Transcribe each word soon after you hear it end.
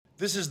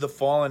This is the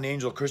Fallen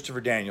Angel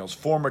Christopher Daniels,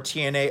 former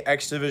TNA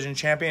X Division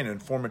champion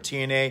and former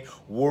TNA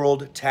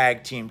World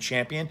Tag Team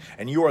champion,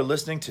 and you are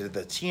listening to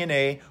the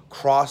TNA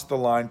Cross the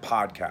Line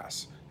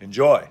podcast.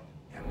 Enjoy.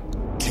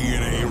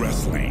 TNA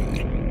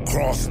Wrestling,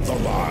 Cross the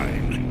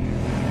Line.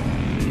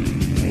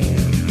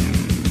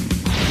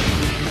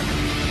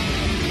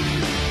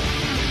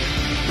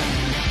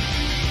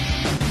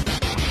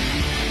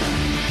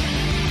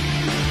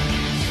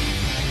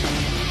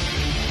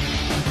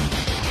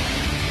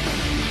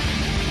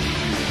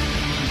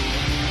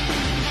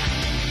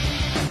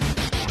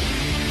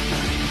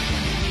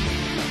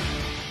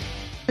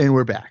 And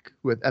we're back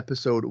with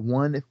episode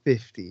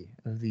 150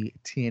 of the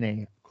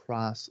TNA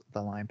Cross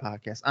the Line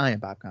podcast. I am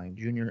Bob Conley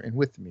Jr., and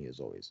with me, as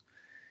always,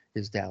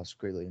 is Dallas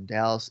Greeley. And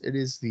Dallas, it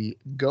is the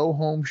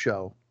go-home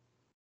show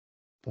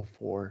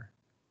before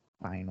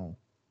Final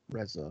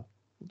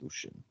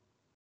Resolution.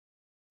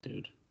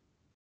 Dude,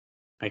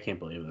 I can't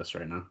believe this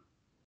right now.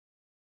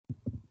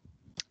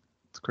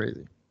 It's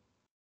crazy.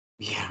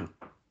 Yeah,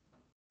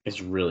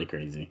 it's really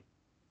crazy.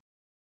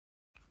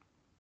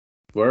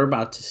 We're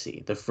about to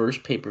see the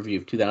first pay-per-view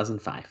of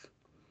 2005,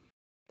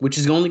 which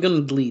is only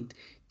going to lead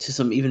to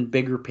some even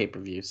bigger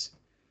pay-per-views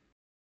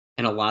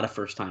and a lot of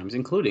first times,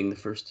 including the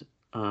first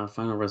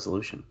Final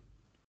Resolution.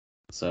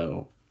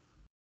 So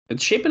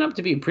it's shaping up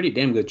to be a pretty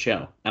damn good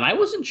show. And I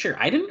wasn't sure.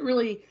 I didn't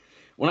really...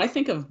 When I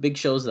think of big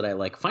shows that I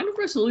like, Final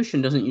Resolution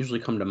doesn't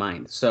usually come to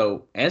mind.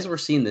 So as we're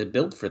seeing the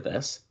build for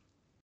this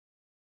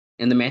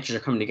and the matches are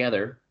coming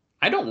together,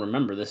 I don't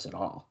remember this at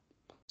all.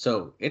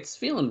 So it's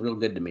feeling real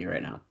good to me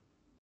right now.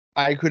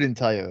 I couldn't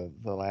tell you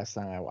the last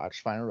time I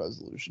watched Final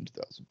Resolution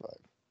 2005.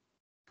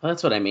 Well,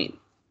 that's what I mean.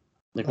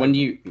 Like, when do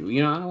you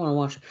I want to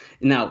watch it.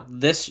 Now,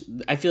 this,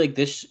 I feel like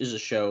this is a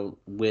show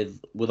with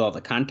all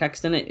the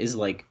context in it is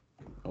like,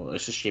 oh,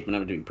 it's just shaping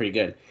up to be pretty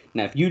good.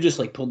 Now, if you just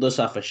like pulled this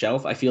off a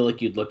shelf, I feel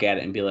like you'd look at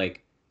it and be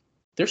like,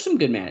 there's some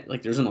good match.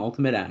 Like, there's an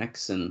Ultimate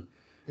X and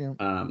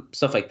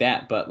stuff like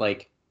that. But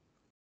like,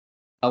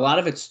 a lot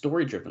of it's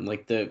story driven.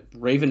 Like the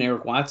Raven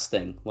Eric Watts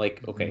thing.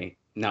 Like, okay,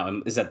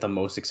 now is that the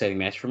most exciting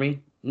match for me?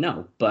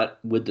 No, but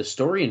with the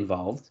story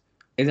involved,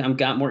 I've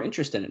got more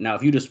interest in it. Now,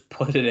 if you just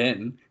put it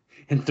in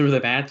and threw the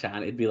match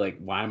on, it'd be like,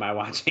 why am I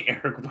watching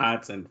Eric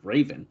Watts and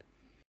Raven?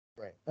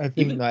 Right. I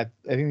think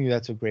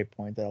that's a great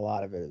point, that a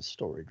lot of it is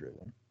story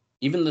driven.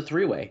 Even the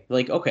three-way.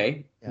 Like,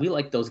 okay, we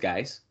like those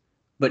guys,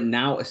 but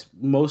now it's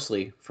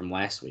mostly from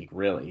last week,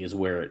 really, is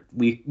where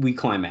we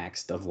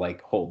climaxed of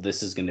like, oh,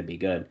 this is going to be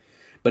good.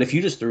 But if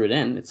you just threw it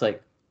in, it's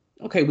like,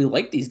 okay, we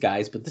like these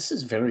guys, but this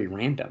is very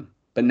random.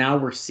 But now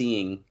we're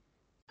seeing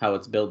how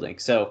it's building.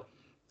 So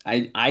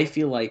I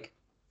feel like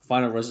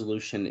Final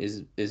Resolution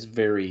is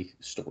very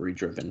story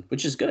driven,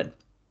 which is good.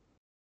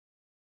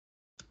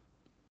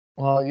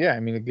 Well, yeah, I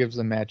mean, it gives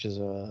the matches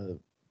a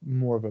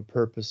more of a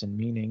purpose and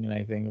meaning, and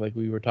I think, like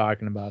we were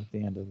talking about at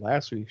the end of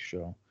last week's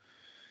show,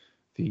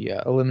 the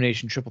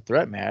Elimination Triple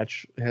Threat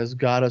match has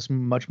got us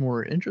much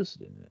more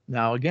interested in it.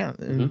 Now, again,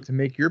 and to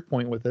make your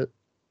point with it,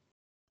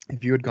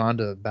 if you had gone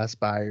to Best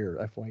Buy or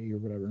FYE or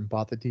whatever and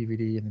bought the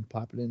DVD and then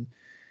pop it in,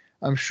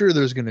 I'm sure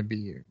there's going to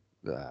be,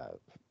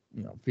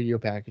 video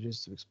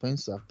packages to explain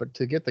stuff. But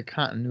to get the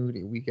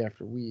continuity week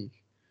after week,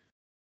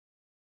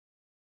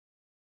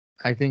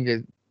 I think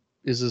it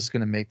is just going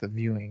to make the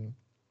viewing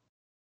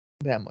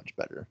that much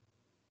better.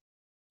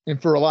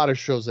 And for a lot of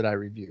shows that I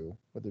review,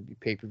 whether it be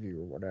pay-per-view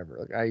or whatever,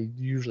 like I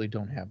usually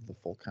don't have the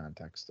full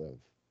context of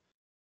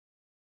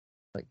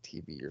like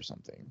TV or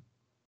something.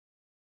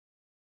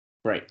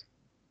 Right.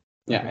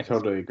 Yeah, I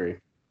totally agree.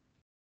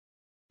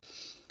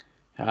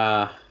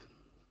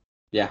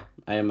 Yeah,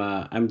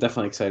 I'm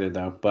definitely excited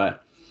though,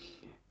 but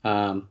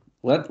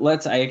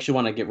let's I actually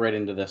want to get right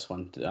into this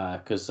one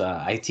because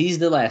I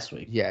teased it last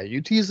week. Yeah,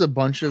 you teased a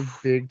bunch of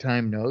big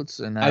time notes,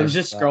 and I was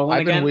just scrolling.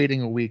 I've been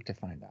waiting a week to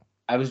find out.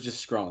 I was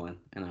just scrolling,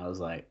 and I was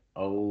like,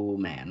 oh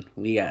man,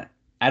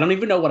 I don't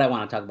even know what I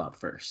want to talk about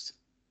first.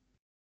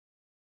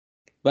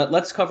 But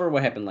let's cover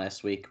what happened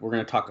last week. We're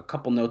going to talk a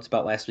couple notes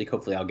about last week.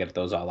 Hopefully I'll get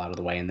those all out of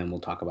the way, and then we'll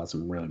talk about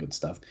some really good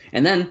stuff.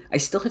 And then I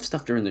still have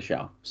stuff during the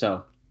show.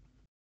 So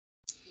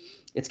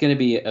it's going to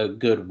be a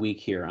good week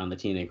here on the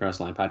TNA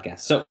Crossline podcast.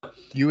 So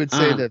you would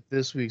say that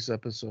this week's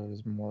episode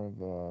is more of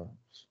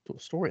a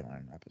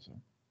storyline episode.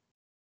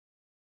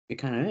 It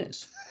kind of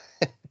is.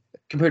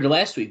 Compared to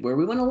last week, where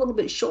we went a little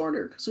bit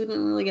shorter because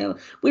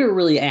we were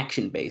really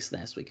action-based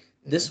last week.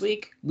 This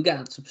week, we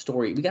got some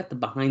story. We got the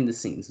behind the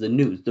scenes, the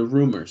news, the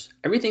rumors,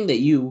 everything that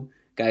you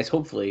guys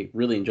hopefully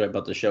really enjoy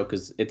about the show,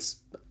 because it's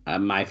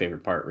my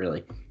favorite part,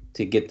 really,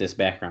 to get this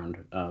background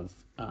of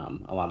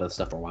a lot of the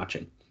stuff we're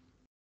watching.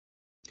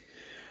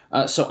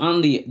 So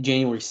on the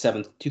January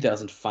 7th,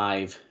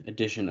 2005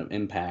 edition of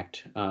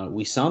Impact,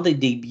 we saw the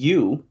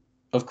debut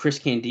of Chris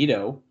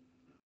Candido,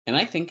 and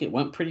I think it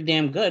went pretty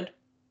damn good.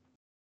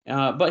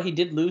 But he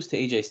did lose to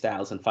AJ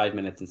Styles in 5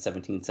 minutes and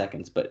 17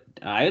 seconds. But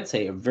I would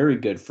say a very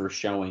good first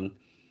showing,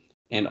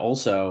 and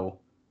also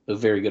a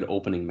very good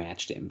opening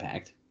match to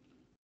Impact.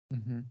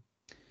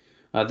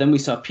 Then we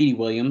saw Petey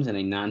Williams in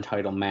a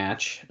non-title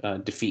match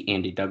defeat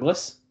Andy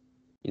Douglas.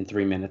 in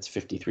 3 minutes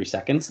 53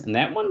 seconds. And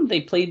that one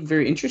they played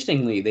very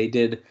interestingly.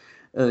 They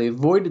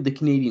avoided the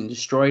Canadian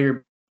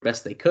Destroyer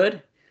best they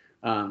could.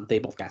 They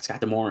both got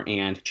Scott D'Amore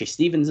and Chase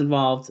Stevens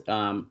involved.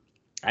 I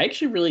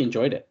actually really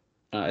enjoyed it,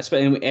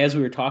 especially as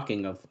we were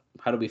talking of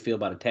how do we feel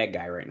about a tag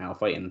guy right now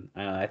fighting.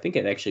 I think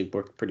it actually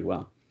worked pretty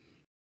well.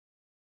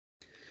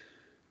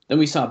 Then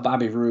we saw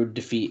Bobby Roode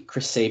defeat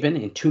Chris Sabin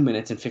in 2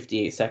 minutes and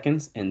 58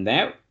 seconds, and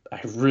that I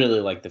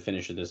really like the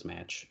finish of this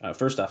match.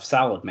 First off,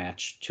 solid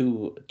match,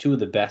 two of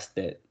the best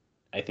that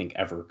I think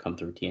ever come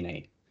through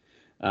TNA.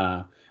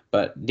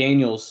 But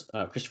Daniels,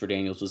 Christopher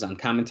Daniels, was on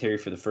commentary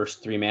for the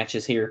first 3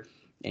 matches here,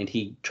 and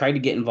he tried to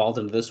get involved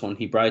into this one.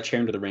 He brought a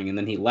chair into the ring, and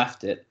then he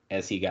left it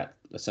as he got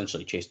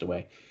essentially chased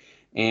away.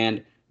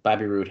 And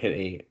Bobby Roode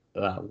hit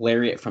a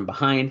lariat from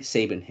behind.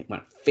 Sabin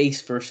went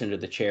face first into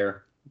the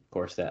chair. Of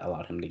course, that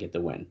allowed him to get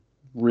the win.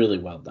 Really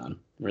well done.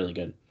 Really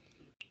good.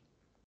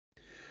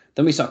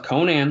 Then we saw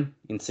Conan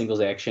in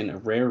singles action, a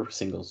rare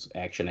singles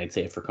action, I'd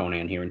say, for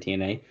Conan here in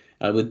TNA,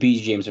 with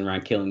B.J. James and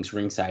Ron Killings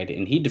ringside,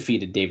 and he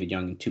defeated David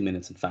Young in 2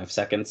 minutes and 5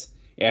 seconds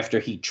after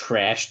he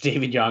trashed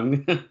David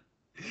Young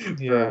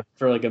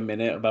for like a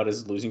minute about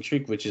his losing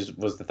streak, which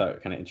was the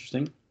thought kind of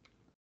interesting.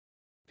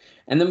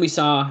 And then we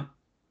saw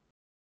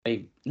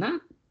a not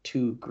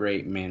too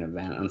great main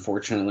event,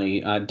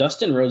 unfortunately.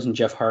 Dustin Rhodes and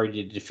Jeff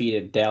Hardy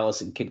defeated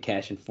Dallas and Kid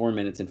Cash in 4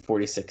 minutes and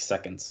 46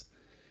 seconds.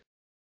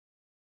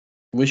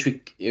 Wish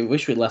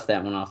we left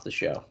that one off the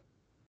show.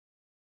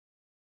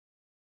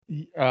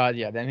 Yeah,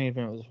 that main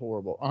event was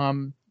horrible.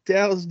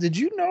 Dallas, did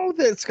you know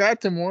that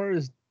Scott D'Amore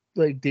is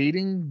like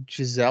dating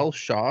Giselle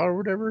Shaw or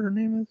whatever her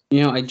name is?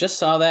 You know, I just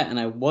saw that and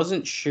I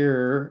wasn't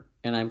sure,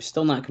 and I'm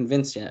still not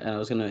convinced yet. And I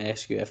was going to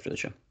ask you after the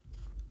show.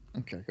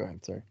 Okay, go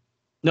ahead. Sorry.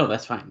 No,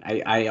 that's fine.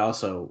 I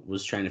also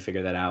was trying to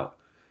figure that out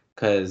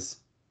because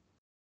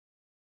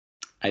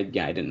I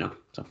didn't know.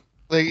 So.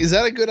 Like, is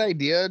that a good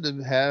idea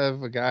to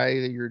have a guy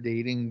that you're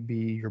dating be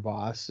your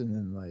boss and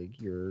then like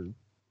you're?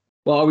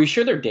 Well, are we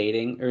sure they're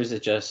dating, or is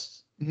it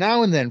just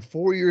now and then?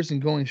 4 years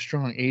and going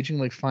strong, aging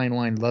like fine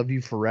wine, love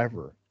you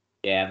forever.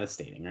 Yeah, that's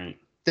dating, right?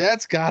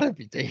 That's gotta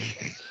be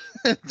dating.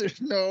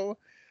 There's no.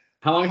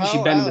 How long has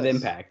she been with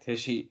Impact? Has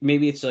she?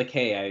 Maybe it's like,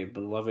 hey, I've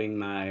been loving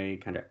my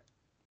contract.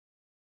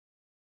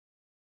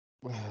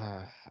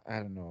 I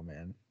don't know,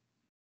 man.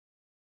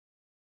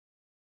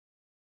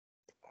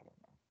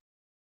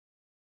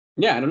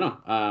 Yeah, I don't know.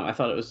 I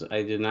thought it was.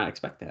 I did not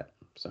expect that.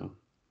 So.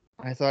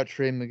 I thought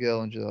Trey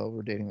Miguel and Giselle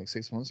were dating like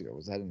 6 months ago.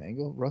 Was that an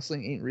angle?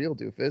 Wrestling ain't real,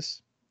 doofus.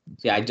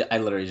 Yeah, I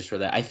literally just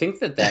read that. I think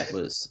that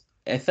was.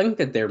 I think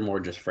that they're more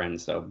just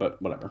friends, though.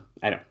 But whatever.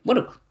 I don't. What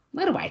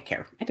do I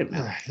care? I don't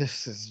know.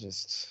 This is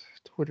just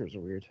Twitter's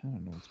weird. I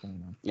don't know what's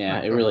going on. Yeah,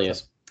 right, it really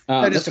is.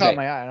 I just caught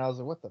my eye and I was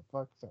like, "What the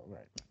fuck?" So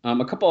right.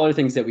 A couple other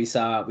things that we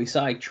saw. We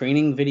saw a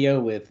training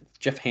video with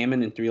Jeff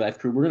Hammond and 3 Live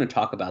Crew. We're going to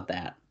talk about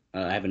that.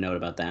 I have a note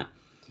about that.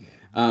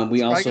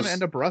 We also going to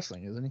end up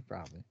wrestling, isn't he?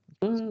 Probably.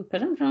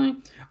 Potentially.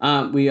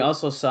 We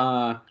also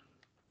saw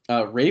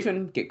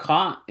Raven get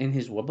caught in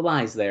his wobble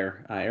eyes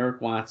there. Eric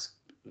Watts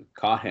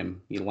caught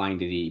him. He lined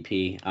to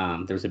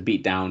DDP. There was a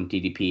beatdown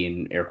DDP,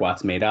 and Eric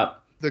Watts made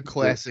up. The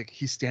classic,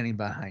 he's standing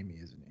behind me,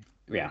 isn't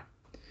he? Yeah.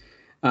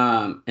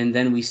 And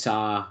then we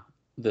saw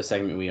the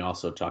segment we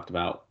also talked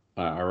about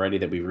already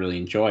that we really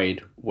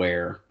enjoyed,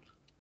 where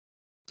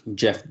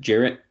Jeff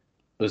Jarrett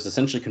was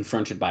essentially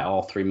confronted by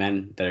all 3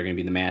 men that are going to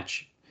be in the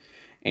match.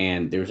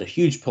 And there was a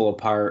huge pull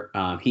apart.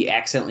 He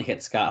accidentally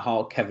hit Scott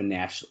Hall. Kevin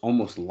Nash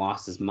almost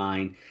lost his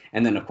mind.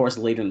 And then, of course,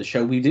 later in the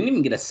show, we didn't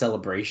even get a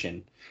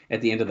celebration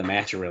at the end of the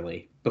match,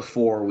 really,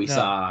 before we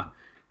saw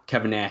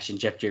Kevin Nash and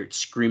Jeff Jarrett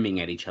screaming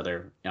at each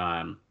other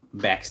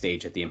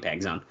backstage at the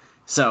Impact Zone.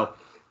 So,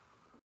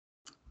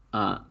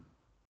 some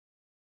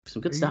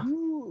good stuff.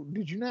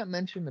 Did you not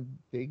mention a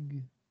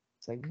big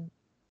segment?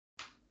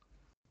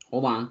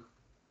 Hold on.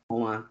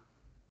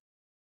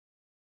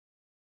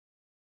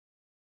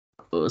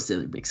 What was the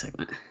other big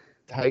segment?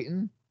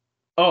 Titan.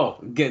 Oh,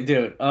 good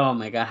dude. Oh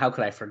my god, how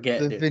could I forget?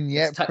 The dude.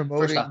 vignette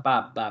promoting. First off,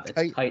 Bob,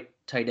 it's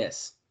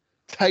Titus.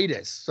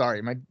 Titus.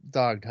 Sorry, my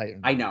dog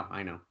Titan. I know.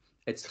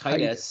 It's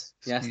Titus.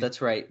 Yes,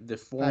 that's right. The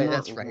former.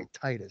 That's right.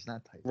 Titus,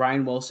 not Titus.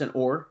 Ryan Wilson,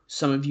 or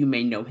some of you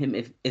may know him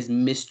as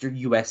Mr.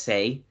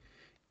 USA.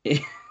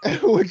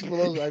 Which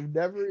blows. I've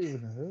never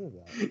even heard of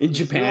that. In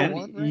Japan,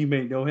 01, right? you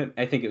may know him.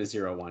 I think it was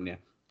 01, yeah.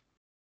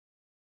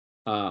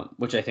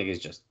 Which I think is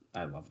just.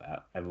 I love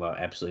that.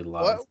 Absolutely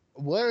love.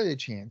 What are the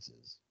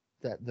chances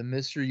that the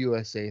Mr.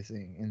 USA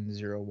thing in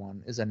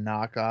 01 is a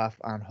knockoff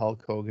on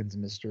Hulk Hogan's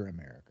Mr.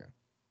 America?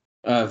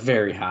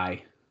 Very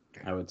high,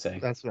 I would say.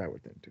 That's what I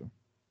would think too.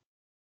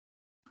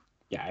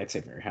 Yeah, I'd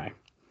say very high.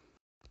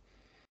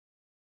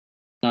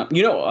 Well,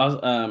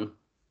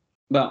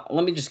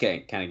 let me just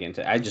get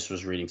into it. I just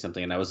was reading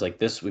something and I was like,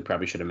 this we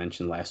probably should have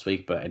mentioned last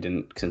week, but I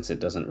didn't, since it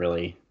doesn't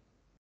really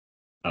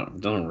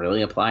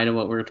apply to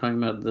what we were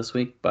talking about this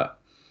week. But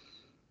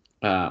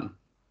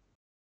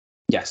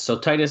yes, so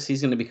Titus,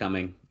 he's going to be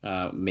coming.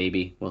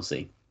 Maybe we'll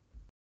see.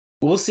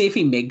 We'll see if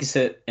he makes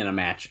it in a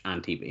match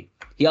on TV.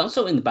 He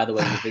also, by the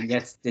way, the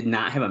vignettes did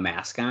not have a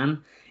mask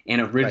on,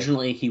 And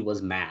originally he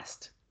was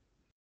masked.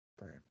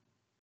 Right.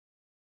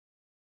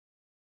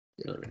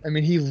 Really. I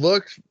mean, he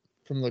looked,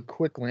 from the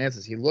quick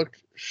glances, he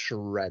looked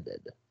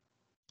shredded.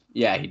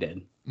 Yeah, he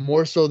did.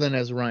 More so than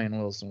as Ryan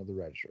Wilson with the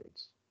red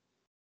shirts.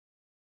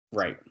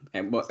 Right.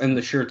 And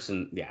the shirts,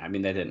 and yeah, I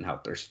mean, that didn't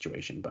help their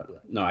situation, but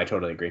no, I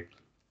totally agree.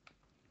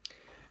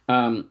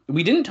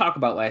 We didn't talk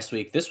about last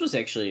week. This was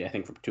actually, I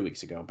think, from 2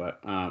 weeks ago, but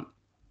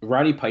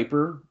Roddy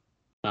Piper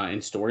in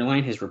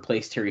storyline has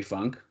replaced Terry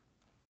Funk.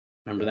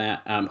 Remember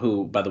that?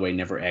 Who, by the way,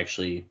 never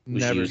actually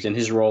was used in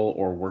his role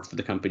or worked for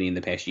the company in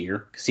the past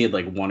year, because he had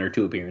like 1 or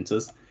 2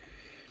 appearances.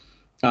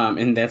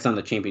 And that's on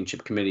the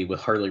championship committee with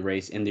Harley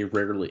Race, and who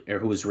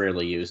was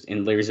rarely used,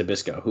 and Larry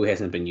Zbyszko, who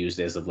hasn't been used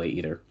as of late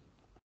either.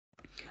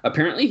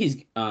 Apparently, he's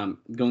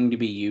going to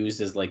be used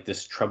as like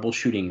this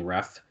troubleshooting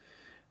ref,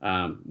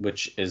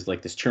 which is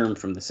like this term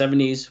from the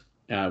 70s,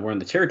 where in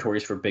the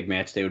territories for a big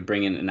match, they would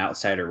bring in an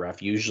outsider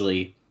ref,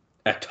 usually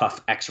a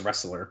tough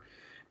ex-wrestler,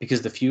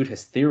 because the feud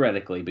has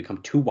theoretically become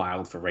too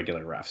wild for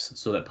regular refs,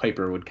 so that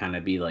Piper would kind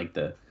of be like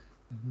the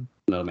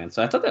middleman.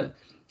 So I thought that,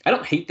 I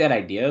don't hate that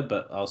idea,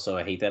 but also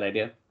I hate that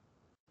idea.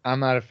 I'm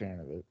not a fan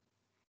of it.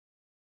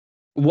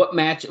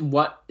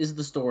 What is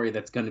the story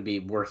that's going to be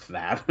worth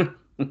that?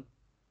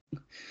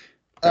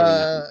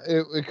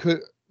 It could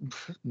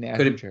Nash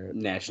and Jarrett.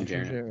 Nash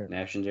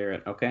and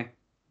Jarrett. Okay.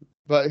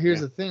 But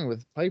here's the thing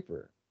with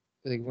Piper.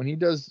 Like when he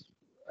does,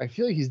 I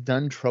feel like he's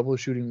done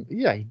troubleshooting.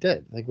 Yeah, he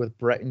did. Like with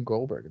Brett and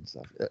Goldberg and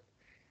stuff.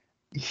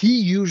 He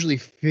usually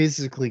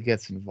physically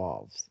gets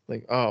involved.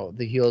 Like, oh,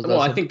 the heel.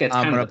 Well, I think that's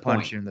I'm kind gonna of the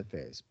punch point. you in the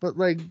face. But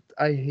like,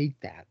 I hate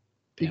that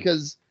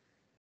because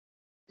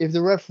if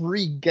the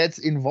referee gets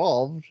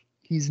involved,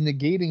 he's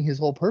negating his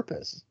whole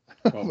purpose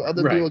of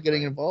other people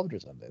getting involved or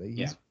something. Like,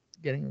 he's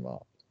getting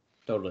involved.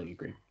 Totally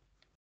agree.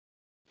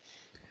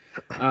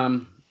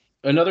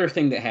 Another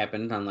thing that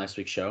happened on last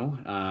week's show,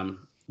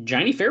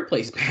 Johnny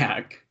Fairplay's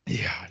back.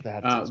 Yeah,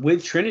 that's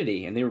with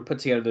Trinity, and they were put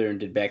together and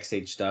did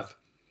backstage stuff.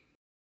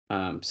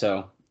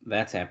 So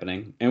that's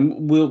happening,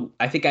 and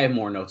I think I have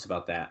more notes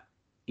about that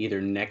either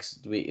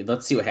next week.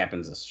 Let's see what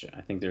happens this show.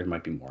 I think there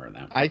might be more of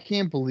that. I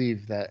can't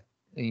believe that.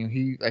 I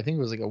think it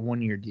was like a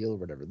 1-year deal or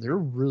whatever. They're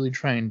really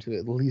trying to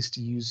at least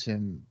use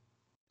him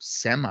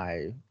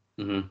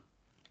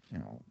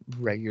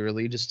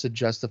regularly just to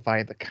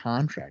justify the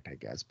contract, I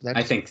guess. But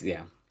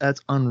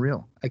that's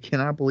unreal. I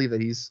cannot believe that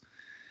he's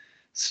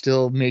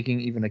still making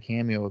even a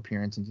cameo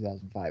appearance in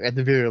 2005. At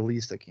the very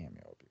least, a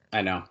cameo appearance.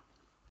 I know.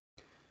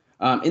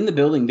 In the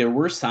building, there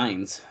were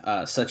signs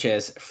such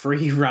as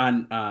 "Free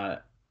Ron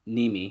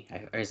Nemi."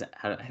 Or is that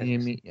how?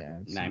 Nemi, yeah.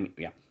 Nemi,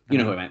 yeah. You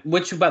know who I meant.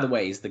 Which, by the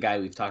way, is the guy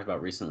we've talked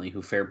about recently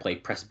who Fairplay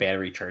pressed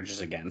battery charges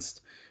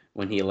against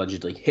when he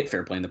allegedly hit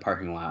Fairplay in the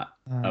parking lot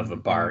of a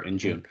bar in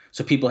June.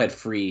 So people had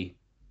free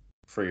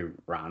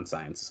Ron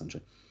signs,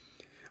 essentially.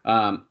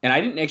 And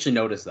I didn't actually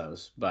notice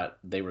those, but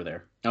they were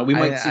there. Now, we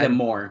might see them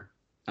more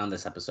on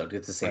this episode.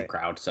 It's the same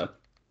crowd, so...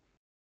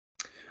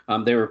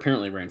 they were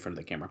apparently right in front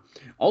of the camera.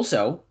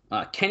 Also,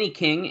 Kenny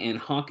King and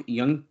Hawk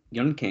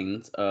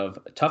Youngkins of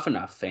Tough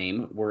Enough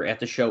fame were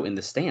at the show in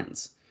the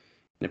stands.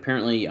 And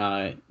apparently,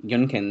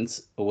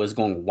 Youngkins was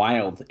going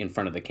wild in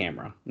front of the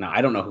camera. Now,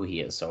 I don't know who he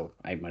is, so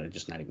I might have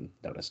just not even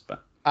noticed.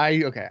 But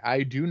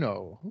I do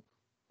know.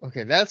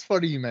 Okay, that's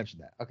funny you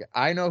mentioned that. Okay,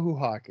 I know who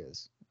Hawk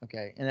is.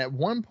 Okay, and at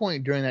one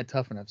point during that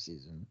Tough Enough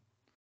season,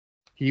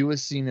 he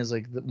was seen as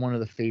like one of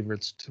the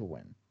favorites to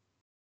win.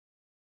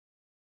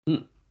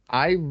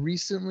 I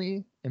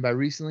recently, and by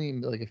recently,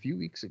 like a few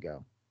weeks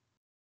ago,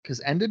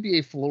 because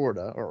NWA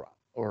Florida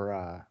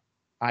or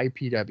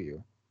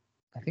IPW,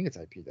 I think it's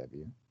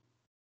IPW,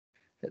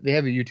 they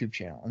have a YouTube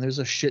channel, and there's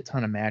a shit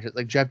ton of matches.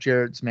 Like Jeff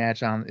Jarrett's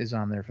match is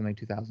on there from like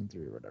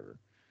 2003 or whatever.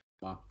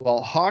 Wow.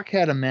 Well, Hawk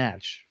had a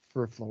match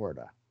for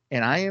Florida,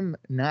 and I am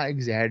not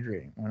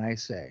exaggerating when I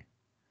say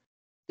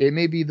it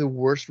may be the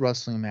worst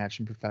wrestling match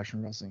in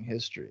professional wrestling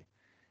history.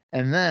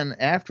 And then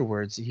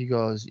afterwards, he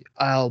goes,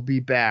 "I'll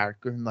be back,"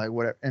 and like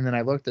whatever. And then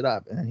I looked it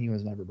up, and then he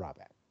was never brought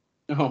back.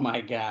 Oh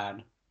my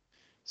god!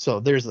 So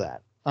there's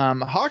that.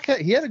 Hawk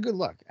he had a good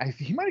look.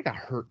 He might have got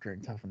hurt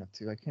during Tough Enough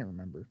too. I can't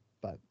remember,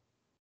 but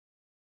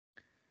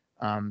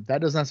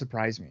that does not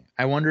surprise me.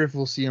 I wonder if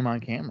we'll see him on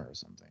camera or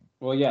something.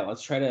 Well, yeah. We'll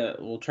try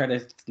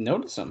to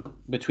notice him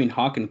between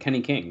Hawk and Kenny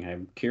King.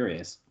 I'm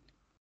curious.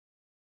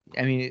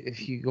 I mean, if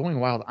he's going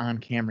wild on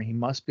camera, he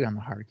must be on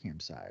the hard cam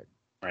side.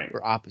 Right.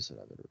 Or opposite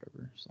of it or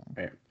whatever. So.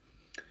 Right.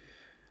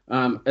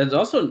 It's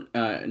also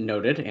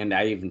noted, and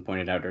I even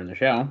pointed out during the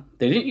show,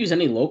 they didn't use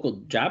any local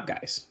job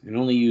guys and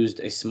only used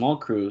a small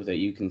crew that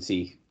you can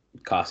see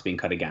costs being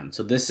cut again.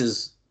 So this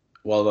is,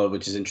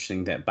 which is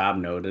interesting that Bob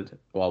noted,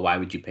 well, why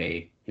would you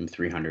pay him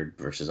 $300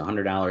 versus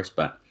 $100?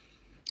 But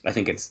I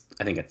think it's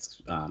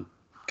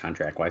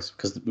contract wise,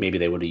 because maybe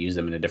they would have used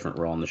them in a different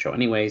role in the show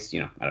anyways. I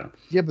don't know.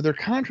 Yeah, but their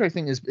contract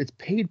thing is it's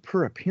paid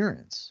per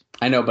appearance.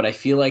 I know, but I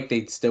feel like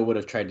they still would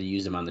have tried to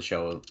use them on the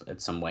show in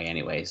some way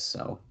anyways.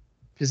 So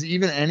because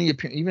even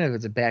if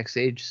it's a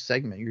backstage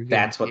segment, you're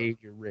getting paid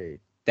your rate.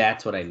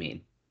 That's what I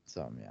mean.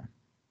 So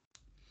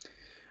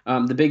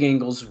The big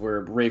angles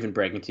were Raven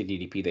bragging to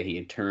DDP that he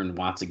had turned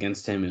Watts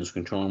against him and was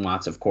controlling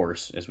Watts. Of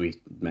course, as we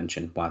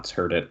mentioned, Watts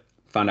heard it,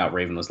 found out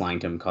Raven was lying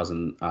to him,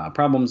 causing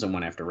problems, and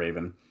went after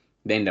Raven.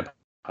 They ended up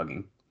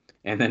hugging.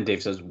 And then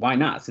Dave says, why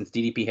not, since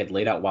DDP had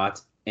laid out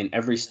Watts in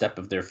every step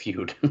of their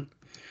feud.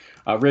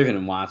 Raven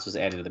and Watts was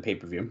added to the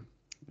pay-per-view.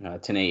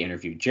 Tenay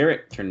interviewed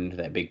Jarrett, turned into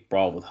that big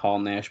brawl with Hall,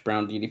 Nash,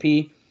 Brown,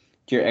 DDP.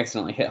 Jarrett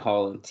accidentally hit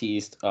Hall and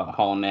teased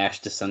Hall and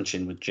Nash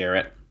dissension with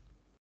Jarrett.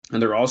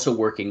 And they're also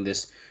working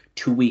this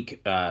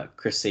 2-week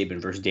Chris Sabin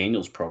versus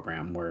Daniels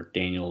program where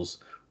Daniels'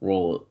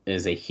 role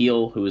is a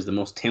heel who is the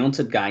most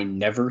talented guy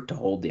never to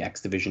hold the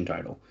X Division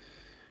title.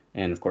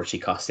 And, of course, he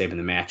cost Sabin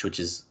the match, which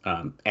is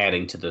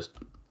adding to the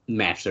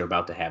match they're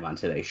about to have on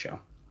today's show.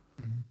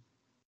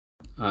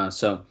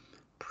 So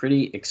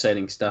pretty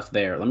exciting stuff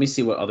there. Let me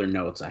see what other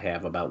notes I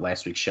have about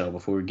last week's show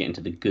before we get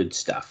into the good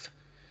stuff.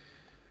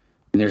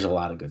 And there's a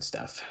lot of good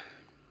stuff.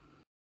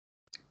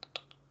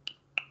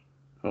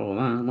 Hold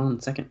on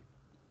 1 second.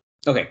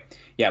 Okay,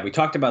 yeah, we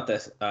talked about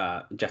this,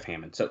 Jeff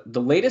Hammond. So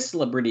the latest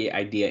celebrity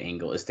idea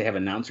angle is to have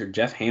announcer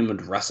Jeff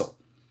Hammond wrestle.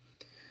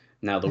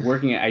 Now, the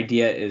working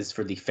idea is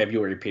for the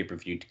February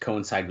pay-per-view to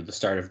coincide with the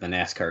start of the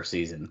NASCAR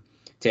season,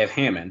 to have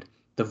Hammond,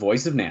 the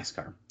voice of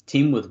NASCAR,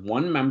 team with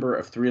one member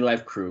of 3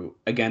 Live Crew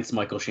against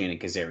Michael Shane and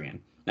Kazarian.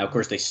 Now, of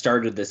course, they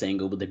started this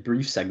angle with a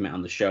brief segment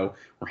on the show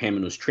where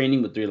Hammond was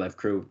training with 3 Live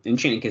Crew,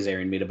 and Shane and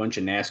Kazarian made a bunch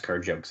of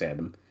NASCAR jokes at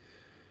him.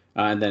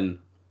 And then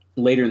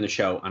later in the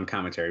show, on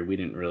commentary, we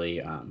didn't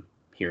really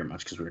hear it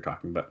much because we were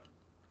talking, but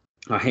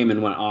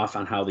Heyman went off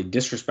on how they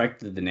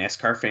disrespected the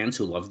NASCAR fans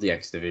who love the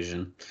X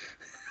Division.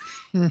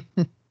 Which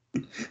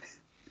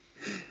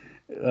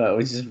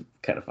is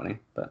kind of funny,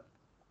 but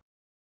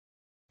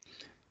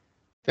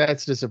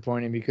that's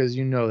disappointing because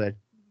you know that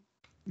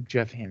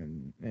Jeff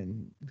Hammond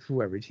and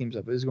whoever he teams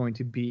up is going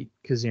to beat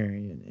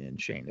Kazarian and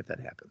Shane if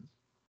that happens.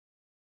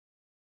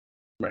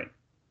 Right.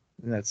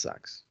 And that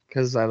sucks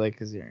because I like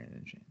Kazarian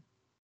and Shane.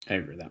 I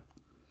agree with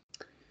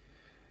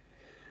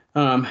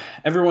that.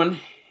 Everyone,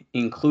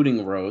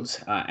 including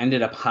Rhodes,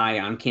 ended up high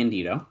on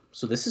Candido,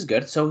 so this is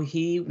good. So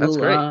he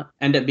will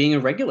end up being a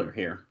regular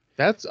here.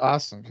 That's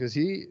awesome because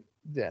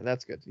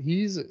that's good.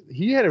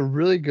 He had a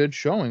really good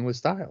showing with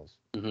Styles.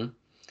 Mm-hmm.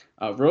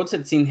 Rhodes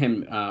had seen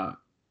him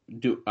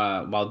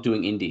while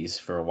doing indies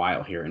for a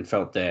while here and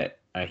felt that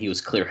he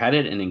was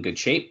clear-headed and in good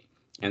shape,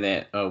 and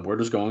that word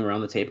was going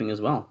around the taping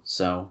as well.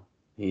 So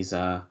he's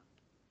very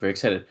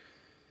excited.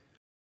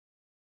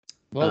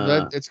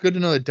 Well, it's good to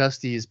know that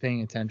Dusty is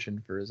paying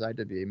attention for his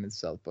IWA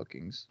Mid-South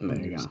bookings. There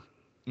you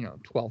go.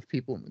 12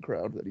 people in the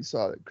crowd that he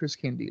saw that Chris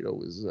Candido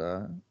was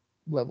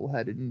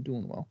level-headed and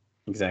doing well.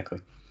 Exactly.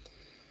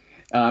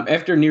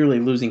 After nearly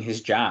losing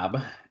his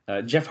job,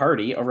 Jeff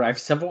Hardy arrived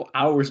several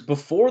hours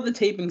before the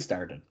taping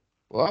started.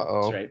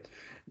 Uh-oh. That's right.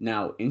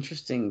 Now,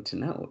 interesting to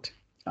note,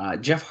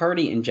 Jeff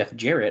Hardy and Jeff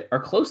Jarrett are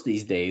close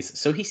these days,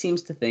 so he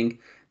seems to think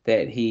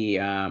that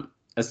he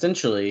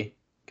essentially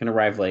can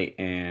arrive late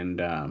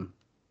and,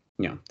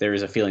 there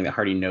is a feeling that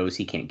Hardy knows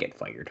he can't get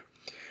fired.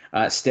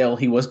 Still,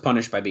 he was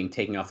punished by being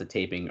taken off the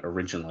taping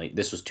originally.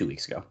 This was 2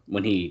 weeks ago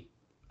when he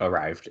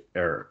arrived,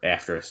 or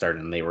after it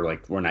started, and they were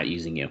like, we're not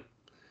using you.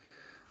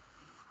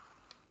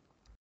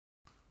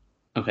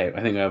 Okay,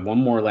 I think I have one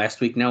more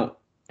last week note,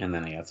 and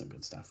then I got some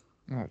good stuff.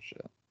 Oh,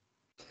 shit.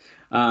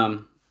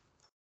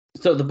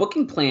 So the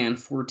booking plan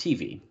for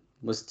TV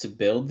was to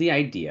build the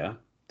idea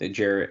that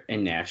Jarrett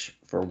and Nash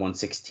for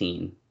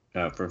 116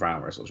 for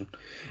Violent Resolution,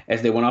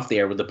 as they went off the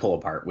air with the pull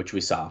apart, which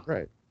we saw.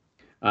 Right.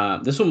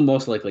 This will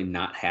most likely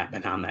not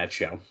happen on that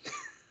show.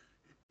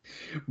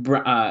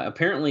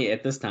 Apparently,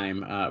 at this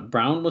time,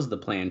 Brown was the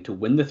plan to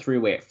win the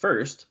 3-way at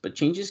first, but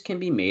changes can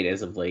be made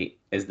as of late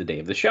as the day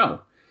of the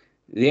show.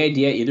 The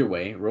idea, either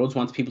way, Rhodes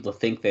wants people to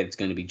think that it's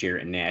going to be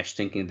Jarrett and Nash,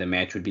 thinking the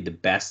match would be the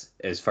best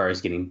as far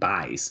as getting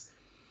buys.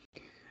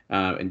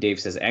 And Dave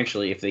says,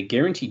 actually, if they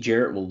guarantee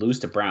Jarrett will lose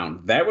to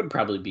Brown, that would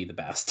probably be the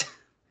best.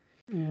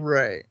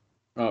 Right.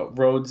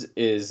 Rhodes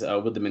is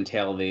with the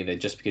mentality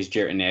that just because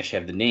Jarrett and Nash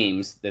have the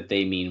names, that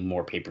they mean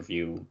more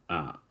pay-per-view,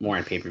 more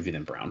on pay-per-view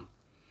than Brown.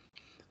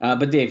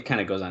 But Dave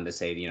kind of goes on to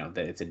say,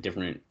 that it's a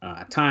different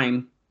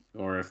time,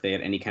 or if they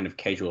had any kind of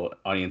casual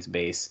audience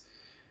base,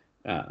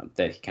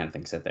 that he kind of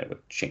thinks that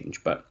would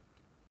change. But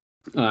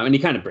and he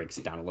kind of breaks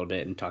it down a little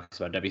bit and talks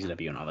about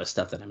WCW and all this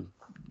stuff that I'm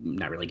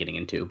not really getting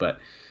into, but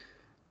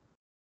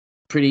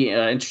pretty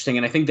interesting.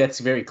 And I think that's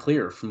very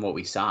clear from what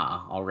we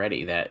saw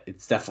already, that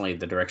it's definitely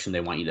the direction they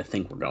want you to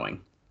think we're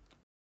going.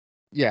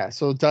 Yeah,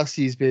 so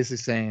Dusty's basically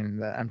saying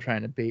that I'm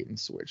trying to bait and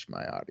switch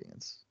my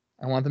audience.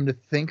 I want them to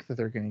think that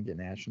they're going to get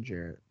Nash and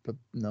Jarrett, but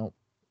nope,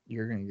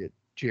 you're going to get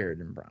Jarrett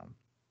and Brown.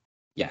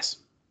 Yes,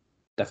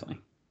 definitely.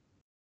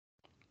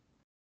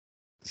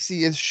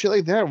 See, it's shit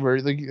like that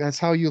where that's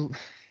how you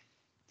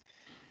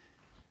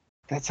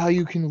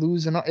can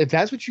lose. If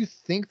that's what you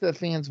think the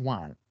fans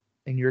want,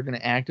 and you're going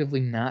to actively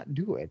not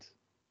do it,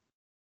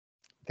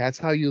 that's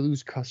how you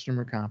lose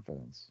customer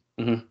confidence.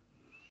 Mm-hmm.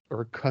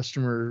 Or a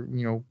customer,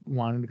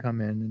 wanting to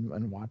come in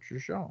and watch your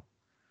show.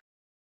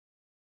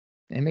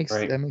 That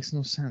makes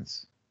no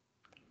sense.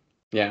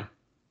 Yeah.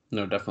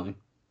 No, definitely.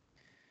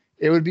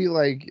 It would be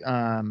like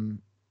all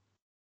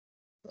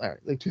right,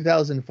 like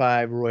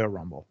 2005 Royal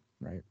Rumble,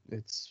 right?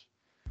 It's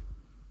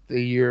the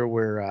year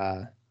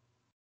where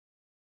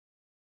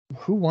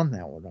who won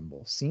that Royal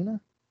Rumble? Cena?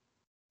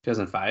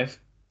 2005.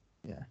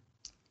 Yeah.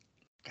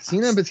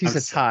 Cena and Batista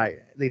so-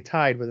 tied. They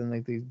tied, but then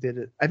like they did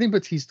it. I think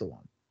Batista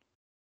won.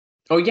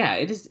 Oh yeah,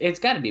 it is. It's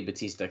got to be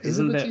Batista. Is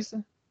it Batista?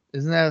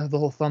 Isn't that the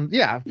whole thumb?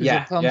 Yeah, because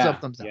Yeah, thumbs yeah, up,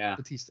 thumbs down. yeah.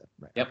 Batista,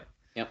 right? Yep, okay.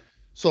 yep.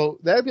 So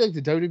that'd be like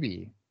the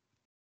WWE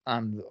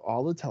on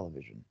all the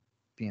television,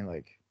 being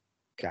like,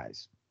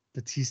 guys,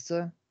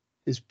 Batista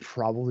is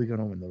probably going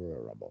to win the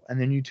Royal Rumble,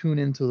 and then you tune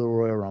into the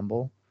Royal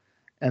Rumble,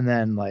 and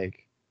then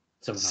like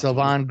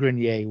Sylvain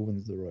Grenier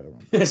wins the Royal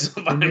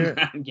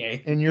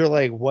Rumble. And you're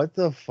like, what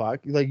the fuck?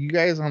 Like, you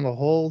guys on the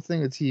whole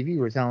thing of TV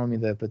were telling me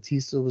that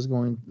Batista was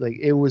going, like,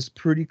 it was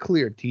pretty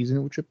clear, teasing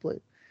it with Triple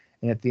H.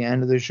 And at the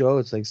end of the show,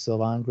 it's like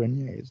Sylvain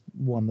Grenier has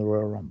won the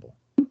Royal Rumble.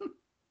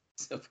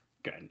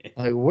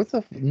 Like, what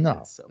the?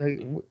 No. So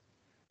like,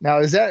 now,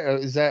 is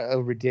that a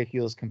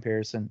ridiculous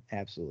comparison?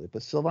 Absolutely.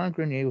 But Sylvain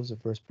Grenier was the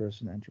first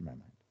person to enter my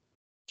mind.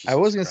 I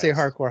was going to say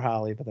Hardcore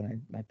Holly, but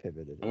then I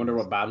pivoted. I wonder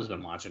what Bob's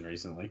been watching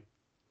recently.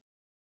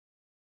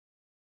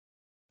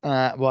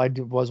 Well, I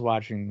was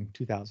watching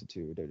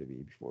 2002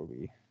 WWE before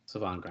we.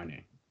 Sylvain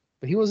Grenier.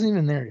 But he wasn't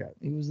even there yet.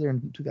 He was there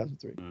in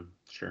 2003.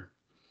 Sure.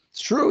 It's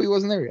true. He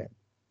wasn't there yet.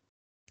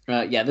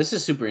 Yeah, this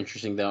is super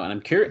interesting though, and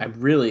I'm curious. I'm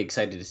really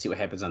excited to see what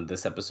happens on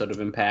this episode of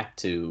Impact.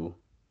 To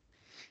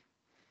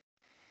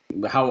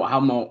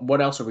what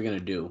else are we gonna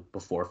do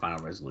before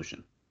Final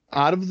Resolution?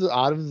 Out of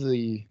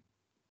the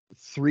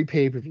 3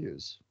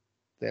 pay-per-views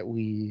that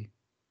we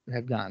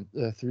have gotten,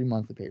 3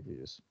 monthly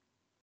pay-per-views,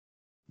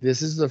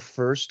 this is the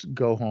first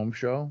go home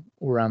show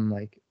where I'm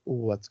like,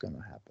 what's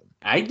gonna happen?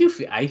 I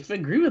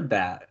agree with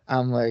that.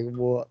 I'm like,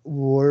 well,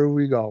 where are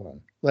we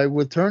going? Like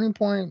with Turning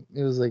Point,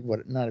 it was like,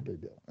 what? Not a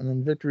big deal. And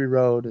then Victory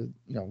Road,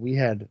 we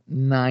had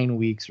 9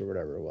 weeks or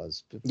whatever it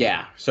was.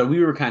 Yeah, so we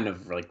were kind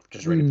of like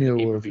just ready for the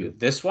pay-per-view. We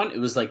This one, it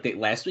was like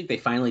last week they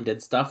finally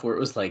did stuff where it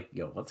was like,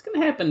 yo, what's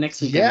gonna happen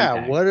next week?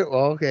 Yeah,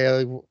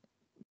 okay, like,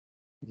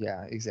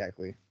 yeah,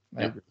 exactly.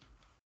 I agree.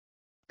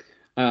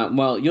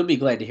 Well, you'll be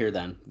glad to hear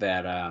then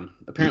that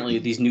apparently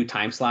these new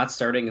time slots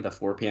starting at the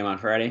 4 p.m. on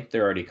Friday,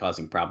 they're already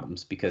causing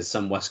problems because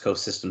some West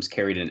Coast systems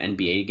carried an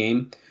NBA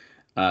game.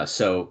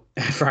 So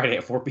Friday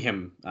at 4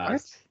 p.m.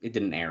 It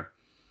didn't air.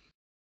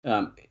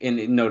 And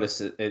it notes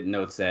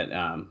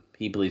that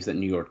he believes that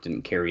New York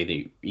didn't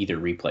carry either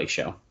replay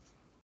show.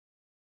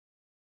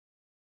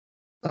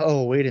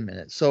 Oh, wait a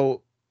minute.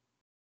 So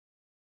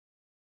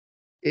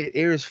it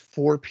airs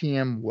 4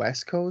 p.m.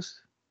 West Coast,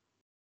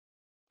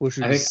 which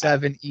would be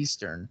 7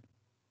 Eastern.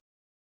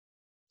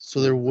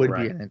 So there would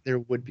be an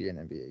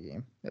NBA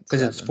game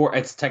because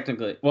it's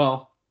technically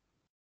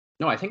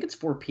no, I think it's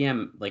 4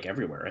 p.m. like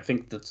everywhere. I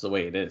think that's the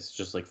way it is,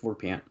 just like 4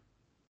 p.m.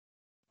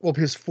 Well,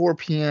 because 4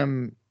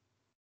 p.m.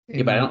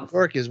 in New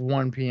York is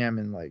 1 p.m.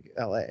 in like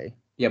LA.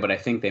 Yeah, but I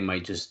think they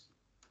might just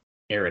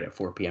air it at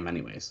 4 p.m.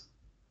 anyways.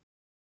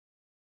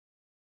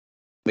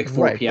 Like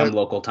 4 p.m.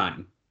 local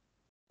time.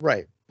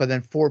 Right. But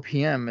then 4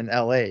 p.m. in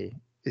LA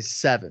is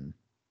 7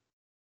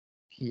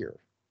 here.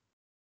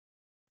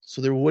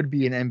 So there would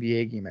be an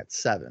NBA game at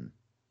 7.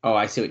 Oh,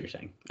 I see what you're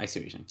saying.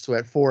 So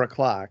at 4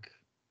 o'clock,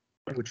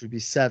 which would be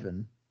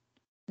 7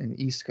 in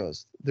the East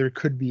Coast, there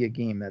could be a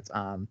game that's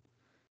on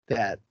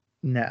that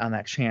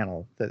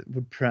channel that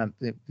would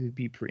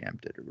be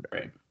preempted or whatever.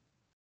 Right.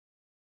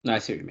 No, I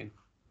see what you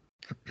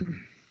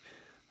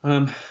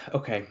mean.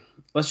 Okay,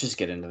 let's just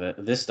get into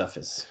this stuff.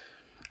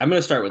 I'm going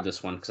to start with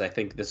this one because I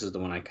think this is the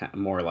one I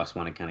more or less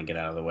want to kind of get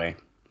out of the way.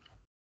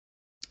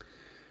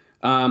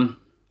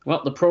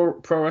 Well, the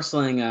pro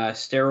wrestling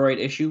steroid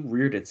issue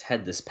reared its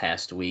head this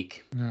past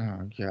week.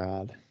 Oh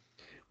God.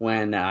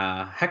 When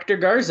Hector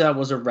Garza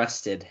was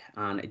arrested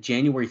on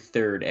January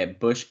 3rd at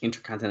Bush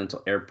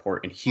Intercontinental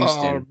Airport in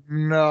Houston. Oh,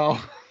 no.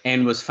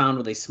 And was found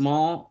with a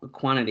small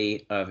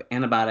quantity of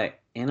anabolic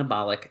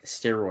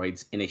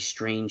steroids in a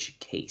strange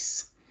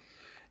case.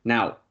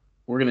 Now,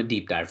 we're going to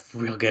deep dive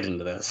real good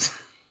into this.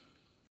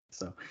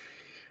 So,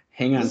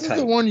 hang on tight. This is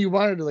the one you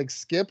wanted to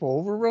skip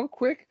over real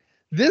quick?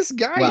 This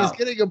guy is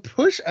getting a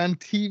push on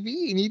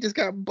TV, and he just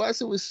got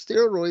busted with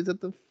steroids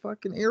at the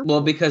fucking airport.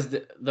 Well, because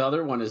the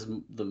other one is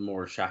the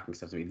more shocking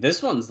stuff to me.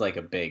 This one's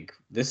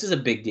this is a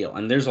big deal,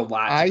 and there's a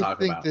lot to talk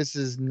about. I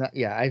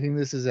think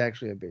this is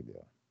actually a big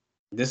deal.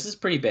 This is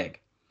pretty big.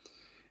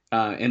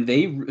 And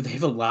they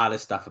have a lot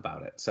of stuff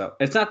about it. So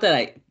it's not that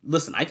I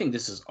think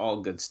this is all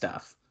good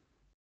stuff.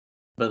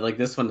 But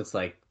this one, it's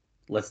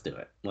let's do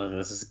it.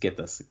 Let's just get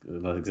this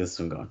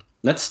one going.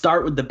 Let's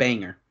start with the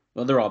banger.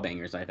 Well, they're all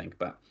bangers, I think,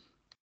 but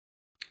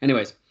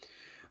anyways,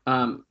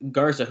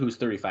 Garza, who's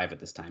 35 at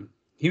this time,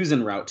 he was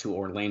en route to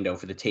Orlando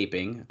for the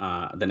taping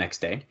the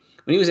next day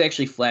when he was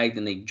actually flagged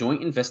in a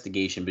joint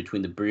investigation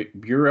between the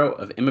Bureau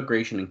of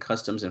Immigration and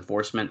Customs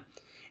Enforcement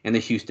and the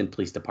Houston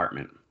Police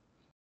Department.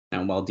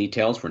 Now, while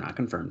details were not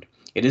confirmed,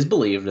 it is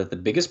believed that the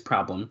biggest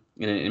problem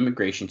in an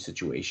immigration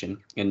situation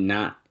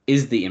is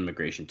is the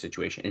immigration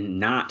situation and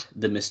not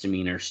the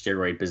misdemeanor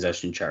steroid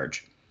possession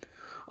charge.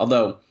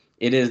 Although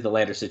it is the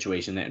latter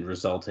situation that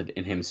resulted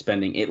in him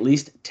spending at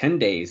least 10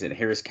 days at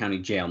Harris County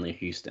Jail near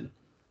Houston.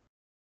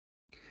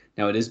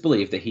 Now, it is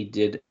believed that he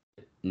did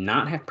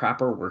not have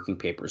proper working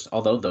papers,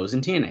 although those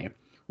in TNA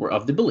were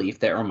of the belief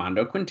that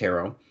Armando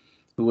Quintero,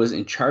 who was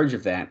in charge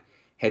of that,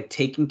 had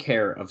taken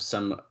care of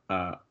some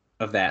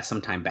of that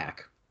some time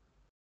back.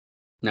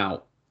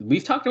 Now,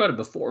 we've talked about it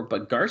before,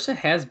 but Garza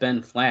has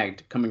been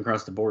flagged coming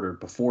across the border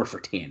before for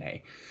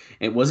TNA.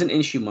 It was an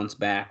issue months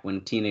back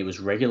when TNA was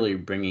regularly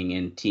bringing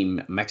in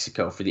Team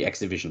Mexico for the X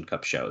Division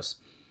Cup shows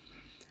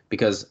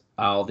because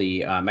all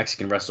the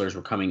Mexican wrestlers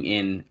were coming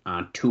in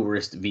on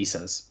tourist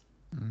visas.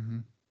 Mm-hmm.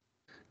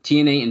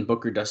 TNA and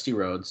Booker Dusty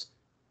Rhodes,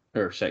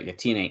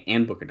 TNA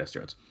and Booker Dusty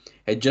Rhodes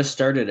had just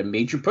started a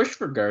major push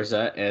for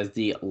Garza as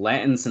the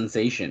Latin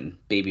sensation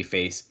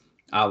babyface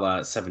a la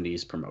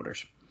 70s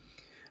promoters.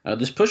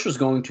 This push was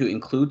going to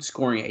include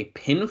scoring a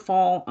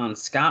pinfall on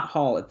Scott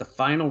Hall at the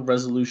Final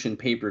Resolution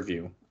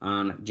pay-per-view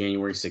on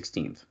January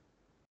 16th.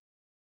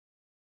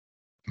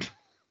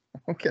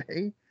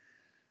 Okay.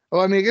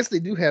 Well, I mean, I guess they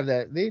do have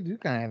that. They do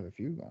kind of have a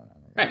few going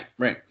on.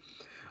 Right.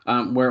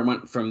 Where it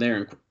went from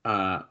there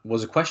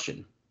was a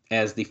question,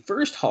 as the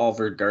first Hall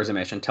versus Garza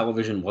match on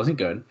television wasn't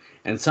good,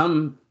 and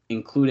some,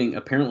 including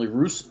apparently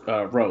Rhodes,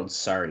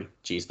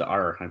 the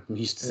R, I'm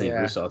used to saying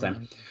Russo all the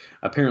time,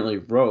 apparently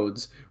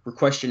Rhodes, were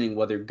questioning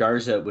whether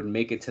Garza would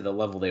make it to the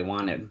level they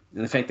wanted.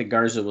 And the fact that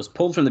Garza was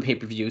pulled from the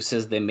pay-per-view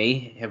says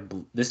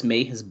this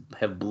may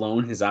have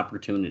blown his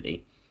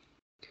opportunity.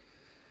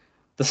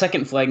 The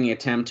second flagging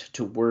attempt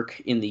to work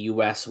in the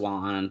U.S. while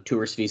on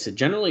tourist visa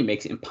generally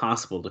makes it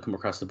impossible to come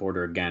across the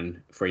border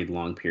again for a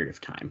long period of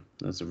time.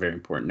 That's a very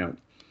important note.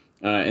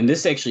 And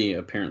this actually,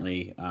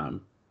 apparently,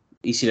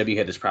 ECW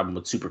had this problem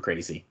with Super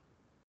Crazy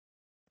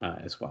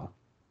as well.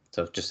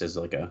 So just as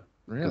like a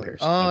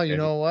comparison. Oh, you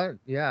know what?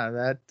 Yeah,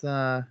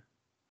 that...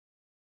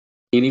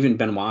 And even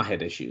Benoit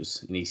had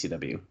issues in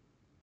ECW.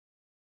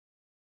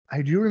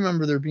 I do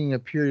remember there being a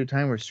period of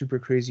time where Super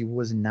Crazy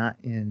was not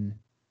in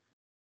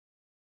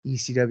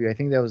ECW. I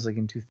think that was like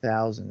in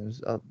 2000. It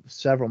was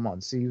several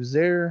months. So he was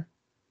there.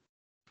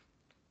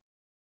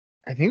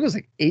 I think it was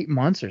like 8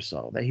 months or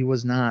so that he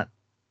was not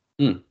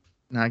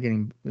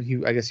getting.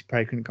 I guess he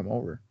probably couldn't come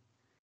over.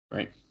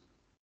 Right.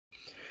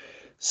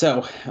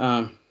 So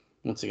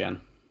once again,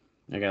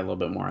 I got a little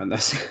bit more on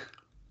this.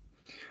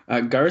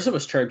 Garza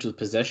was charged with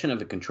possession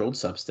of a controlled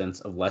substance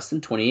of less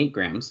than 28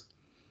 grams.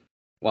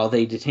 While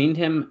they detained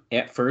him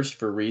at first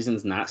for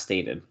reasons not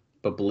stated,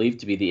 but believed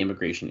to be the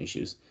immigration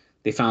issues,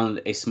 they found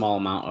a small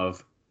amount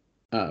of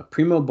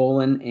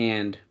primobolan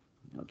and,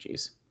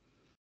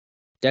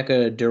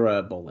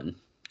 decadurabolan,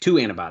 2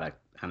 anabolic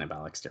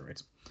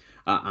steroids,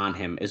 on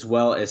him, as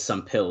well as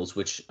some pills,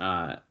 which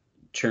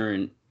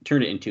turned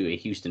it into a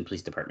Houston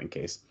Police Department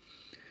case.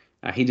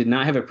 He did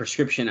not have a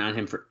prescription on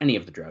him for any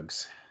of the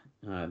drugs.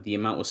 The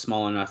amount was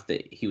small enough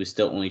that he was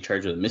still only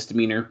charged with a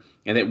misdemeanor,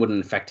 and that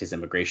wouldn't affect his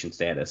immigration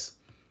status.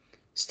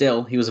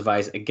 Still, he was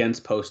advised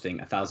against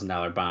posting a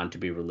 $1,000 bond to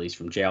be released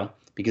from jail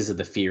because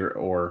of fear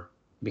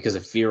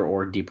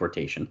or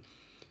deportation.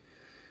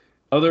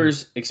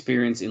 Others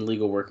experienced in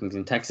legal workings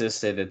in Texas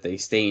say that they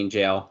stay in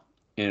jail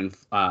and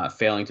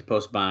failing to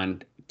post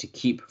bond to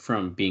keep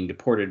from being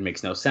deported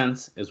makes no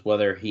sense, as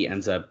whether he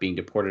ends up being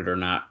deported or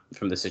not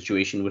from the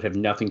situation would have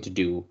nothing to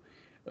do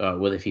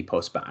with if he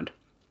posts bond.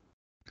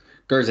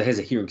 Garza has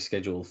a hearing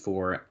scheduled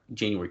for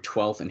January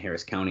 12th in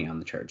Harris County on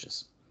the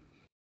charges.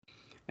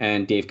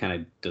 And Dave kind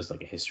of does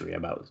like a history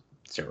about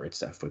steroid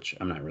stuff, which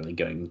I'm not really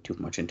going too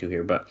much into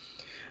here. But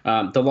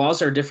the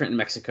laws are different in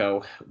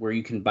Mexico, where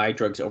you can buy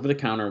drugs over the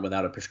counter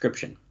without a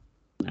prescription.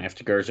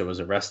 After Garza was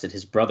arrested,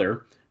 his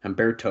brother,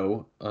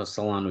 Humberto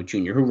Solano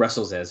Jr., who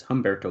wrestles as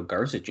Humberto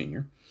Garza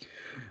Jr.,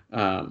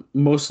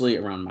 mostly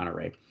around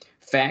Monterrey,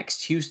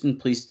 faxed Houston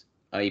police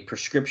a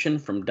prescription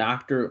from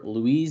Dr.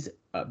 Luis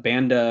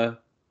Banda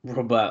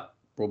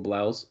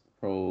Robles,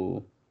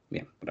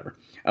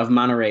 of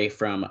Monterrey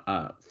from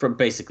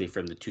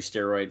the 2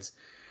 steroids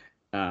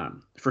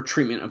for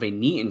treatment of a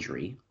knee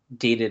injury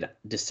dated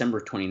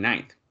December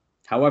 29th.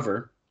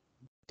 However,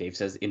 Dave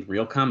says in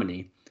real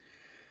comedy,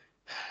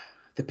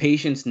 the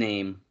patient's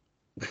name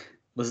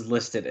was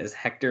listed as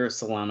Hector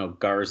Solano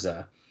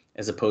Garza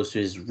as opposed to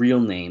his real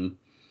name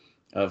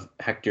of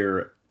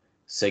Hector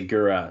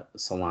Segura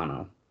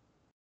Solano.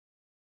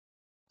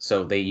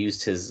 So they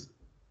used his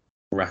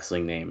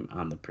wrestling name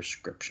on the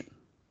prescription.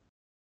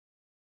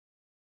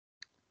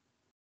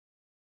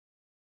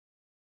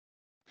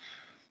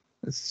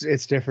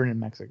 It's different in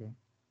Mexico.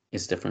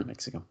 It's different in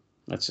Mexico.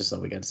 That's just all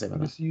we got to say about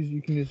that.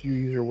 You can just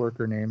use your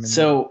worker name. And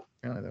so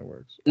apparently that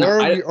works. No,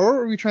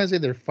 or are we trying to say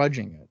they're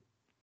fudging it?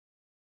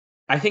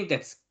 I think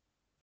that's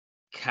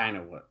kind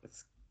of what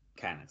it's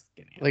kind of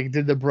getting at. Like,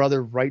 did the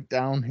brother write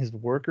down his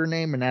worker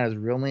name and not his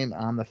real name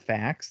on the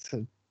fax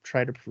to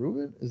try to prove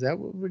it? Is that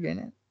what we're getting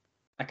at?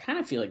 I kind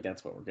of feel like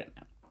that's what we're getting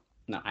at.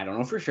 No, I don't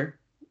know for sure.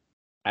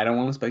 I don't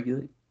want to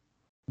speculate,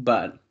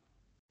 but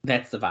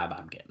that's the vibe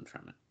I'm getting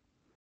from it.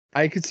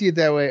 I could see it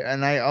that way,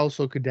 and I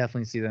also could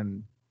definitely see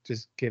them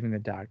just giving the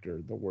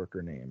doctor the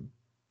worker name,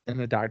 and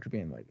the doctor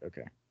being like,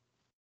 "Okay."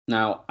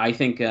 Now, I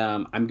think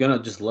I'm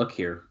gonna just look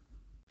here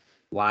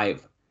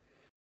live.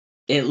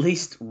 At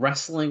least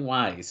wrestling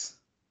wise,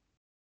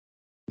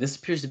 this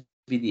appears to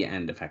be the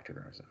end of Hector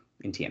Garza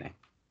in TNA.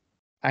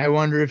 I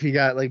wonder if he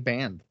got like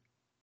banned.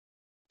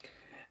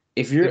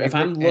 If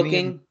I'm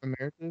looking,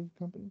 American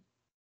company.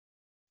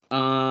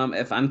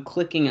 if I'm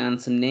clicking on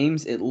some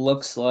names, it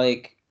looks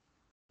like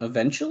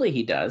eventually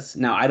he does.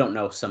 Now, I don't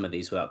know some of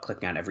these without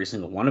clicking on every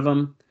single one of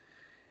them.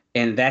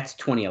 And that's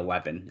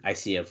 2011. I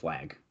see a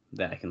flag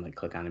that I can like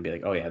click on and be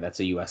like, oh yeah, that's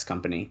a US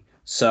company.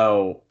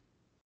 So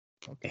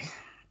Okay.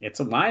 it's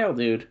a while,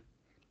 dude.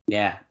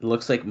 Yeah, it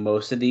looks like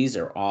most of these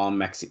are all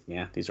Mexico.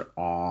 Yeah, these are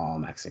all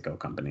Mexico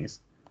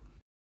companies.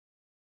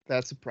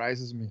 That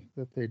surprises me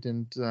that they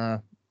didn't.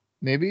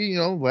 Maybe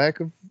lack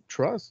of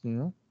trust.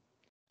 You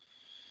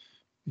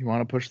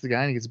want to push the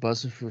guy and he gets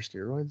busted for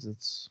steroids.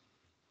 It's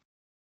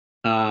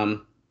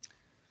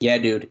Yeah,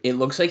 dude. It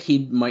looks like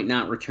he might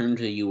not return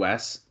to the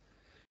US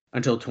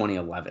until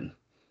 2011.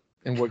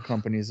 And what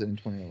company is it in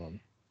 2011?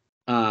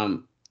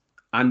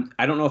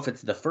 I don't know if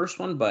it's the first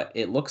one, but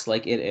it looks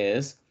like it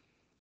is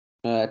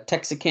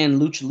Texican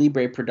Lucha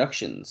Libre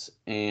Productions,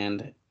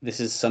 and this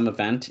is some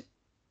event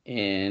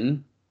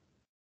in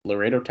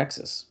Laredo,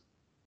 Texas.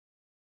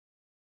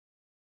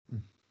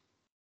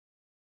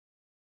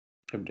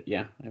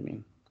 Yeah, I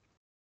mean,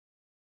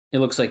 it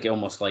looks like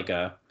almost like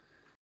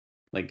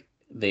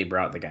they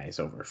brought the guys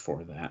over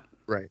for that.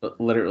 Right.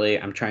 But literally,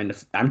 I'm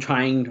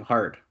trying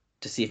hard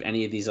to see if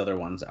any of these other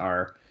ones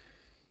are.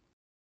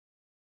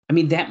 I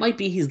mean, that might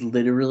be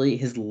literally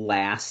his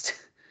last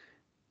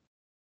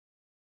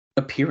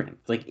appearance,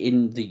 like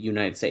in the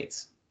United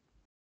States.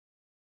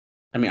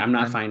 I mean, I'm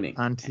not finding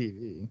on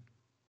TV.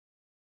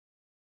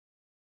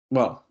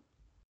 Well,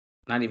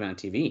 not even on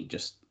TV,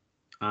 just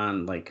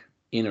on like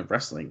in a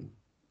wrestling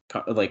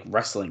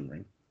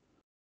ring.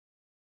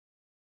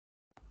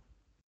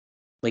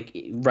 Like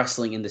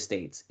wrestling in the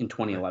States in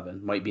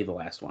 2011 might be the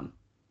last one.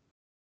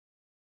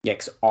 Yeah,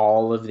 because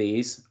all of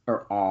these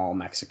are all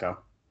Mexico.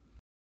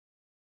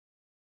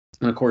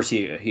 And of course,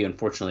 he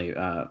unfortunately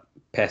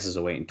passes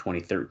away in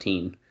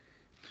 2013.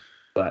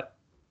 But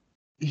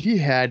he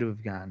had to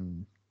have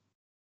gotten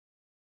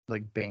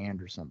like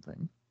banned or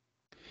something.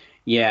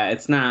 Yeah,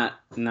 it's not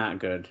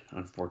good,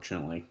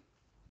 unfortunately.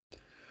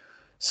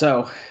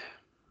 So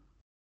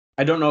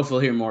I don't know if we'll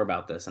hear more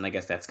about this, and I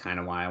guess that's kind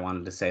of why I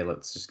wanted to say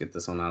let's just get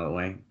this one out of the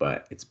way.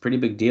 But it's a pretty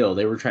big deal.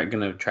 They were going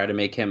to try to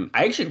make him.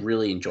 I actually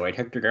really enjoyed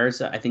Hector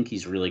Garza. I think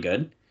he's really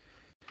good.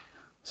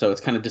 So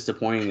it's kind of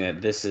disappointing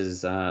that this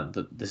is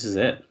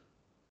it.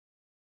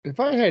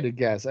 If I had to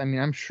guess, I mean,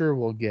 I'm sure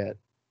we'll get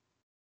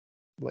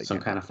like some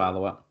kind of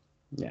follow up.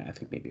 Yeah, I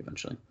think maybe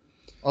eventually.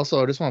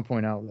 Also, I just want to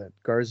point out that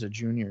Garza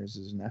Jr. is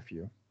his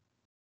nephew.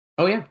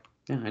 Oh yeah,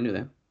 I knew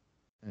that.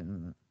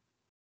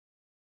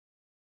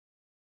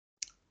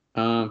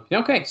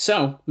 Okay,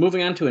 so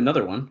moving on to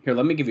another one. Here,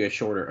 let me give you a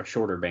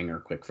shorter banger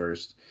quick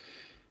first.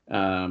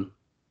 Well,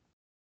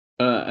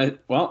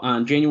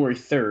 on January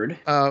 3rd.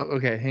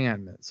 Okay, hang on a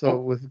minute. So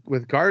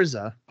with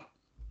Garza,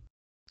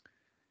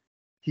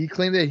 he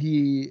claimed that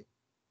he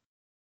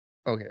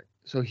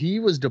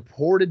was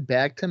deported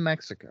back to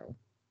Mexico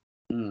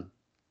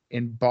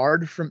and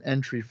barred from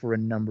entry for a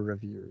number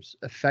of years,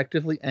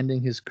 effectively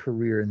ending his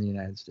career in the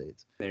United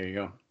States. There you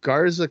go.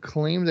 Garza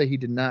claimed that he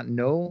did not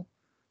know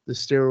the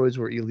steroids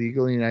were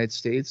illegal in the United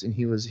States, and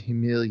he was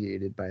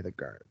humiliated by the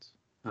guards.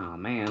 Oh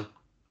man,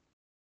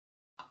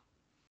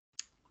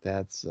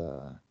 that's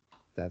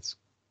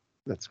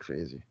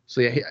crazy.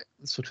 So yeah,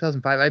 so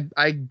 2005.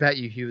 I bet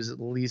you he was at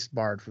least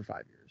barred for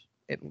 5 years,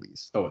 at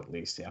least. Oh, at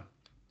least, yeah.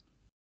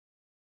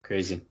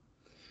 Crazy.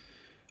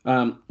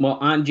 Well,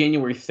 on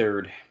January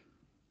 3rd,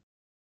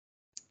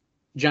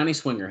 Johnny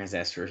Swinger has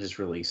asked for his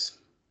release.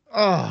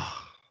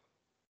 Oh,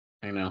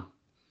 I know.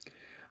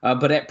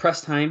 But at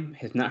press time,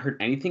 has not heard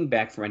anything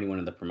back from anyone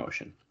in the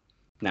promotion.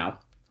 Now,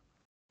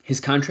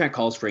 his contract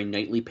calls for a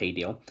nightly pay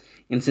deal,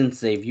 and since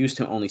they've used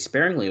him only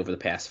sparingly over the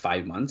past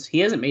 5 months, he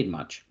hasn't made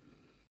much.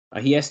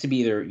 He has to be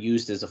either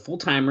used as a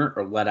full-timer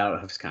or let out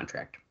of his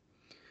contract.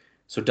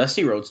 So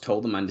Dusty Rhodes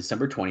told him on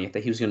December 20th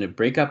that he was going to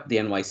break up the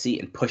NYC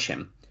and push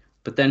him,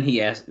 but then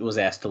he was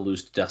asked to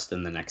lose to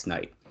Dustin the next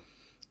night,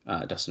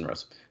 Dustin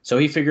Rhodes. So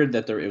he figured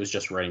that it was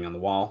just writing on the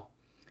wall.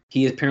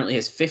 He apparently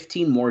has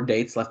 15 more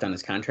dates left on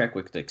his contract,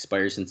 which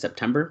expires in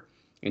September,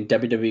 and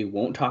WWE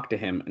won't talk to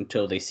him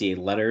until they see a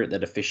letter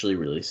that officially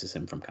releases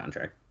him from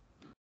contract.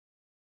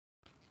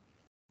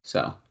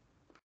 So.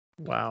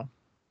 Wow.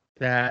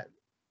 That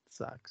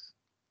sucks.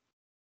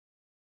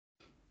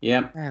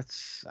 Yep. That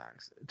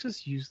sucks.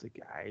 Just use the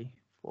guy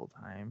full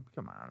time.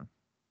 Come on.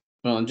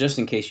 Well, and just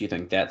in case you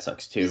think that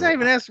sucks too. He's not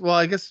even asked. Well,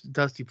 I guess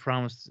Dusty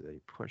promised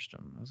they pushed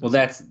him. Well,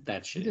 that's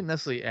shit. He didn't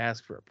necessarily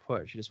ask for a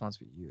push. He just wants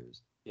to be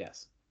used.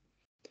 Yes.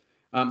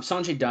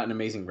 Sanjay Dutt and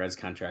Amazing Red's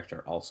contract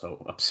are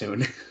also up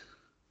soon.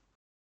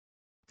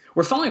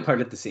 We're falling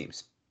apart at the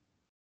seams.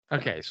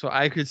 Okay, so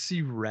I could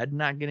see Red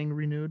not getting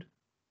renewed.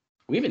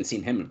 We haven't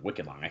seen him in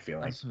wicked long, I feel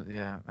like.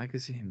 Yeah, I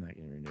could see him not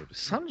getting renewed.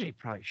 Sanjay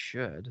probably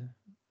should.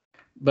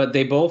 But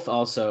they both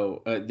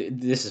also,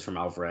 this is from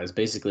Alvarez.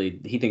 Basically,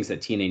 he thinks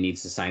that TNA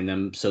needs to sign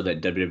them so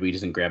that WWE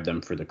doesn't grab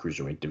them for the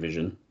cruiserweight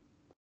division.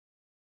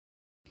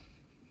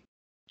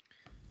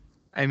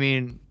 I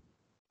mean,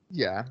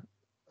 yeah,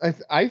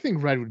 I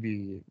think Red would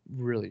be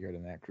really good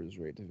in that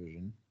cruiserweight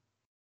division.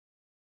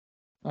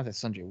 Not that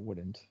Sanjay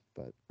wouldn't,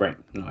 but Right.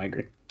 No, I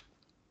agree.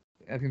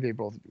 I think they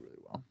both do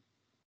really well.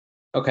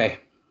 Okay.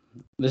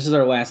 This is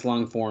our last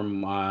long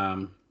form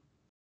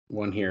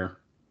one here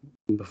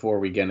before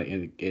we get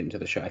into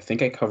the show. I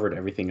think I covered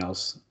everything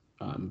else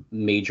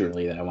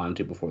majorly that I wanted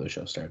to before the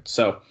show starts.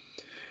 So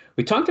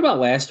we talked about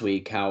last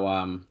week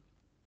how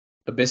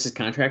Abyss's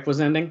contract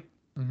was ending.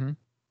 Mm-hmm.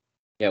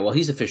 Yeah, well,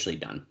 he's officially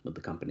done with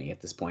the company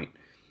at this point.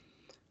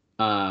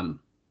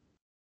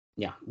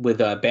 Yeah, with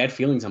bad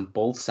feelings on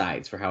both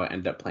sides for how it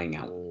ended up playing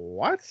out.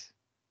 What?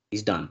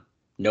 He's done.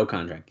 No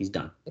contract. He's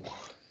done.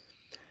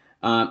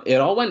 It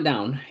all went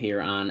down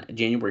here on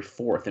January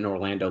 4th in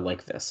Orlando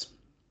like this.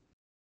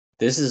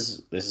 This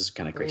is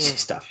kind of crazy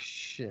stuff.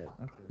 Shit.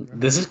 Okay.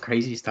 This is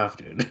crazy stuff,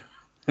 dude.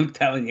 I'm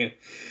telling you.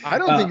 I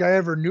don't think I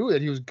ever knew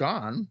that he was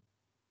gone.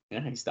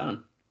 Yeah, he's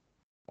done.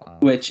 Wow.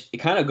 Which it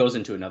kind of goes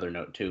into another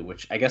note too,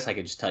 which I guess I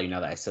could just tell you now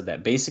that I said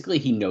that. Basically,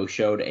 he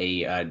no-showed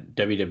a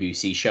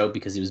WWC show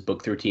because he was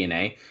booked through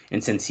TNA,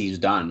 and since he's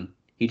done,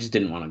 he just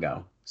didn't want to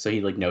go. So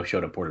he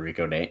no-showed a Puerto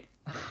Rico date.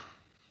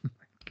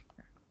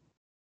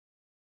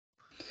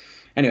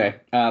 Anyway,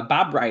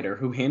 Bob Ryder,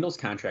 who handles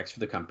contracts for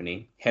the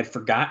company, had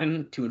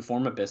forgotten to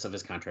inform Abyss of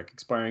his contract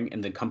expiring,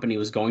 and the company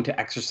was going to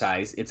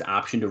exercise its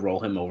option to roll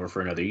him over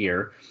for another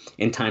year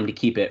in time to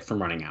keep it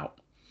from running out.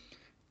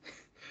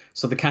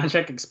 So the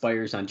contract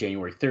expires on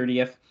January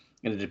 30th,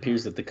 and it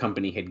appears that the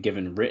company had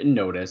given written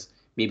notice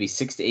maybe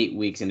 6 to 8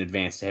 weeks in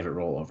advance to have it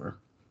roll over.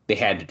 They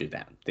had to do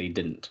that. They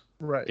didn't.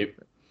 Right.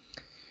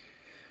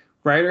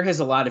 Ryder has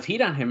a lot of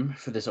heat on him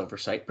for this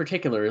oversight,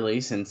 particularly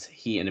since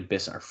he and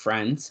Abyss are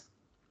friends,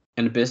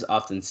 and Abyss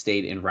often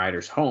stayed in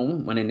Ryder's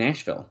home when in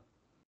Nashville.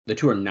 The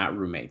two are not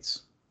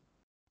roommates.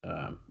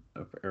 The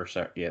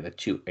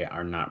two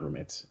are not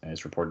roommates,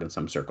 as reported in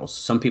some circles.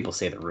 Some people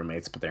say they're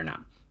roommates, but they're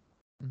not.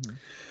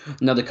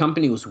 Mm-hmm. Now, the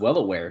company was well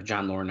aware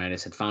John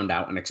Laurinaitis had found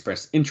out and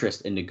expressed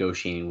interest in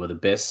negotiating with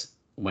Abyss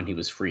when he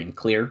was free and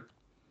clear.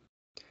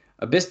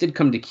 Abyss did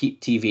come to Keep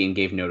TV and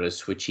gave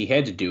notice, which he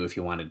had to do if he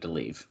wanted to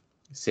leave,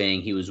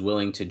 saying he was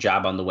willing to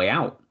job on the way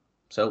out.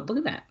 So look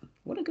at that.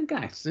 What a good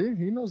guy. See,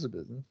 he knows the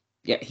business.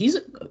 Yeah,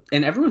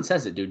 and everyone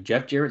says it, dude.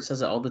 Jeff Jarrett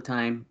says it all the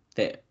time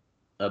that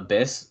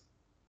Abyss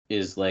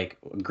is like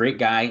a great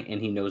guy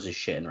and he knows his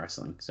shit in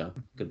wrestling. So,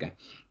 good guy.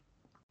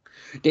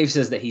 Dave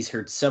says that he's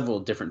heard several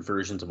different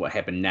versions of what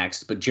happened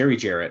next, but Jerry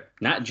Jarrett,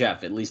 not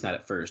Jeff, at least not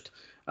at first,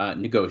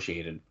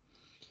 negotiated.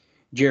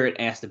 Jarrett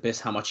asked Abyss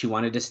how much he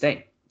wanted to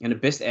stay, and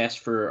Abyss asked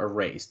for a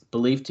raise,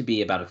 believed to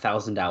be about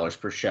 $1,000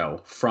 per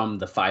show from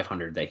the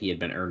 $500 that he had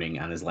been earning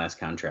on his last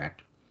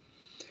contract.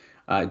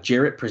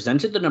 Jarrett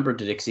presented the number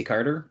to Dixie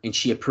Carter, and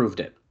she approved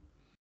it.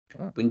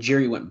 Oh. When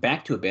Jerry went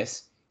back to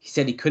Abyss, he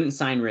said he couldn't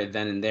sign right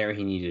then and there.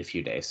 He needed a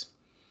few days.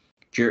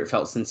 Jarrett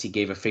felt since he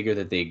gave a figure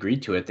that they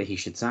agreed to it that he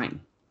should sign.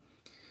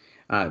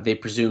 They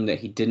presumed that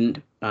he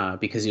didn't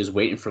because he was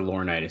waiting for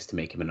Laurinaitis to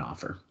make him an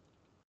offer.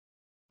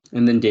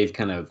 And then Dave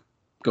kind of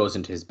goes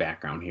into his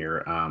background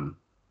here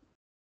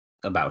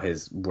about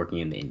his working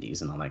in the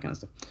Indies and all that kind of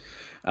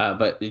stuff.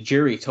 But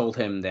Jerry told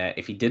him that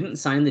if he didn't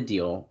sign the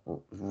deal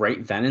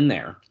right then and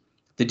there,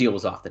 the deal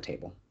was off the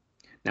table.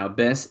 Now,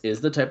 Abyss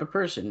is the type of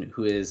person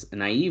who is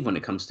naive when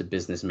it comes to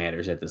business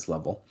matters at this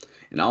level,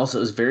 and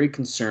also is very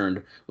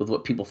concerned with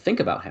what people think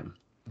about him.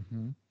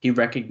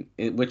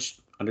 Mm-hmm. Which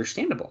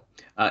understandable.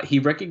 He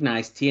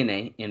recognized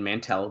TNA and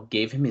Mantell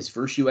gave him his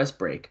first U.S.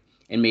 break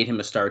and made him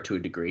a star to a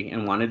degree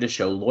and wanted to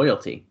show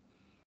loyalty.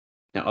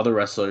 Now, other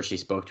wrestlers he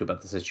spoke to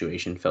about the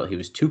situation felt he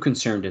was too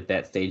concerned at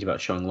that stage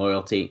about showing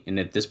loyalty, and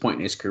at this point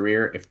in his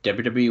career, if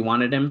WWE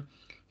wanted him,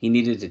 he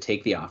needed to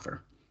take the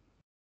offer.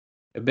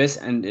 Abyss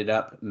ended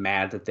up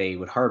mad that they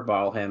would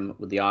hardball him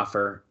with the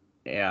offer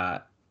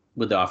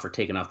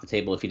taken off the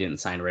table if he didn't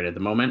sign right at the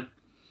moment.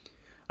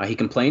 He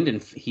complained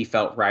and he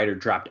felt Ryder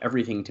dropped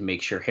everything to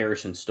make sure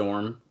Harrison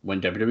Storm,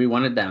 when WWE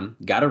wanted them,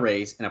 got a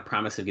raise and a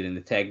promise of getting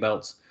the tag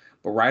belts,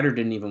 but Ryder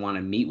didn't even want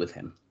to meet with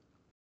him.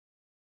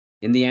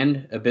 In the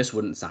end, Abyss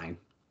wouldn't sign.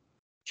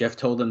 Jeff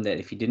told him that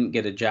if he didn't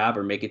get a job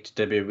or make it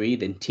to WWE,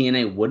 then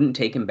TNA wouldn't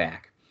take him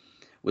back,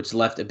 which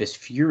left Abyss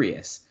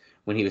furious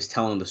when he was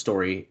telling the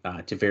story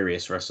to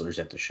various wrestlers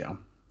at the show.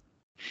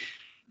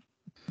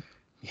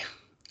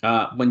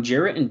 When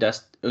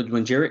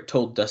Jarrett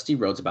told Dusty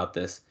Rhodes about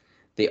this,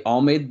 they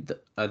all made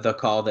the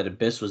call that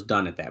Abyss was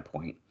done at that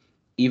point,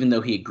 even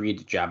though he agreed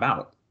to job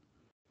out.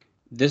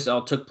 This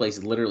all took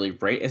place literally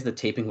right as the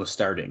taping was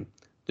starting.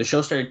 The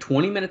show started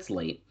 20 minutes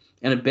late,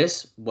 and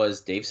Abyss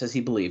was, Dave says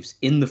he believes,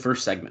 in the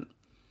first segment,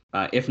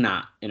 if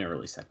not an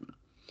early segment,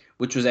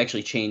 which was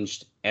actually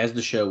changed as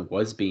the show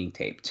was being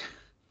taped.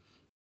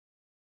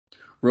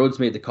 Rhodes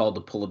made the call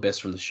to pull Abyss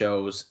from the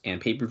shows and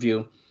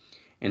pay-per-view,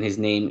 and his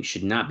name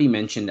should not be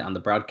mentioned on the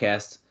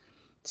broadcast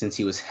since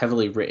he was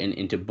heavily written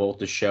into both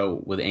the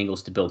show with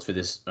angles to build for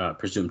this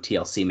presumed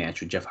TLC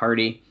match with Jeff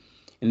Hardy,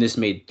 and this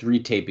made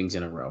 3 tapings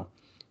in a row.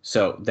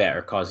 So that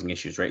are causing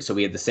issues, right? So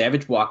we had the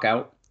Savage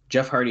walkout,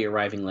 Jeff Hardy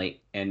arriving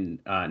late, and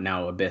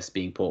now Abyss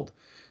being pulled.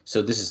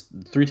 So this is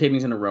 3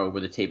 tapings in a row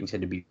where the tapings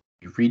had to be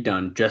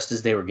redone just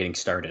as they were getting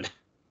started.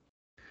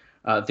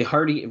 The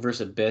Hardy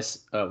versus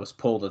Abyss was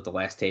pulled at the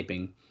last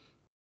taping,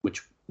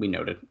 which we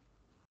noted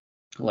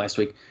last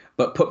week,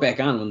 but put back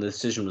on when the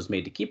decision was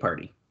made to keep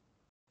Hardy.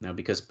 Now,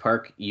 because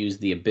Park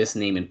used the Abyss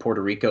name in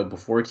Puerto Rico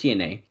before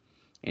TNA,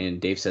 and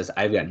Dave says,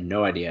 I've got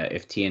no idea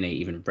if TNA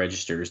even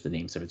registers the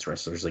names of its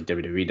wrestlers like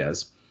WWE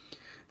does,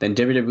 then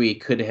WWE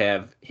could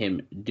have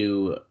him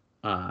do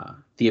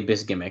the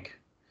Abyss gimmick.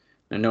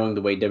 Now, knowing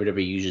the way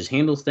WWE usually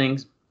handles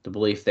things, the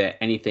belief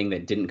that anything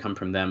that didn't come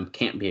from them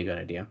can't be a good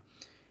idea,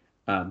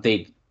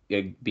 they'd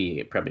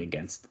be probably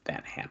against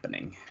that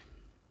happening.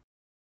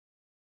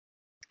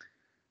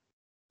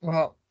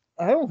 Well,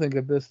 I don't think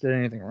Abyss did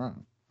anything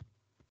wrong.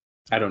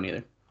 I don't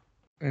either.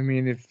 I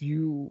mean, if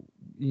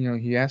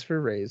he asked for a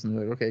raise and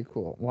they're like, okay,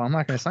 cool. Well, I'm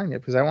not going to sign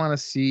yet because I want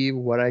to see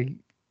what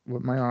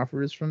my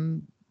offer is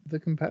from the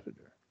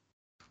competitor.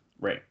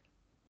 Right.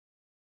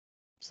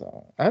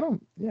 So I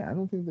don't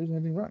think there's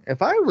anything wrong.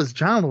 If I was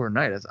John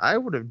Laurinaitis, I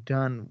would have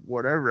done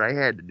whatever I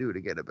had to do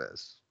to get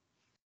Abyss.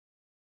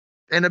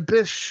 And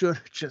Abyss should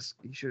have just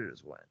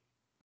went.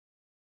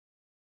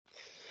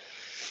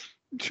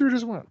 Should have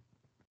just went.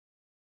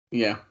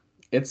 Yeah.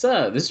 It's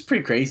this is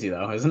pretty crazy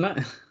though, isn't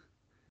it?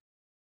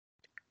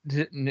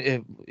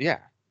 Yeah,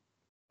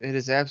 it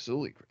is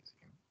absolutely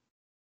crazy.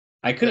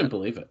 I couldn't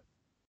believe it.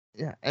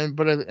 Yeah,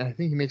 but I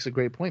think he makes a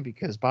great point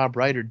because Bob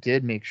Ryder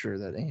did make sure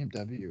that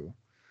AMW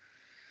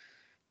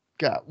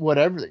got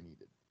whatever they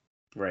needed.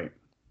 Right.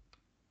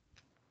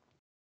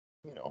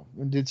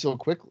 And did so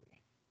quickly.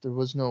 There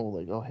was no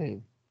like, oh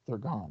hey, they're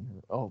gone.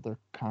 Or, oh, their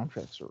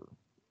contracts are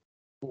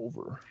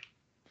over.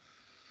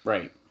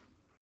 Right.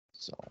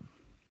 So.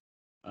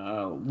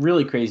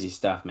 Really crazy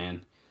stuff,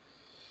 man.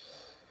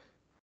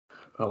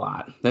 A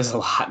lot. There's a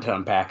lot to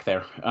unpack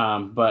there.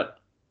 But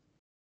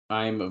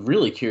I'm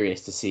really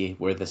curious to see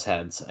where this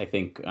heads. I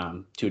think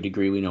to a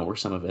degree we know where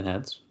some of it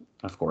heads,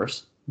 of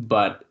course.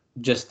 But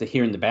just to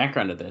hear in the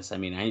background of this, I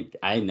mean,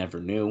 I never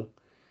knew.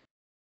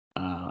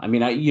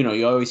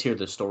 You always hear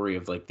the story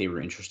of like they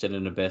were interested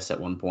in Abyss at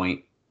one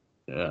point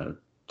to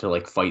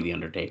like fight the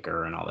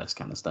Undertaker and all this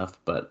kind of stuff.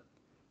 But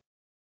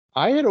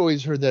I had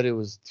always heard that it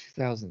was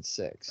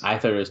 2006. I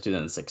thought it was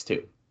 2006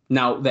 too.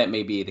 Now that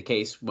may be the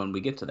case when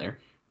we get to there.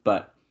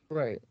 But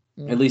right,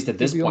 at least at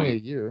this point, only a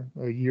year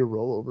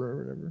rollover or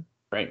whatever.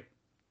 Right.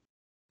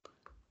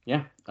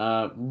 Yeah.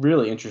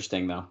 Really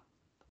interesting though.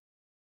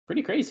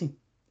 Pretty crazy.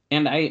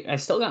 And I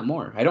still got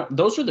more.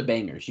 Those are the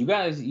bangers. You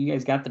guys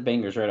got the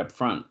bangers right up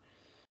front.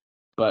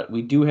 But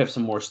we do have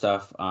some more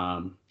stuff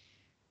that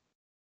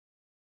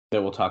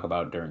we'll talk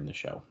about during the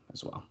show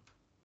as well.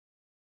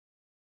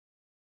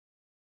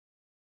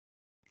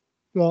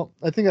 Well,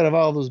 I think out of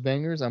all those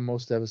bangers, I'm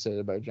most devastated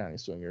about Johnny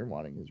Swinger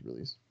wanting his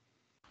release.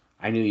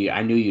 I knew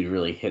you'd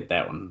really hit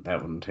that one.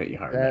 That one hit you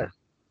hard.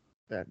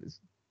 That is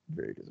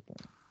very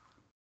disappointing.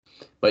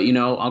 But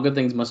all good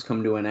things must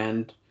come to an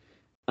end.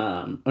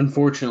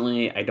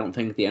 Unfortunately, I don't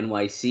think the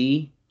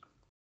NYC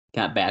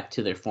got back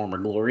to their former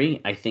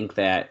glory. I think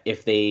that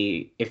if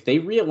they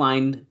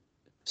realigned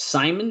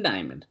Simon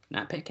Diamond,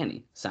 not Pat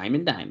Kenny,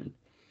 Simon Diamond,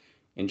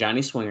 and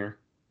Johnny Swinger,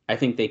 I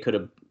think they could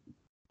have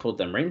pulled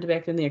them right into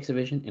back in the X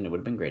Division, and it would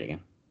have been great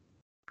again.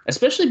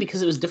 Especially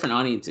because it was different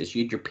audiences.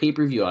 You had your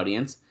pay-per-view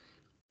audience.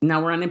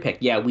 Now we're on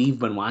Impact. Yeah, we've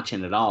been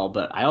watching it all,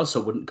 but I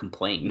also wouldn't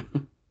complain.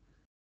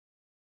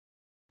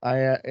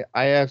 I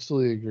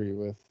absolutely agree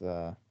with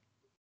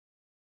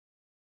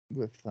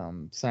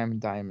Simon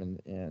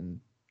Diamond and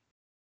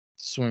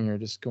Swinger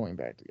just going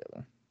back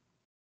together.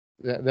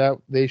 That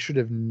they should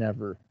have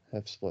never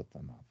have split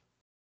them up.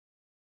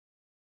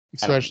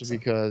 Especially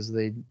because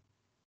they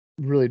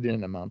really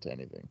didn't amount to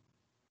anything.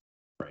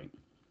 Right.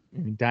 I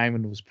mean,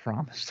 Diamond was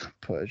promised a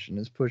push, and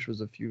his push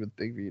was a feud with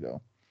Big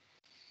Vito.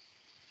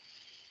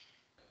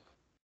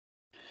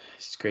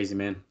 It's crazy,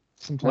 man.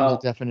 Sometimes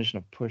the definition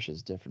of push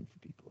is different for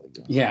people, I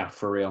guess. Yeah,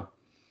 for real.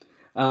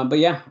 But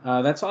yeah,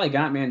 that's all I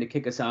got, man, to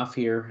kick us off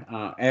here.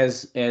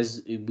 As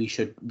we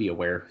should be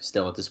aware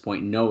still at this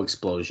point, no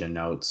explosion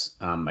notes.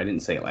 I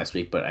didn't say it last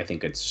week, but I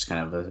think it's just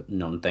kind of a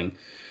known thing.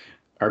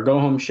 Our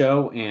go-home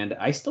show, and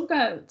I still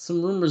got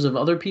some rumors of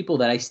other people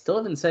that I still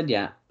haven't said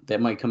yet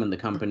that might come in the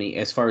company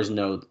as far as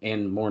notes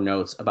and more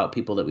notes about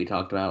people that we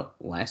talked about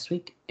last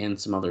week and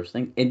some other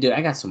things. And dude,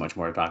 I got so much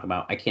more to talk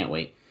about. I can't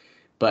wait.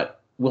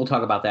 But we'll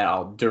talk about that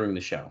all during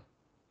the show.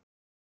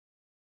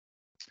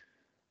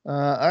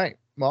 All right.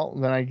 Well,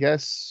 then I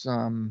guess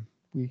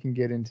we can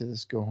get into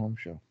this go-home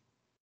show.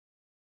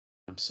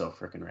 I'm so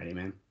freaking ready,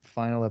 man.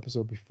 Final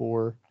episode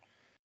before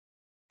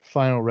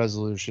Final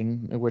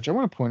Resolution, which I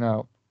want to point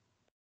out,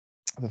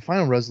 the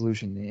Final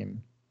Resolution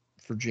name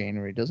for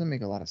January doesn't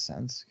make a lot of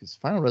sense because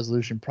Final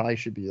Resolution probably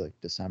should be like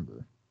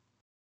December.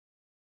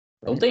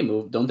 Don't they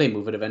move? Don't they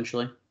move it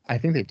eventually? I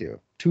think they do.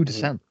 2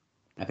 December.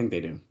 I think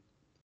they do.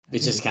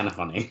 It's just kind of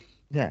funny.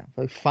 Yeah,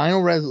 like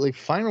final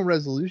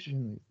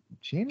resolution.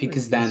 January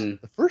Because is then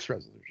the first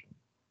resolution.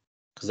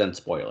 Because then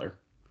spoiler,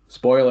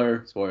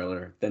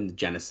 then the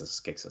Genesis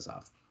kicks us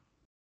off.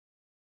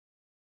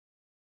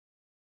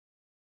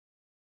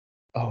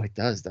 Oh, it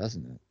does,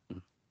 doesn't it?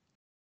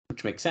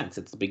 Which makes sense.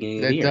 It's the beginning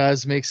of the That year.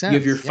 does make sense. You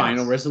have your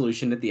final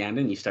resolution at the end,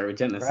 and you start with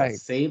Genesis. Right.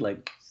 See,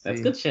 that's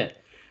See? good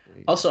shit.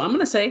 Also, I'm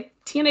gonna say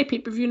TNA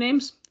pay-per-view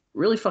names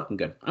really fucking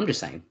good. I'm just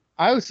saying.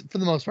 I was, for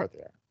the most part,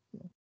 there.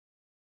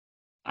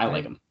 I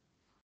like them.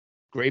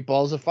 Great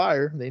Balls of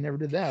Fire. They never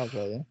did that, I'll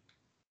tell you.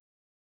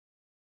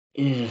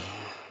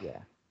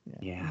 Yeah,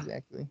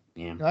 exactly.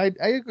 Yeah. No, I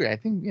agree. I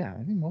think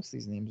most of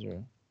these names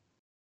are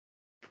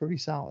pretty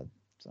solid.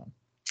 So, all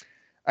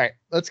right,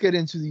 let's get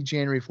into the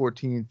January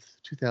 14th,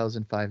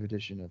 2005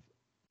 edition of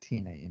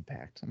TNA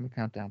Impact. I'm gonna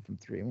count down from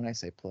 3. When I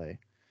say play,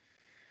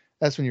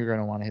 that's when you're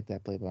gonna want to hit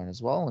that play button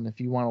as well. And if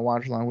you want to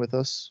watch along with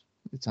us,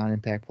 it's on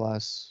Impact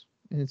Plus,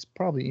 and it's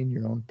probably in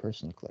your own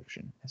personal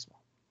collection as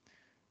well.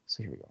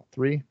 So here we go.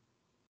 3.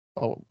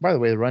 Oh, by the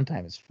way, the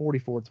runtime is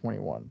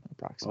 44:21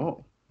 approximately.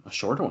 Oh, a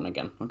shorter one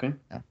again. Okay.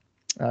 Yeah.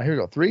 Here we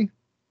go. 3,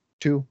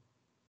 2,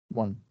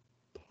 1,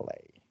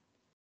 play.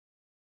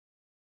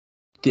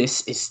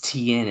 This is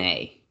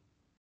TNA.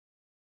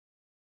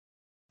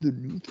 The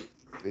new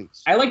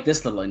face. I like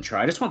this little intro.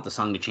 I just want the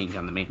song to change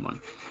on the main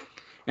one.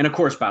 And of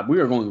course, Bob, we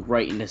are going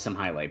right into some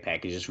highlight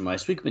packages from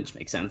last week, which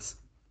makes sense.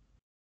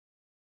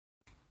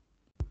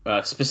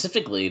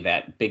 Specifically,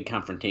 that big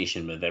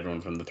confrontation with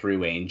everyone from the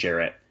three-way and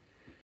Jarrett.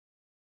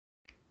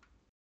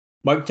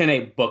 Mike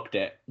Tenay booked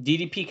it.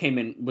 DDP came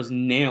in, was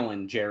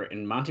nailing Jarrett,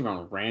 and Monty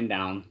Brown ran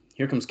down.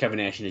 Here comes Kevin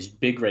Nash in his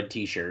big red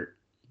T-shirt,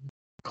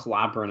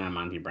 clobbering on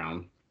Monty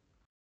Brown.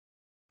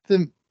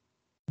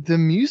 The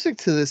music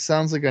to this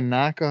sounds like a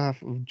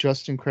knockoff of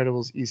Just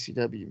Incredible's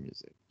ECW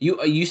music.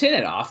 You say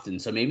that often,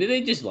 so maybe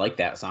they just like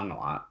that song a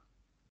lot.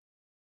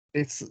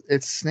 It's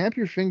Snap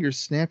Your Fingers,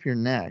 Snap Your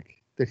Neck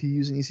that he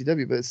used in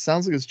ECW, but it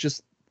sounds like it's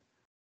just.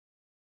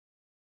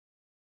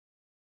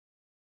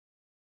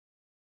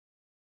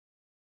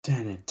 I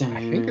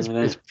think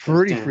it's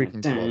pretty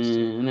freaking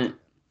close.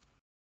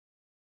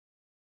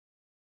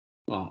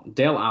 Well,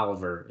 Dale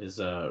Oliver is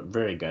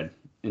very good,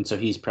 and so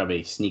he's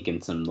probably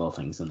sneaking some little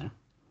things in there.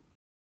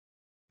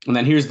 And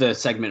then here's the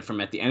segment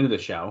from at the end of the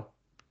show.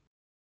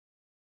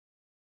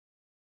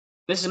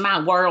 This is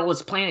my world.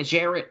 It's Planet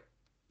Jarrett.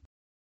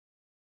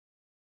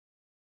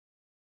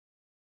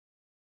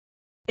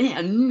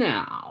 And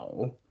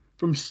now,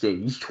 from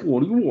stage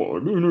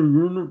 21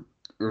 in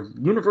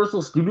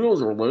Universal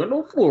Studios,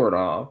 Orlando,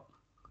 Florida.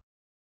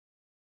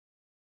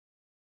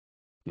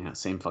 Yeah,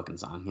 same fucking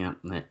song. Yeah.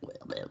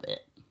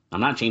 I'm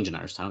not changing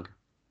ours. I don't care.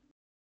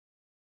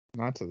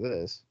 Not to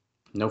this.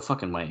 No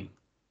fucking way.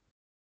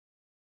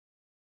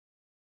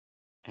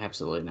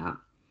 Absolutely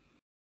not.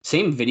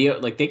 Same video.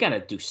 Like, they gotta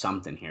do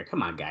something here.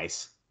 Come on,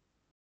 guys.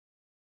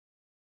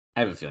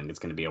 I have a feeling it's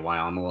gonna be a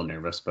while. I'm a little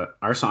nervous, but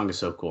our song is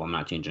so cool. I'm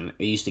not changing it.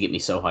 It used to get me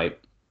so hyped.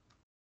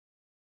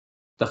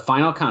 The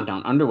final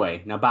countdown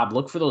underway. Now, Bob,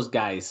 look for those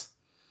guys.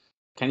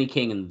 Kenny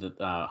King and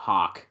the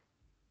Hawk.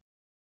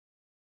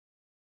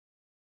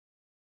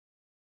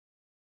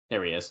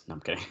 There he is. No,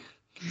 I'm kidding.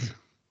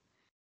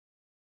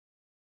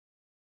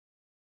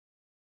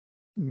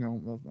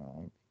 No, that's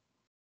not.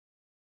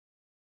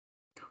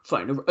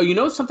 Fine. Oh, you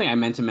know something I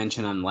meant to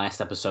mention on the last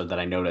episode that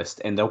I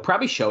noticed, and they'll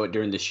probably show it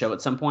during the show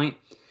at some point.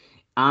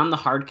 On the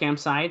hard cam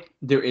side,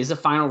 there is a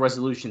final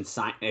resolution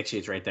sign. Actually,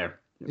 it's right there.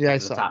 Yeah, I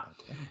saw top.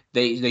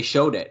 They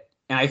showed it,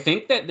 and I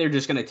think that they're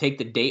just going to take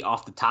the date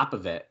off the top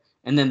of it,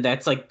 and then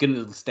that's like going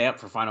to stay up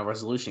for final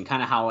resolution.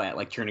 Kind of how at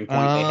like Turning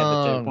Point they had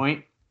the Turning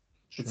Point.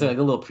 Sure. It's like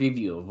a little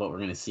preview of what we're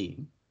going to see.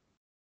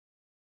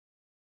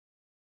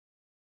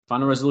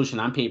 Final resolution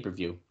on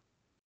pay-per-view.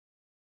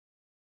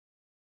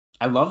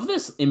 I love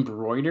this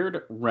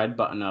embroidered red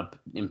button-up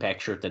Impact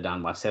shirt that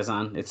Don West has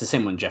on. It's the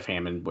same one Jeff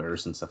Hammond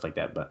wears and stuff like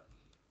that, but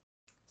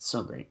it's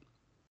so great.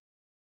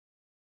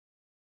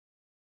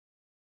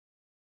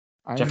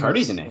 Jeff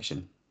Hardy's in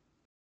action.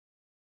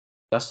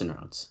 Dustin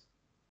Rhodes.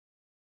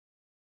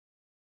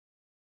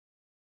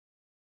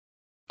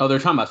 Oh, they're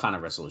talking about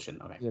final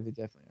resolution. Okay. Yeah, they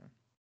definitely are.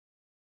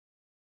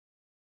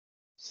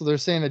 So they're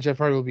saying that Jeff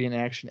Hardy will be in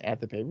action at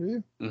the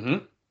pay-per-view? Mm-hmm.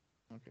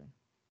 Okay.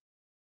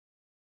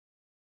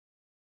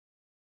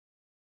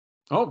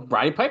 Oh,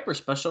 Roddy Piper,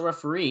 special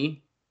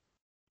referee.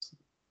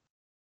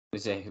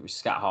 Is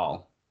Scott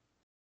Hall.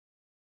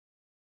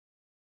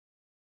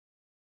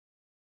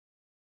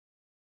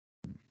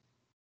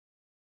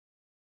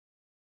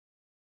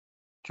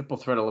 Triple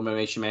threat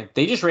elimination match.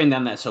 They just ran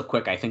down that so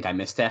quick, I think I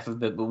missed half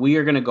of it, but we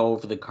are going to go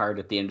over the card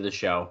at the end of the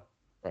show.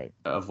 Right.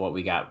 Of what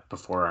we got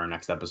before our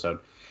next episode.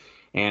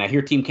 And I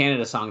hear Team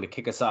Canada song to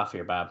kick us off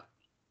here, Bob.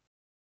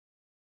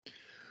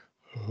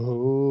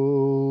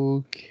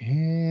 Oh,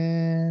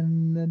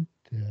 Canada.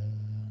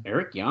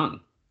 Eric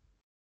Young.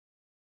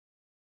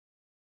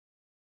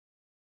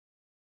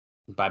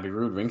 Bobby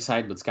Roode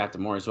ringside with Scott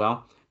D'Amore as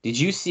well. Did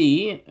you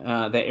see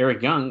that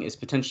Eric Young is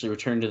potentially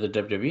returning to the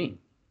WWE?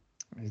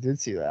 I did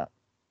see that.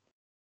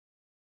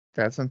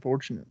 That's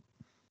unfortunate.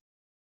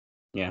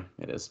 Yeah,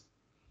 it is.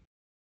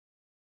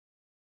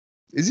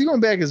 Is he going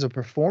back as a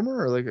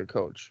performer or like a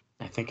coach?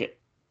 I think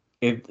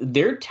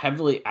they're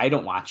heavily. I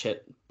don't watch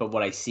it, but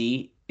what I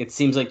see, it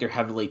seems like they're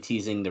heavily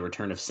teasing the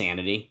return of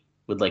Sanity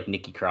with like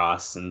Nikki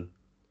Cross and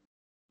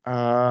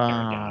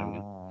Eric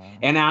Young.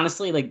 And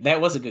honestly, like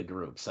that was a good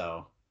group.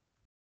 So,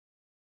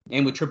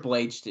 and with Triple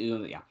H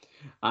too, yeah.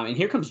 And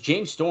here comes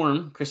James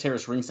Storm, Chris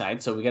Harris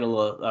ringside. So we got a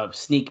little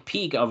sneak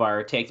peek of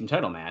our tag team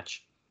title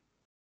match,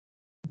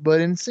 but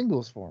in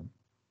singles form.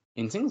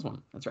 In singles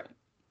form, that's right.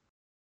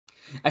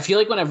 I feel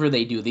like whenever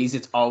they do these,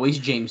 it's always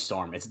James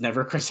Storm. It's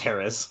never Chris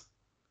Harris.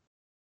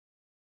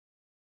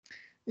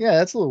 Yeah,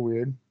 that's a little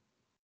weird.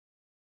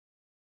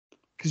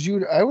 Because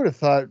I would have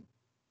thought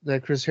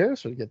that Chris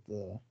Harris would get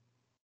the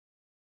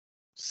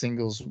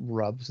singles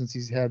rub since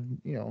he's had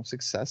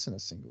success in a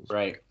singles.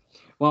 Right.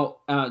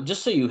 Well,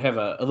 just so you have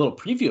a little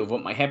preview of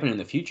what might happen in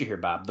the future here,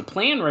 Bob. The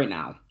plan right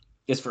now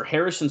is for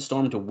Harris and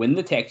Storm to win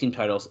the tag team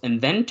titles and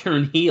then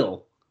turn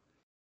heel.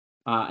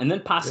 And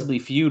then possibly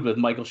feud with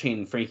Michael Shane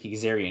and Frankie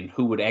Kazarian,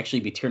 who would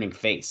actually be turning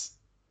face.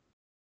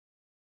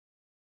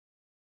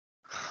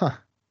 Huh.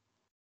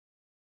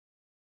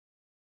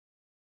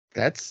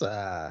 That's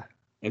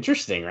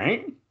interesting,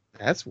 right?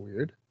 That's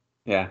weird.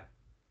 Yeah.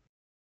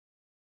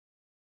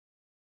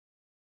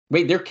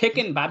 Wait, they're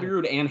kicking Bobby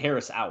Roode and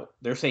Harris out.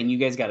 They're saying you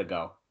guys got to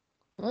go.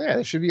 Oh yeah,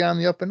 they should be on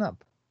the up and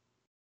up.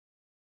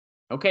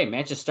 Okay,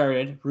 match has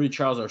started. Rudy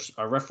Charles,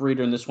 our referee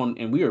during this one,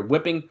 and we were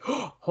whipping.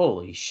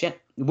 Holy shit.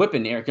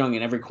 Whipping Eric Young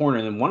in every corner,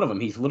 and then one of them,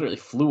 he literally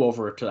flew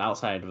over to the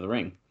outside of the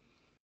ring.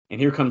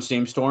 And here comes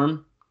James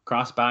Storm,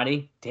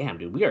 crossbody. Damn,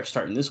 dude, we are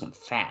starting this one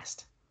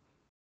fast.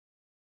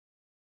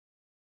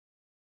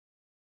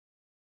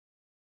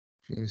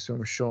 James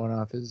Storm is showing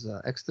off his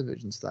X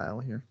Division style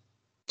here.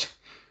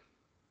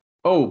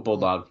 Oh,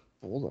 Bulldog.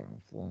 Bulldog on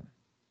the floor.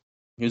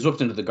 He was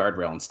whipped into the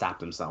guardrail and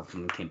stopped himself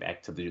and came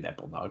back to do that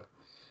Bulldog.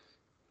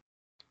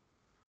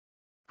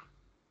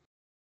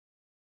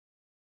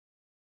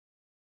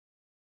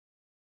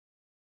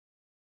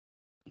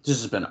 This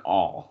has been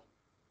all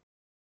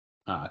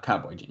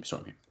Cowboy James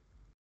Storm here.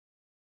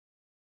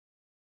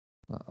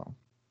 Uh-oh.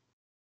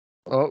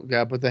 Oh,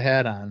 got to put the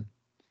hat on.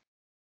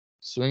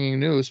 Swinging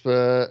noose,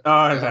 but...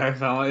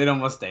 Oh, it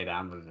almost stayed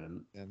on, but it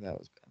didn't. Yeah, that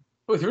was bad.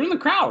 Oh, threw it in the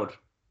crowd.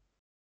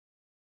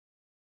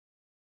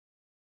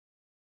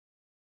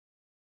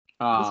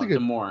 That's like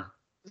D'Amore.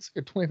 That's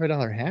like a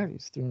 $25 hat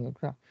he's throwing in the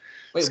crowd.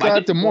 Wait, Scott why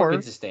did D'Amore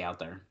get to stay out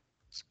there?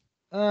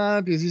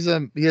 Because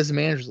he has a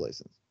manager's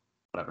license.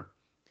 Whatever.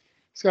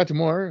 Scott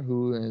D'Amore,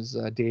 who is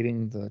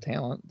dating the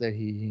talent that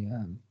he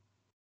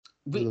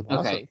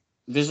okay,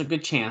 there's a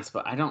good chance,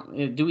 but I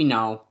don't. Do we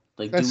know?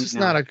 Like, that's just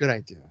not a good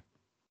idea.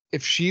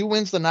 If she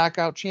wins the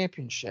knockout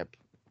championship,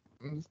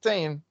 I'm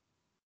saying.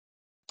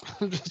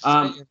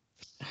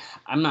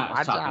 I'm not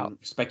Watch talking out.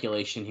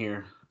 speculation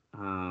here.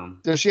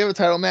 Does she have a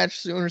title match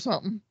soon or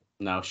something?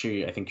 No, I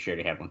think she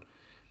already had one.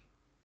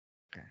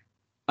 Okay.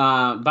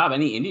 Bob,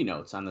 any indie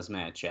notes on this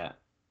match yet?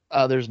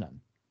 There's none.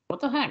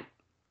 What the heck?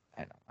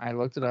 I know. I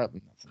looked it up.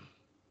 Nothing.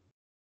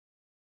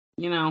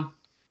 You know,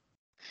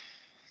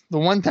 the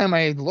one time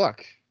I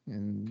look,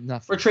 and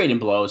nothing. We're trading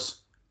blows.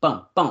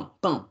 Boom, boom,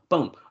 boom,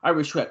 boom.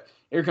 Irish whip.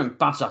 Here comes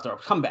bounce off the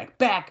rope. Come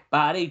back,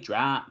 body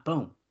drop.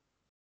 Boom.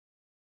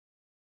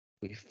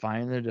 We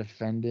find the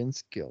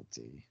defendants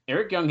guilty.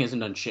 Eric Young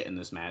hasn't done shit in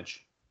this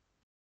match.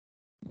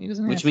 He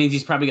doesn't. Which means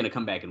he's probably going to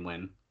come back and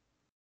win.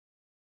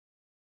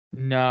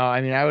 No,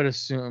 I mean I would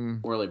assume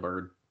Whirly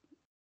Bird.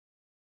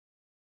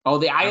 Oh,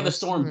 the Eye of the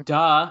Storm.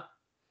 Duh.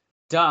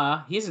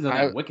 He hasn't done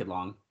that wicked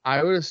long.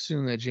 I would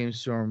assume that James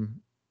Storm.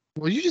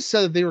 Well, you just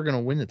said that they were going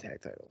to win the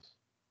tag titles.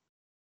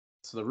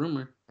 That's the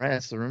rumor. Right,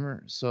 that's the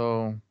rumor.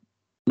 So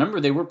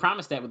remember, they were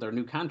promised that with their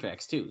new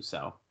contracts too.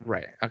 So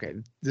right, okay,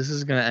 this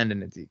is going to end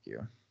in a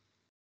DQ.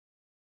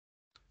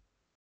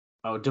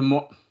 Oh,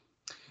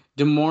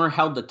 D'Amore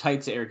held the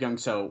tights to Eric Young,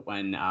 so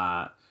when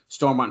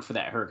Storm went for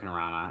that Hurricane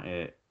Rana,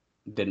 it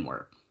didn't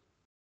work.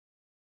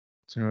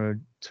 So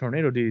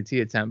tornado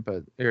DDT attempt,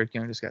 but Eric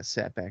Young just got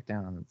sat back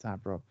down on the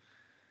top rope.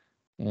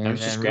 And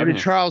Rudy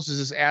Charles is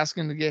just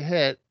asking to get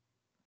hit.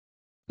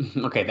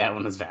 Okay, that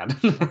one was bad.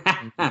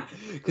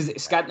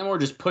 Because Scott D'Amore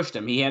just pushed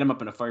him. He had him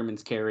up in a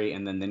fireman's carry,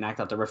 and then they knocked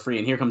out the referee.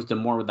 And here comes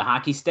D'Amore with the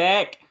hockey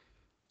stick.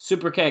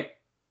 Super kick.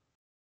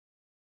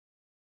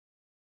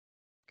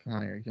 Come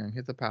on, Eric Young.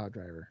 Hit the power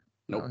driver.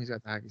 Nope. No, he's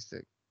got the hockey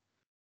stick.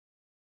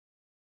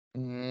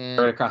 And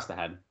right across the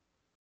head.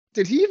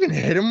 Did he even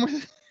hit him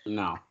with it?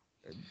 No.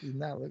 It did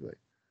not look like.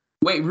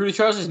 Wait, Rudy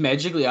Charles is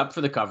magically up for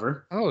the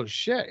cover. Oh,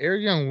 shit.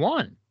 Eric Young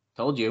won.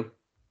 Told you.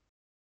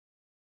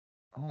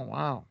 Oh,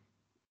 wow.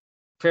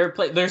 Fair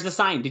play. There's the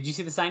sign. Did you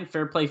see the sign?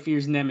 Fair play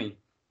fears Nemi.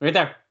 Right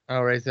there.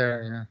 Oh, right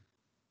there, yeah.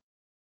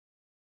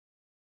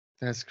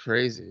 That's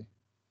crazy.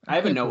 I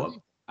have a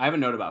note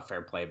about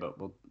fair play, but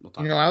we'll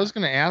talk. I was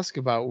going to ask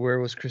about where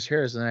was Chris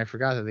Harris, and then I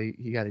forgot that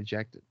he got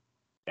ejected.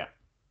 Yeah.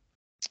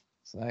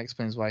 So that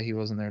explains why he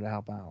wasn't there to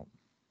help out.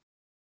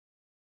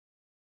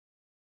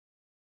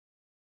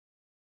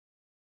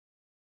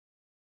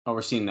 Oh,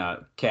 we're seeing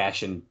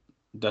Cash and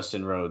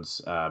Dustin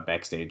Rhodes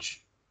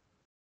backstage.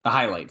 A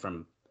highlight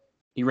from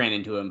he ran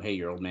into him. Hey,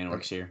 your old man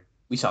works here.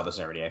 We saw this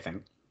already, I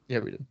think. Yeah,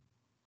 we did.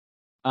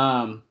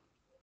 Well,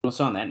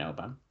 so on that note,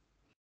 Bob.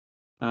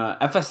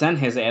 FSN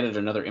has added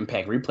another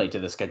Impact replay to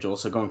the schedule,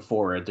 so going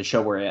forward, the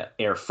show will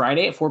air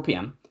Friday at 4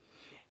 p.m.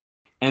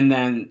 And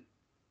then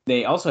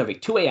they also have a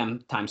 2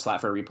 a.m. time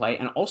slot for a replay,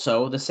 and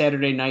also the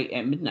Saturday night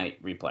at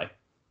midnight replay.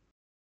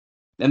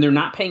 And they're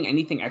not paying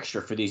anything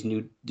extra for these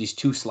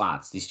two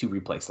slots, these two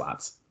replay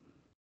slots.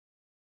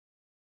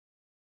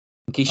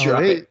 In case you're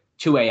up at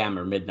 2 a.m.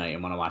 or midnight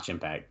and want to watch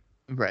Impact.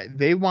 Right.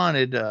 They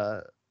wanted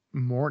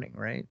morning,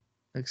 right?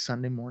 Like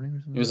Sunday morning or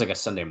something? It was like a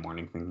Sunday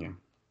morning thing, yeah.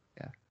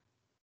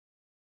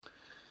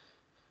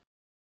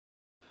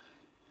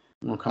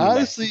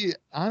 Honestly,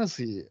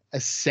 a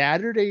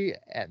Saturday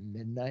at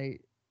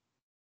midnight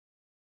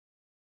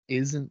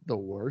isn't the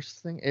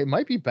worst thing. It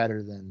might be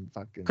better than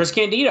fucking Chris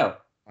Candido.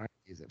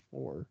 Fridays at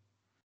 4.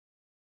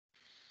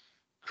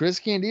 Chris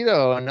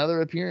Candido,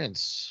 another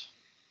appearance.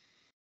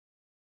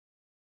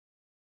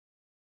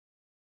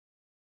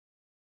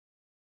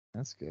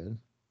 That's good.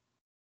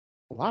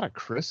 A lot of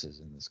Chris's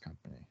in this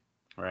company.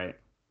 Right.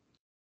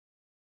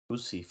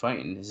 Who's he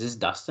fighting? Is this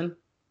Dustin?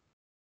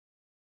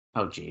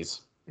 Oh,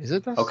 jeez. Is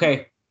it Dustin?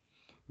 Okay.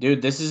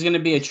 Dude, this is going to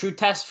be a true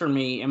test for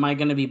me. Am I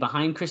going to be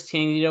behind Chris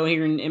Candido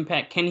here in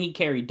Impact? Can he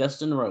carry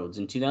Dustin Rhodes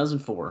in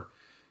 2005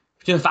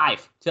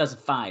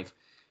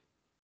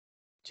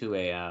 to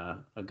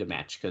a good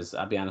match? Because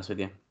I'll be honest with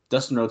you,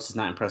 Dustin Rhodes has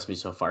not impressed me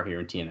so far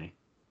here in TNA.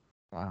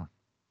 Wow.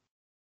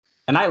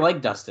 And I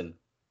like Dustin,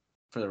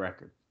 for the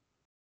record.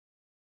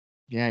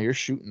 Yeah, you're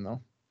shooting,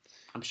 though.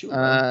 I'm shooting.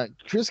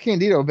 Chris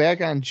Candido back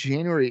on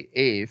January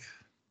 8th.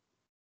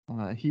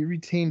 He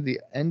retained the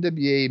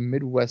NWA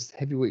Midwest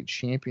Heavyweight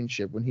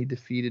Championship when he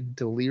defeated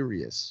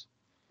Delirious.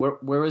 Where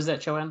was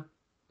that show in?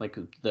 Like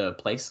the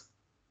place?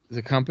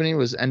 The company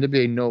was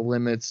NWA No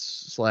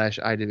Limits /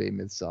 IWA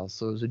Mid-South,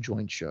 so it was a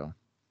joint show.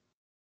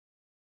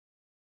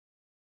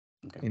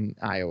 Okay. In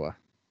Iowa.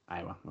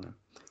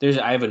 Okay.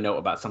 I have a note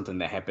about something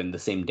that happened the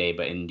same day,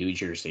 but in New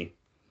Jersey.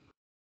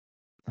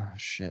 Oh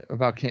shit!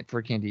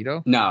 For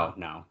Candido?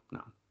 No.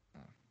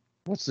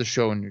 What's the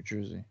show in New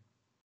Jersey?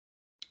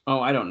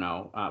 Oh, I don't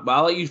know. But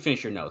I'll let you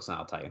finish your notes and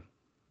I'll tell you.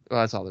 Well,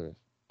 that's all there is.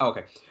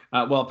 Okay.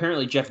 Well,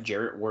 apparently Jeff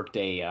Jarrett worked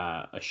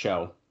a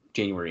show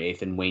January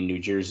 8th in Wayne, New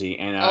Jersey,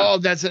 and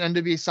that's an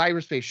NWA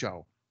cyberspace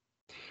show.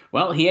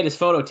 Well, he had his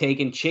photo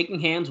taken shaking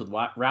hands with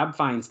Rob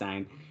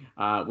Feinstein,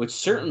 which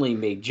certainly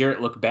made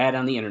Jarrett look bad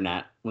on the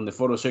internet when the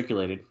photo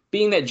circulated.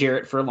 Being that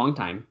Jarrett, for a long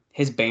time,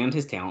 has banned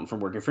his talent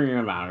from working for Ring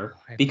of Honor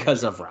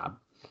because of Rob.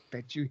 I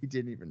bet you he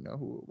didn't even know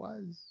who it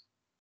was.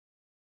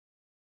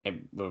 I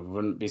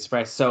wouldn't be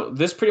surprised. So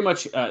this pretty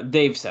much,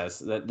 Dave says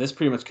that this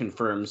pretty much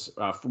confirms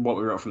from what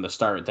we wrote from the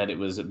start that it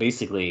was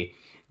basically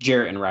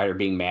Jarrett and Ryder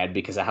being mad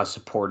because of how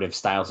supportive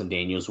Styles and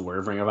Daniels were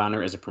of Ring of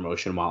Honor as a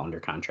promotion while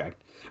under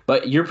contract.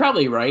 But you're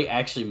probably right,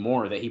 actually,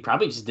 more that he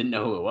probably just didn't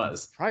know who it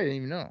was. Probably didn't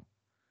even know.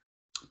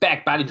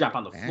 Back body drop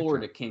on the floor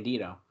to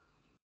Candido.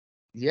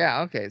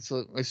 Yeah, okay.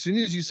 So as soon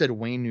as you said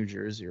Wayne, New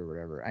Jersey or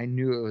whatever, I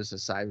knew it was a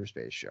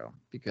cyberspace show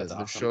because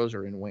the shows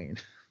are in Wayne,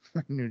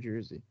 New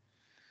Jersey.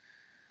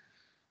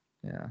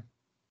 Yeah.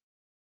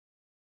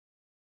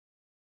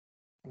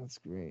 That's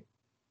great.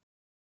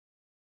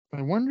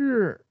 I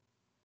wonder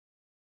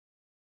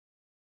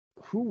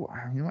who,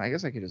 I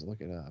guess I could just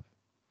look it up.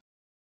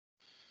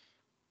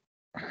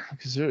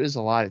 Because there is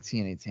a lot of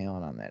TNA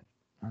talent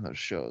on those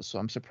shows, so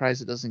I'm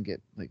surprised it doesn't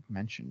get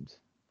mentioned.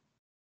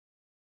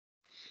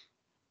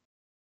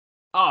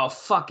 Oh,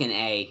 fucking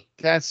A.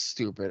 That's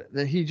stupid.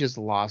 That he just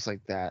lost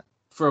like that.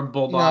 For a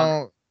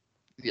bulldog.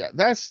 Yeah,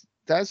 that's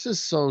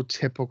just so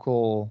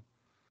typical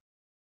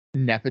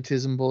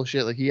nepotism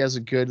bullshit. Like he has a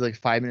good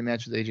 5-minute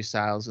match with AJ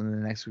Styles, and then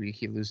the next week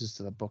he loses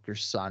to the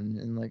Booker's son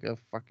in a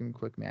fucking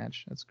quick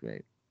match. That's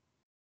great.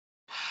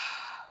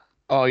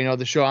 Oh,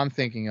 the show I'm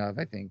thinking of,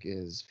 I think,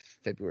 is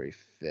February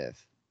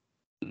 5th.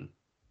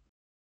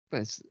 But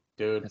it's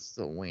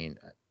still Wayne.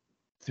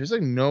 There's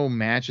no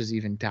matches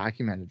even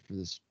documented for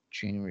this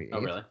January 8th.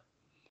 Oh, really?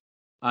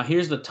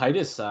 Here's the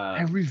Titus.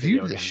 I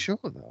reviewed the show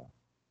though.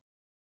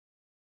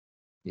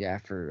 Yeah,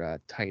 for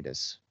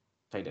Titus.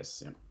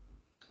 Titus, yeah.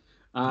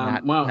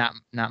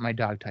 Not my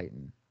dog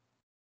Titan.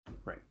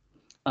 Right.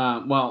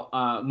 While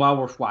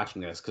we're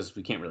watching this, because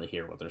we can't really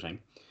hear what they're saying,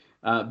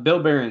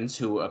 Bill Behrens,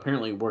 who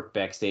apparently worked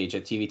backstage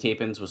at TV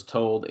tapings, was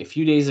told a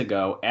few days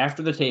ago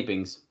after the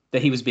tapings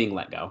that he was being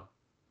let go.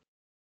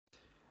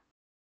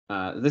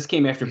 This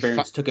came after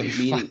Behrens took a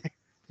meeting.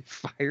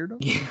 Fired him?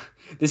 Yeah.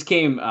 This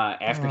came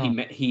after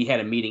he had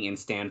a meeting in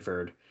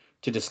Stanford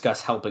to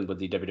discuss helping with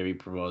the WWE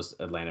proposed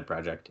Atlanta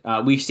project.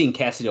 We've seen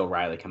Cassidy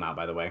O'Reilly come out,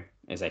 by the way,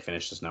 as I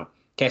finish this note.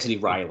 Cassidy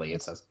Riley,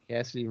 it says.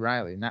 Cassidy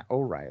Riley, not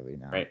O'Reilly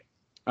now. Right.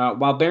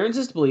 While Behrens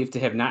is believed to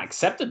have not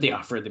accepted the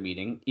offer of the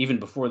meeting, even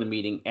before the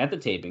meeting at the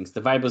tapings,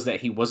 the vibe was that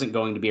he wasn't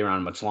going to be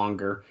around much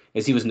longer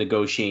as he was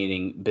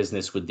negotiating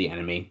business with the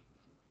enemy.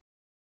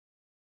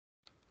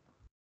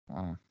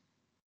 Oh.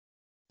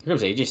 Here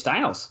comes AJ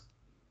Styles.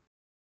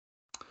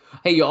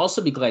 Hey, you'll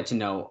also be glad to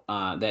know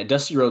that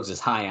Dusty Rhodes is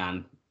high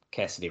on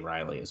Cassidy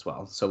Riley as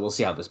well. So we'll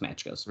see how this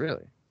match goes.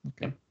 Really?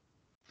 Okay.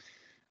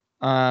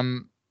 Yep.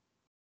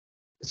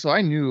 So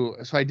I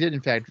did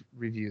in fact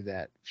review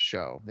that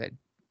show, that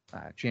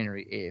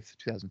January 8th,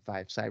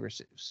 2005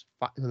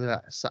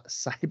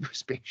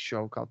 cyberspace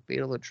show called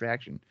Fatal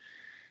Attraction,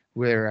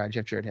 where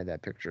Jeff Jarrett had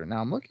that picture.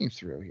 Now I'm looking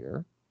through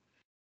here.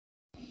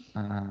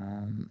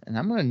 And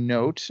I'm going to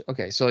note,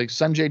 okay, so like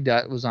Sanjay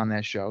Dutt was on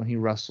that show and he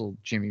wrestled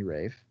Jimmy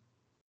Rave.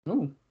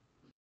 Oh.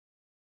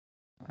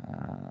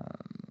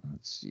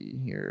 Let's see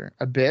here.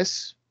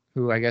 Abyss,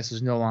 who I guess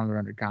is no longer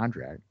under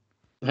contract.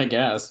 I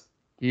guess.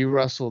 He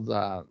wrestled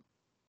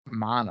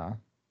Mana.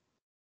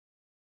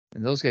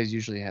 And those guys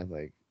usually have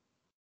like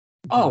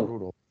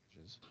brutal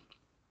matches.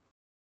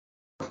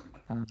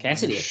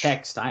 Cassidy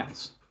attacked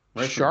Styles.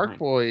 Right Shark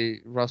Boy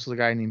wrestled a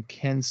guy named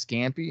Ken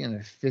Scampi in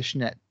a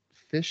fishnet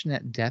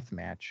death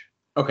match.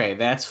 Okay,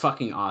 that's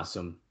fucking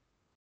awesome.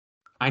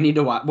 I need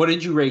to watch. What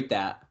did you rate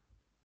that?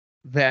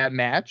 That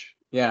match?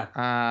 Yeah.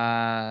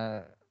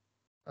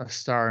 1.25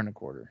 stars.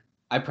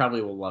 I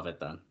probably will love it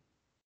then.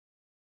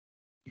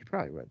 You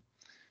probably would.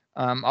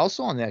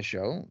 Also on that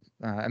show,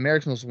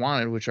 America's Most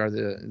Wanted, which are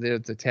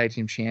the tag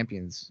team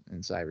champions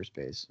in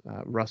cyberspace,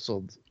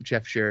 wrestled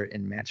Jeff Jarrett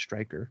and Matt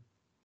Striker.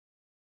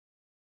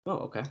 Oh,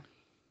 okay.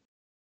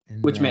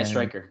 And Which Matt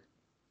Striker?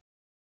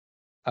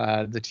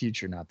 The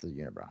teacher, not the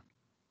unibrow.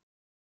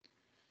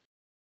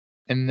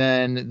 And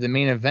then the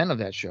main event of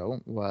that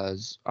show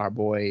was our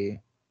boy,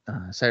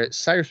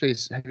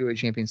 cyberspace heavyweight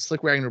champion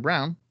Slick Wagner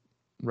Brown,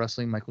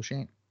 wrestling Michael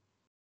Shane.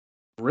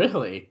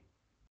 Really?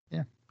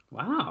 Yeah.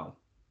 Wow.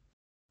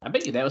 I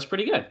bet you that was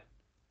pretty good.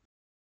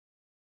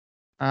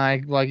 I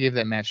gave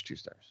that match 2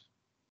 stars.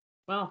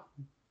 Well,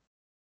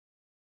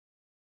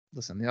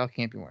 listen, they all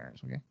can't be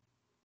winners, okay?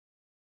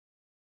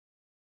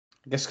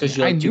 I guess because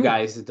you like 2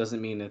 guys, it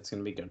doesn't mean it's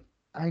going to be good.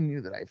 I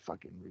knew that I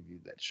fucking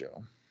reviewed that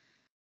show.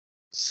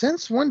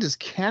 Since when does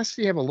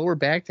Cassidy have a lower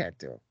back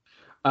tattoo?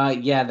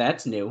 Yeah,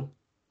 that's new.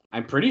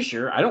 I'm pretty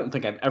sure. I don't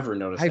think I've ever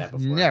noticed that before.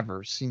 I've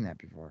never seen that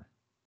before.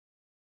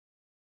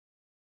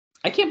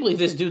 I can't believe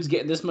this dude's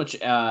getting this much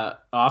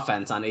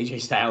offense on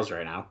AJ Styles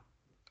right now.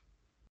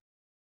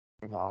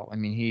 Well, I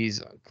mean,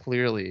 he's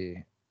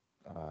clearly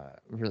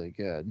really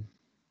good.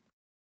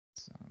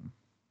 So.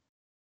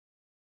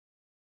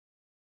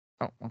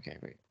 Oh, okay,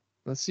 wait.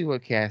 Let's see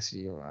what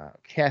Cassidy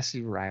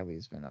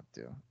Riley's been up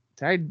to.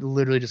 Did I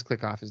literally just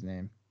click off his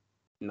name?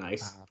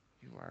 Nice.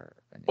 You are.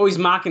 Oh, he's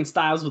mocking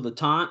Styles with a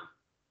taunt.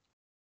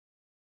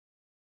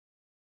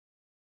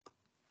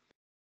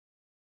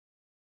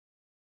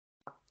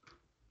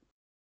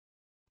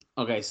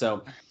 Okay,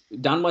 so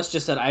Don West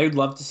just said, I would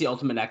love to see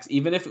Ultimate X,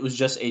 even if it was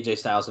just AJ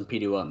Styles and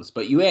Petey Williams.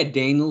 But you add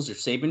Daniels or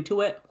Sabin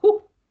to it,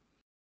 whew,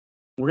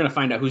 we're going to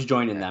find out who's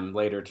joining them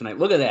later tonight.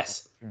 Look at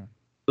this. Sure.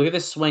 Look at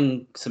this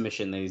swing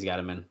submission that he's got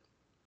him in.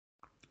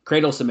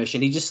 Cradle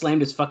submission. He just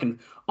slammed his fucking...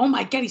 Oh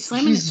my God, he's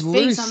slamming his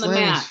face on the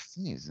mat.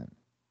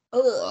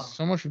 Ugh.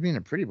 So much for being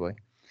a pretty boy.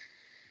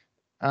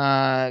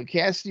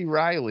 Cassidy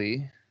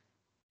Riley,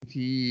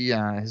 he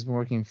has been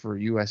working for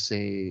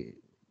USA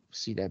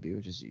CW,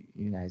 which is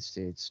United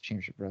States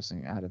Championship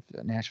Wrestling, out of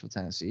Nashville,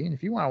 Tennessee. And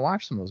if you want to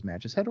watch some of those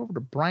matches, head over to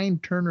Brian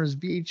Turner's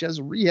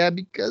VHS Rehab,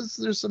 because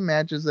there's some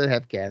matches that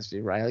have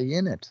Cassidy Riley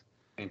in it.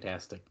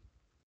 Fantastic.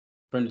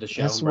 Friend of the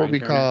show. That's what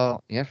we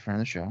call, friend of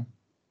the show.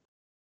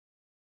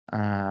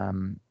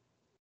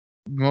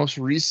 Most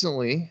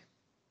recently,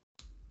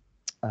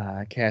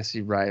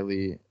 Cassidy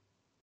Riley,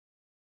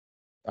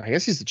 I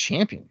guess he's the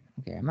champion.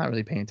 Okay, I'm not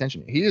really paying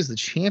attention. He is the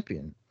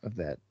champion of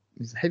that.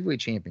 He's the heavyweight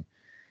champion.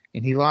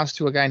 And he lost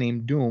to a guy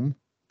named Doom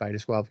by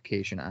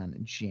disqualification on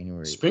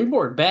January.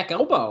 Springboard back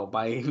elbow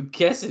by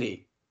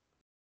Cassidy.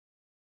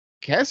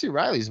 Cassidy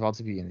Riley's about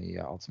to be in the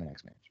Ultimate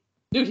X match.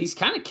 Dude, he's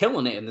kind of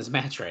killing it in this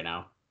match right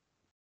now.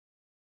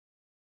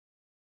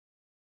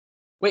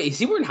 Wait, is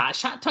he wearing hot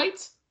shot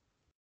tights?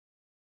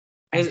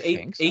 Has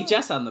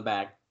HS on the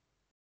back.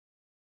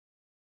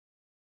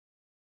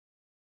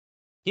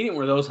 He didn't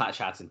wear those hot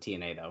shots in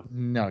TNA, though.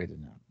 No, he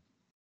did not.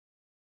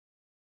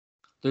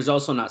 There's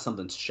also not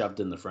something shoved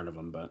in the front of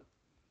him, but...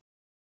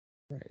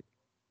 Right.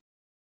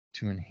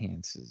 To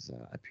enhance his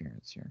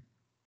appearance here.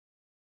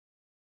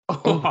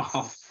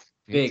 Oh,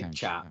 big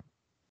chop.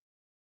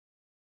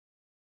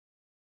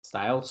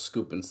 Style,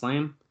 scoop and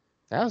slam.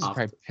 That was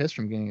probably pissed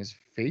from getting his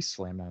face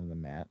slammed onto the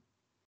mat.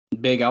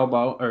 Big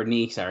elbow, or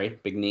knee, sorry.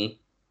 Big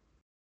knee.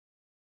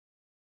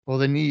 Well,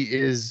 the knee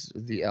is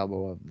the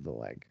elbow of the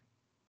leg.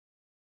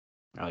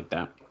 I like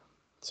that.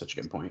 Such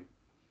a good point.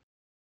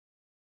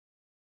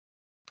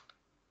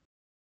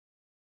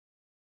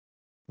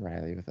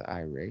 Riley with the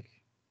eye rake.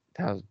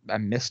 That was a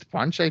missed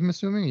punch, I'm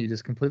assuming. He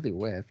just completely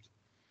whiffed.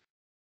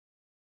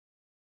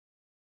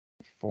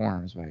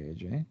 Forearms by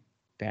AJ.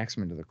 Backs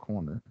him into the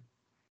corner.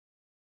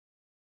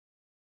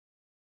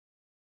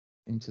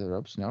 Into the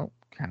ropes. Nope.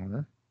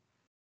 Counter.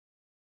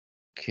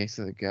 Kicks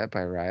to the gut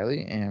by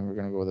Riley. And we're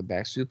going to go with a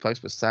back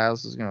suplex, but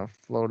Styles is going to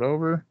float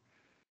over.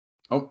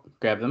 Oh,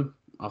 grab them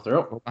off the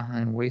rope. Go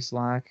behind waist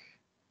lock.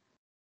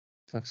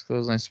 Tucks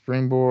clothesline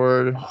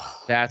springboard.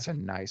 That's a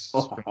nice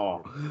springboard.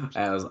 Oh,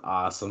 that was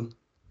awesome.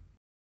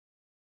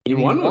 And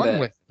He won with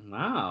it. it.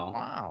 Wow.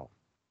 Wow.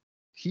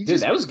 He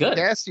Dude, that was good.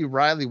 Cassidy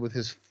Riley with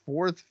his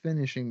 4th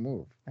finishing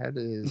move. That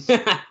is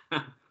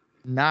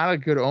not a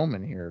good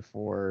omen here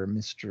for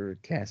Mr.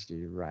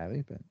 Cassidy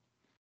Riley, but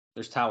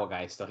there's towel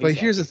guy still. But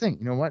here's the thing.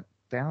 You know what,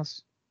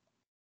 Dallas?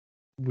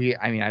 At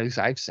least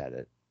I've said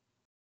it.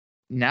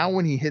 Now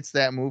when he hits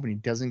that move and he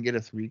doesn't get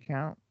a 3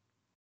 count,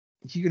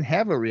 you can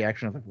have a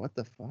reaction of like, what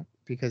the fuck?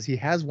 Because he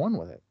has won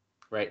with it.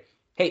 Right.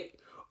 Hey.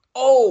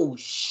 Oh,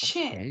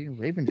 shit. Okay,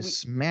 Raven just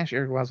smashed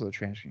Eric Watts with a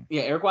trash can.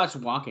 Yeah, Eric Watts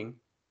walking.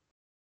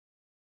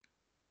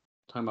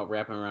 Talking about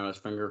wrapping around his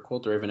finger.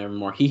 Colt Raven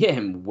Evermore. He hit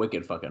him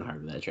wicked fucking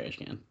hard with that trash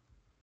can.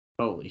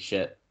 Holy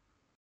shit.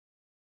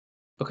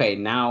 Okay,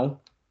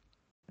 now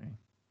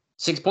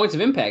 6 points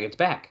of impact. It's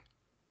back.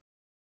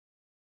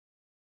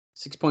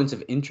 6 points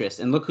of interest.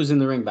 And look who's in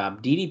the ring,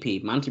 Bob.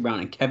 DDP, Monty Brown,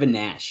 and Kevin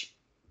Nash.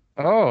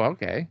 Oh,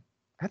 okay.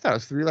 I thought it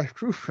was 3 Life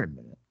Crew for a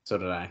minute. So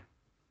did I.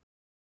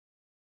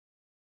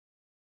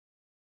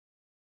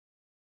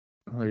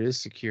 Oh, it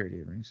is security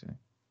at ringside.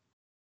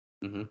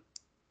 Mm-hmm.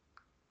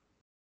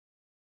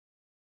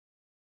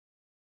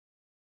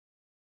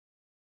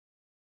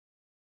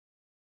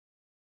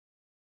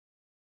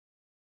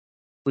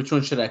 Which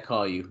one should I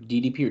call you?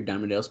 DDP or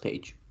Diamond Dallas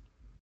Page?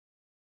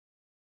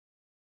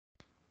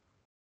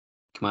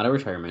 Come out of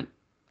retirement.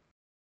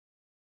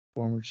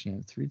 Former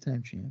champ,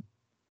 3-time champ.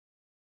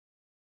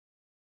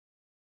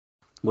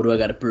 What do I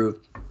got to prove?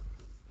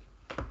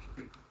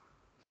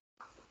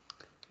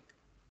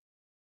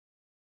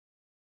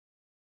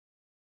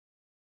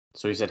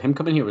 So he said him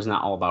coming here was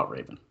not all about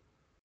Raven.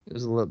 It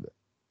was a little bit.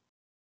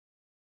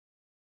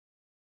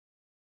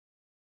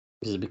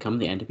 He has become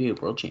the NWA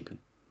World Champion.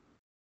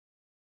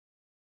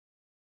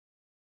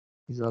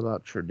 He's all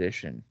about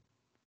tradition.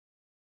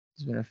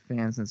 He's been a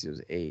fan since he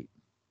was 8.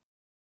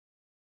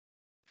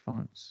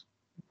 Funks,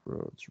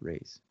 Rhodes,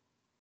 Race.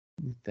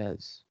 He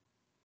does.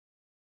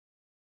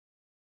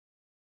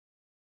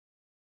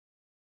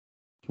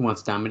 He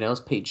wants Diamond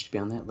Dallas Page to be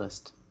on that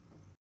list.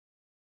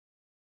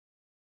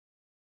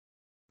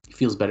 He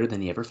feels better than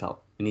he ever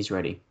felt, and he's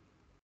ready.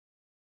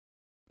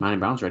 Monty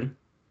Brown's ready.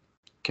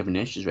 Kevin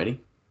Nash is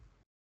ready.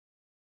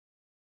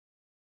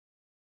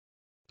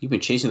 You've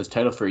been chasing this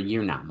title for a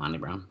year now, Monty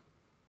Brown.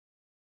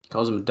 He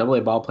calls him a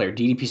AA ball player.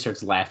 DDP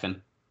starts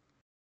laughing.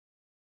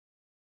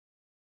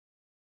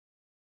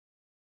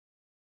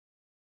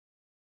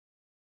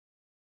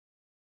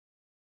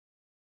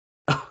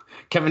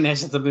 Kevin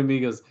Nash said something to me. He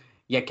goes,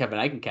 yeah, Kevin,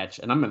 I can catch,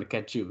 and I'm going to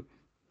catch you.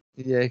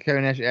 Yeah,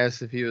 Kevin Nash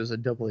asked if he was a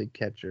AA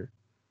catcher.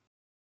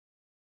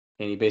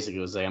 And he basically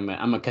was like, I'm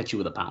going to catch you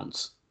with a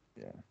pounce.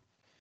 Yeah.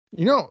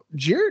 You know,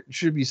 Jarrett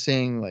should be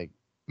saying, like,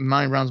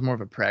 Monty Brown's more of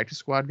a practice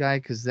squad guy,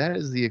 because that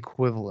is the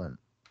equivalent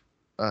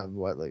of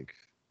what, like,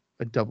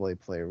 a AA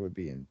player would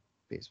be in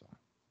baseball.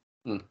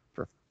 Mm.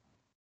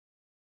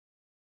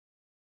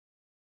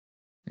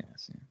 Yeah,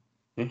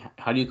 see.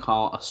 How do you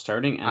call a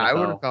starting NFL? I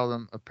would have called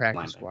him a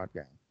practice linebacker. squad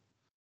guy.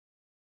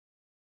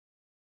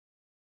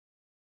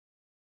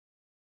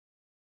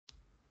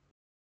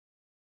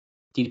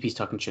 DDP's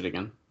talking shit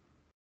again.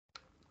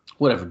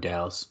 Whatever,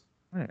 Dallas.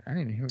 I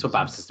didn't even hear That's what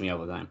Bob says to me all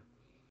the time.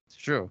 It's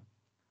true.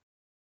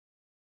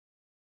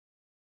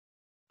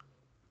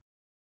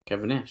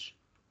 Kevin Nash.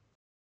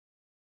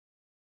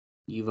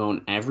 You've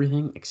owned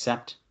everything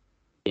except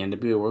the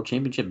NWA World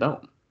Championship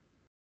belt.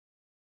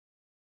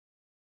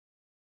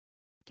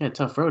 Got a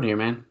tough road here,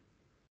 man.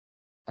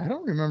 I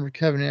don't remember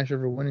Kevin Nash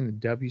ever winning the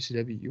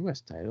WCW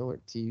US title or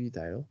TV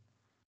title.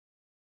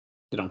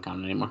 They don't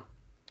count anymore.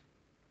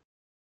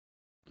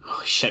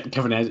 Oh, shit,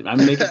 Kevin Nash.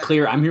 I'm making it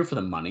clear. I'm here for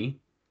the money.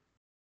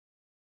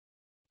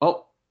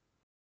 Oh.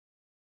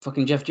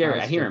 Fucking Jeff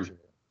Jarrett. I hear him.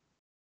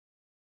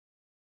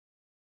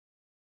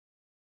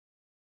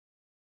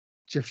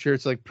 Jeff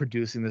Jarrett's like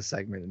producing the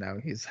segment, and now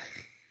he's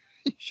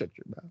like, shut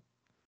your mouth.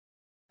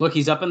 Look,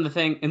 he's up in the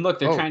thing, and look,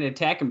 they're trying to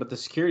attack him, but the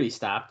security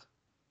stopped.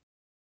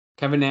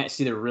 Kevin Nash,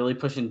 see, they're really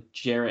pushing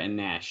Jarrett and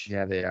Nash.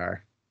 Yeah, they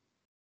are.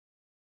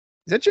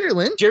 Is that Jerry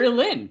Lynn? Jerry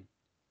Lynn.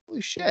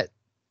 Holy shit.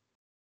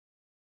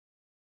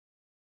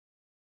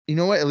 You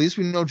know what? At least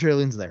we know Jerry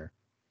Lynn's there.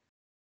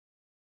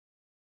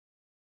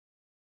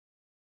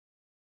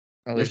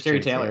 Oh, there's Terry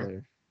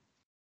Taylor.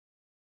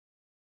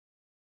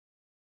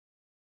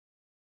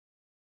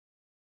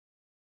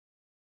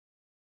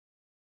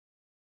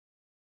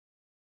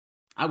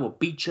 I will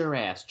beat your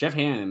ass. Jeff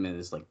Hanneman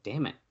is like,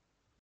 damn it.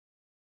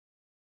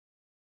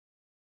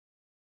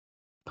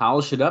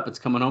 Polish it up. It's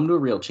coming home to a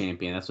real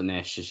champion. That's what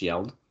Nash just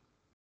yelled.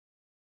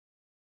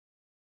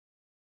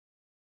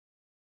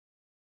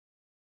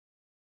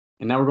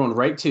 And now we're going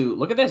right to,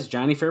 look at this,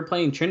 Johnny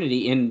Fairplay and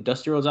Trinity in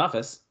Dusty Rhodes'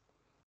 office.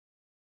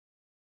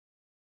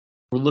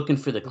 We're looking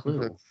for the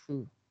clue.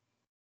 The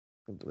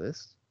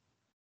list?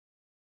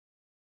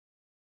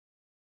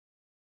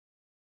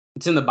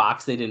 It's in the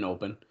box they didn't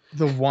open.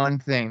 The one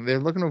thing. They're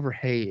looking over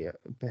hay,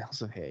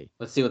 bales of hay.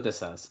 Let's see what this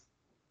says.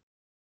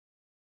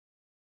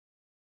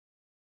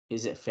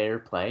 Is it fair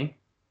play?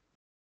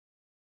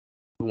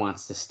 who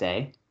wants to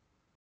stay.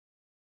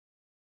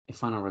 A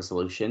final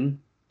resolution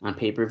on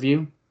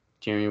pay-per-view,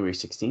 January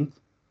 16th.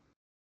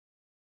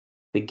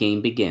 The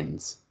game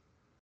begins.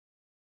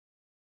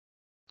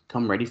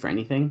 Come ready for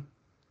anything.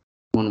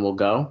 One will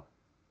go.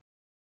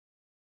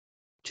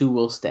 Two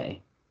will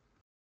stay.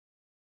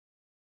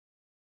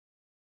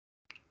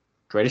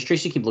 Why does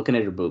Tracy keep looking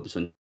at her boobs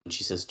when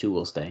she says two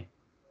will stay?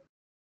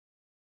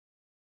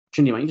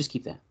 Trinity, why don't you just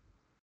keep that?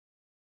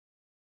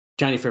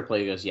 Johnny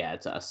Fairplay goes, yeah,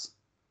 it's us.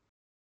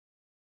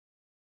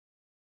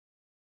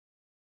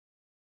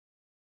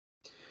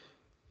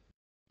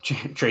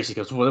 Tracy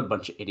goes, what a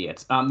bunch of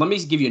idiots. Let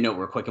me give you a note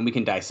real quick, and we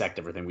can dissect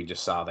everything we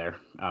just saw there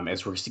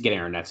as we're getting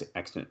our next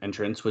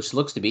entrance, which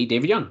looks to be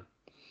David Young.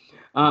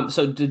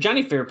 So the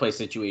Johnny Fairplay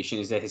situation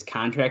is that his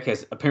contract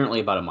has apparently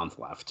about a month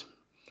left.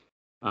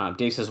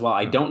 Dave says, well,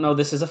 I don't know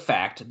this is a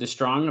fact. The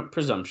strong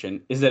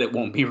presumption is that it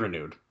won't be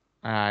renewed.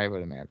 I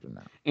would imagine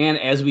that. And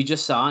as we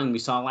just saw, and we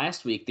saw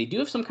last week, they do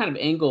have some kind of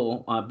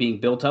angle being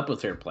built up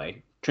with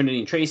Fairplay. Trinity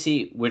and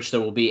Tracy, which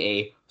there will be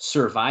a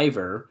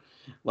survivor,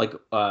 like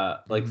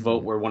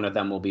vote where one of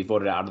them will be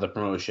voted out of the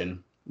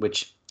promotion,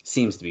 which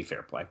seems to be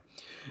Fairplay.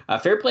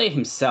 Fairplay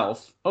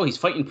himself, he's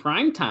fighting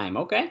Primetime,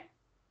 okay.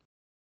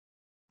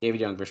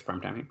 David Young versus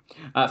Primetime.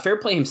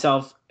 Fairplay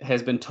himself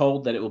has been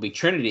told that it will be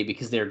Trinity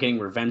because they're getting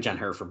revenge on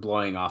her for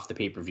blowing off the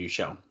pay-per-view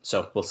show.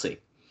 So we'll see.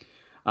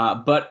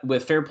 But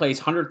with Fairplay's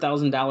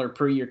 $100,000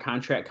 per year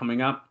contract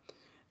coming up,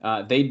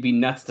 they'd be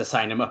nuts to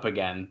sign him up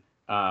again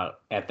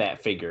at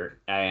that figure,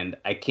 and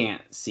I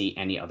can't see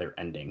any other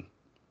ending.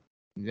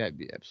 That'd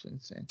be absolutely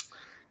insane.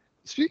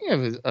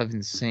 Speaking of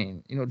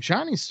insane,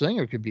 Johnny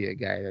Swinger could be a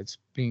guy that's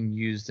being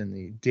used in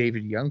the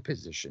David Young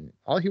position.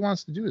 All he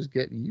wants to do is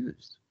get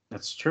used.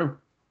 That's true.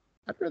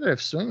 I'd rather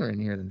have Swinger in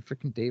here than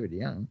freaking David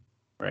Young.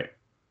 Right.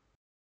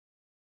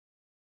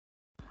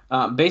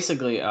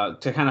 Basically,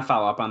 to kind of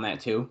follow up on that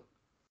too,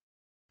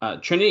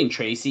 Trinity and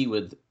Tracy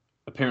would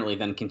apparently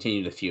then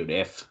continue the feud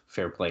if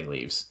Fairplay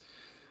leaves.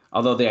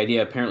 Although the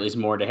idea apparently is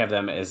more to have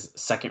them as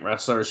second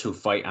wrestlers who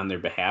fight on their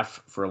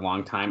behalf for a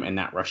long time and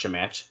not rush a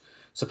match.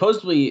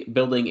 Supposedly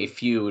building a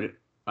feud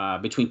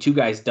between two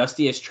guys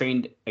Dusty has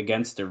trained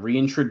against the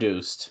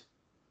reintroduced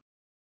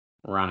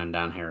Ron and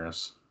Don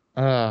Harris.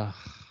 I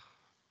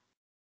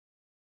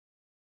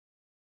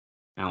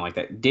don't like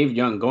that. David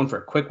Young going for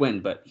a quick win,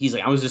 but he's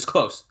like, I was this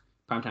close.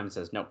 Primetime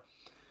says no.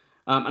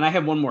 And I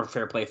have one more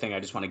Fairplay thing I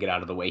just want to get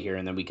out of the way here,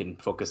 and then we can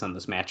focus on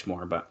this match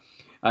more. But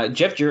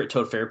Jeff Jarrett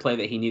told Fairplay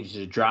that he needed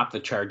to drop the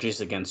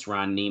charges against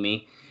Ron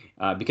Nemi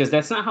because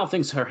that's not how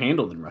things are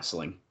handled in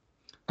wrestling.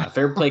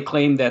 Fairplay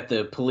claimed that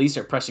the police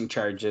are pressing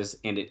charges,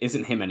 and it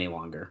isn't him any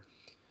longer.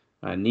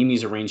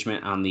 Nemi's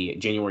arrangement on the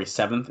January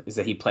 7th is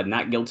that he pled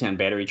not guilty on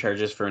battery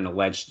charges for an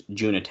alleged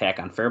June attack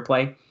on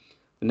Fairplay.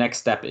 The next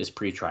step is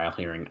pre-trial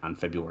hearing on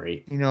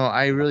February.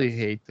 I really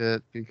hate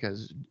that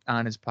because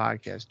on his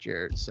podcast,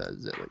 Jarrett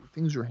says that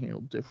things are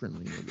handled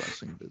differently in the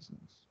wrestling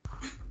business.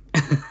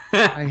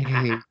 I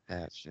hate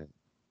that shit.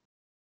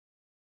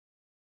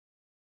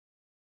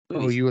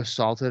 Oh, you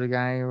assaulted a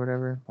guy or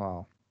whatever?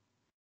 Wow.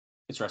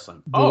 It's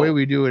wrestling. The way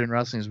we do it in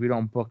wrestling is we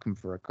don't book him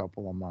for a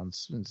couple of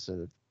months instead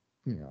of,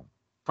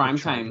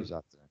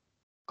 Primetime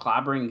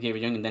clobbering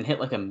David Young and then hit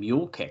like a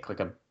mule kick, like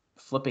a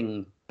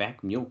flipping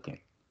back mule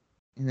kick.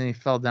 And then he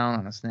fell down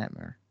on a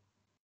snapmare.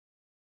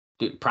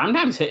 Dude,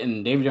 Primetime's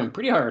hitting David Young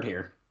pretty hard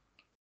here.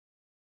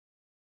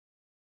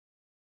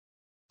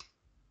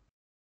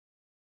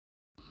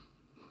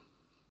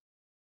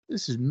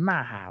 This is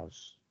my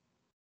house.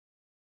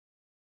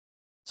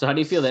 So how do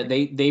you feel that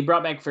they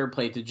brought back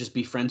Fairplay to just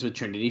be friends with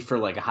Trinity for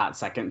like a hot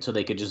second so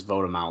they could just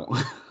vote him out?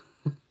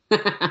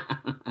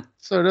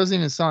 So it doesn't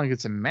even sound like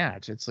it's a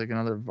match. It's like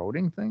another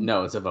voting thing?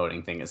 No, it's a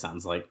voting thing, it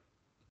sounds like.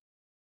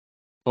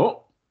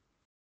 Oh.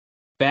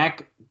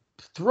 Back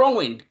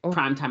throwing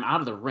Primetime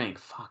out of the ring.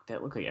 Fuck,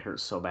 that looked like it hurt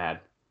so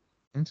bad.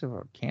 Into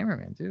a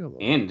cameraman, too.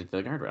 And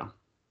the guardrail.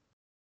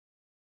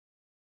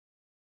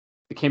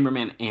 The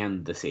cameraman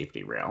and the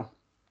safety rail.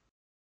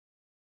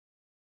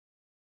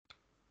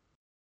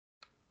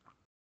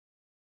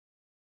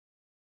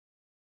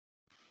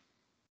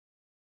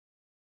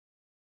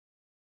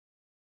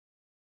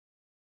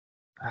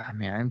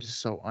 Man, I'm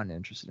just so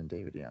uninterested in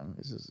David Young.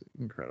 This is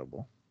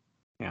incredible.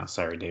 Yeah,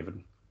 sorry,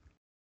 David.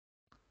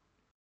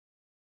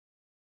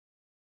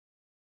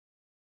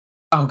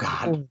 Oh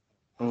God!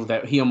 Oh,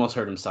 that he almost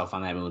hurt himself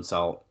on that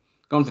moonsault.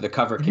 Going for the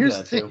cover. Here's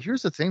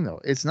the thing,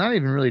 though. It's not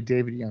even really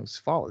David Young's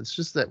fault. It's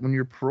just that when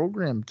you're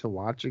programmed to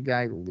watch a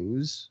guy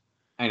lose,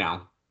 I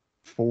know,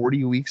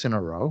 40 weeks in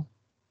a row.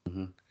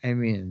 Mm-hmm. I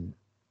mean,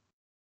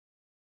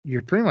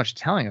 you're pretty much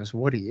telling us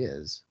what he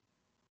is.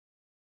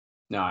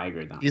 No, I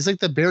agree with that. He's like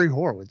the Barry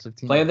Horowitz of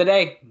team. Play of the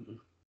day.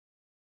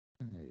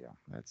 There you go.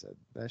 That's it.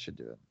 That should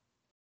do it.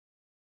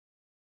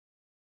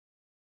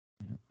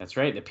 That's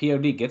right. The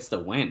POD gets the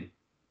win.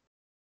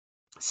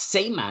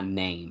 Say my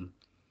name.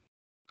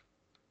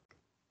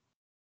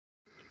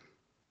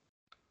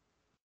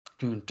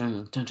 Dun,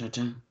 dun, dun, dun,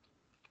 dun.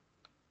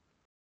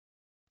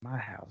 My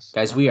house.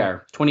 Guys, we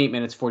are 28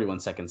 minutes, 41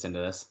 seconds into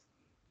this.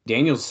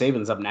 Daniel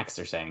Saban's up next,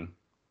 they're saying.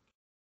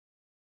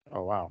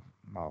 Oh, wow.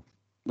 Wow.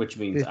 which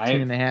means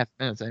 15 and a half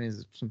minutes. I mean,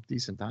 it's some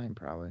decent time,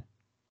 probably.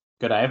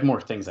 Good. I have more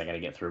things I got to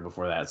get through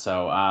before that.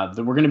 So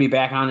we're going to be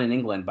back on in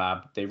England,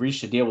 Bob. They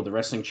reached a deal with the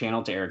Wrestling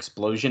Channel to air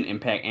Explosion,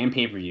 Impact, and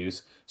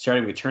pay-per-views,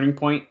 starting with Turning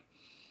Point.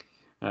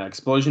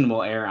 Explosion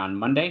will air on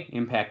Monday,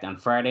 Impact on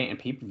Friday, and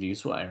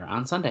pay-per-views will air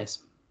on Sundays.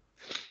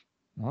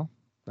 Well,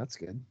 that's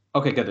good.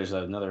 Okay, good. There's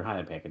another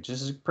highlight package.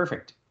 This is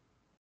perfect.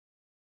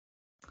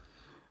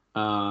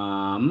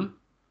 Oh,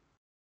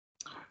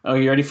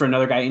 you ready for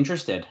another guy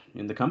interested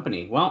in the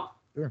company? Well,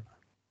 sure.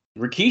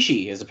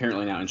 Rikishi is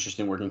apparently now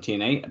interested in working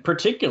TNA,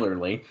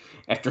 particularly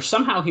after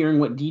somehow hearing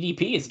what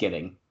DDP is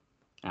getting.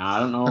 Now, I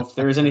don't know if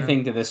there is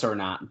anything to this or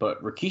not, but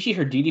Rikishi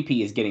heard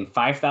DDP is getting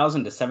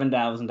 $5,000 to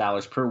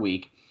 $7,000 per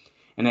week,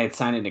 and had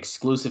signed an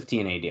exclusive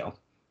TNA deal.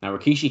 Now,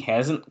 Rikishi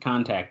hasn't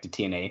contacted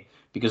TNA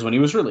because when he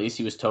was released,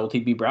 he was told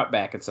he'd be brought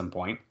back at some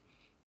point,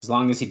 as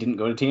long as he didn't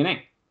go to TNA.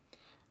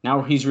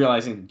 Now he's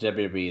realizing that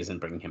WWE isn't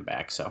bringing him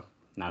back, so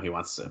now he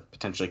wants to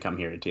potentially come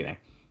here to TNA.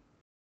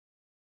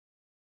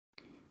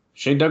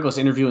 Shane Douglas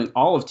interviewing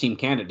all of Team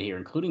Canada here,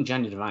 including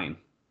Johnny Devine.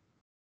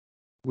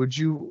 Would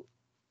you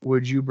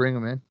bring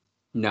him in?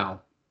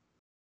 No.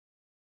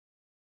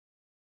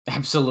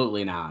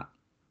 Absolutely not.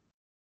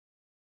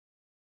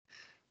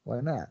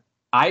 Why not?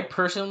 I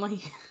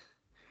personally,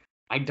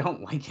 I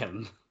don't like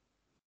him.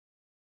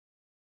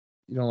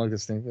 You don't like the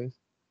stink face?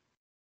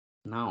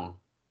 No.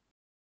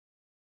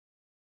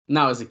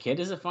 Now, as a kid,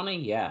 is it funny?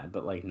 Yeah,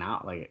 but like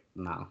not like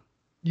no.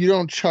 You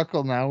don't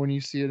chuckle now when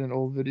you see it in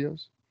old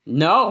videos?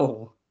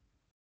 No.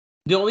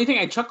 The only thing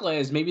I chuckle at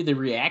is maybe the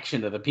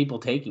reaction to the people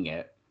taking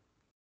it.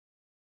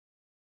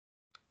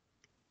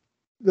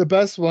 The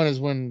best one is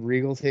when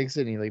Regal takes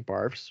it and he like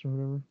barfs or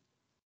whatever.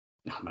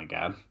 Oh my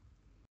god.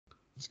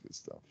 That's good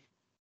stuff.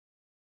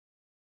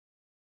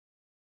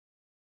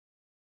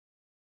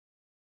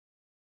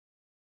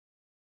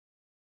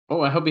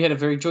 Oh, I hope you had a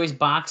very joyous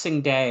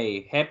Boxing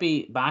Day.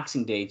 Happy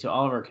Boxing Day to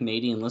all of our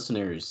Canadian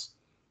listeners.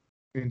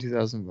 In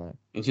 2005.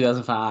 In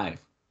 2005.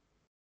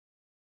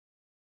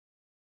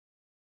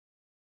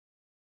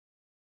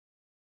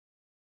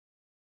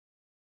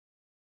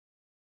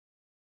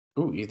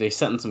 Ooh, they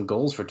set in some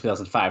goals for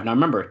 2005. Now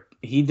remember,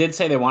 he did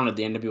say they wanted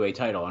the NWA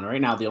title, and right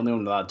now the only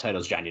one without a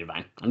title is Johnny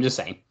Devine. I'm just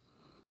saying.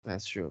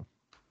 That's true.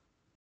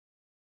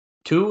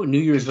 2 New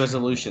Year's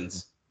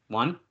resolutions.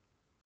 1,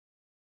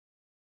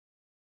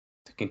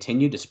 to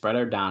continue to spread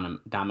our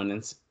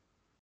dominance.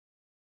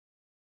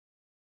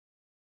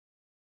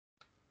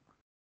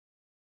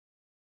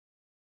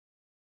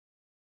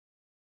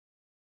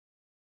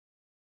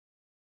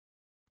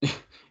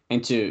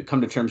 And to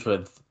come to terms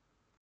with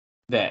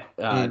that,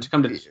 to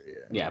come to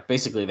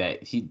basically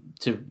that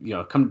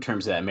come to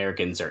terms that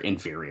Americans are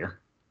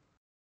inferior.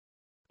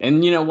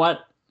 And you know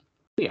what?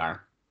 We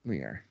are. We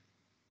are.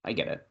 I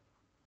get it.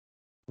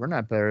 We're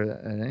not better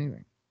than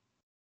anything.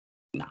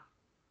 No.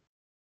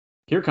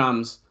 Here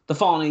comes the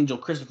fallen angel,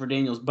 Christopher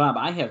Daniels. Bob,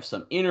 I have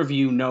some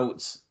interview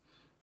notes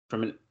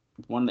from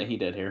one that he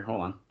did here.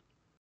 Hold on.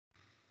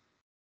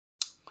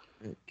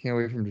 Can't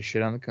wait for him to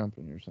shit on the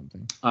company or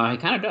something. He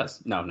kind of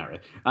does. No, not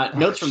really.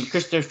 Notes from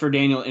Christopher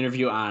Daniel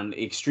interview on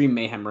the Extreme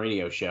Mayhem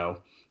radio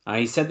show.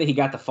 He said that he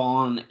got the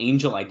fallen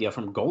angel idea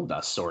from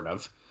Goldust, sort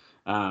of.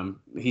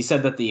 He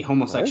said that the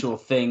homosexual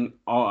thing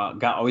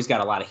always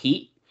got a lot of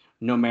heat,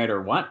 no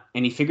matter what,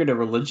 and he figured a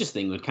religious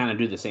thing would kind of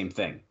do the same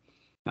thing.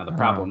 Now, the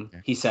problem,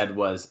 he said,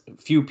 was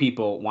few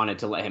people wanted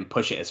to let him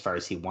push it as far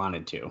as he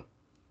wanted to.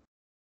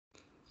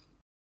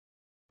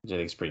 Which I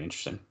think is pretty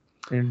interesting.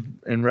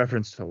 In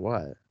reference to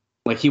what?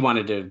 Like, he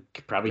wanted to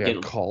probably get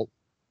a cult.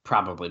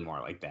 Probably more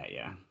like that,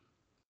 yeah.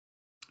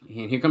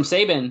 And here comes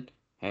Sabin.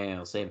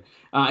 Hail Sabin.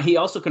 He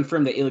also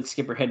confirmed that Elix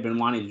Skipper had been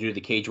wanting to do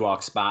the cage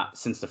walk spot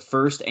since the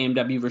first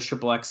AMW vs.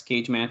 Triple X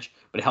cage match,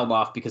 but held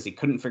off because he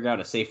couldn't figure out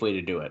a safe way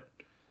to do it.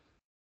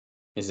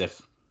 As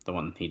if the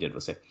one he did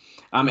was safe.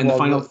 And the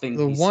final thing...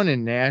 The one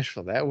in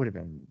Nashville, that would have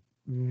been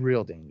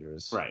real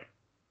dangerous. Right.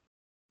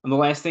 And the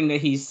last thing that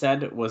he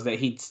said was that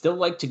he'd still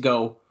like to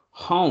go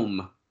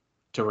home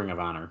to Ring of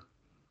Honor.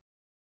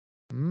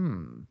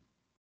 Home.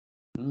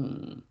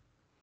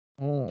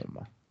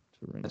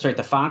 That's right,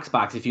 the Fox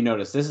box, if you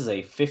notice, this is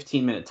a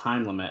 15-minute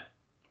time limit.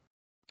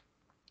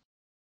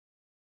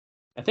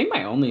 I think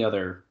my only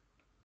other...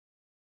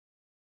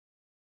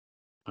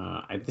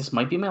 this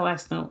might be my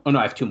last note. Oh, no,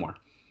 I have 2 more.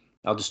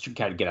 I'll just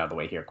kind of get out of the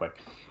way here quick.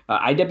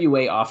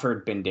 IWA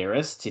offered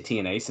Banderas to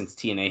TNA since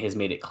TNA has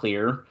made it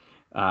clear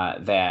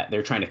that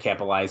they're trying to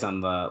capitalize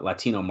on the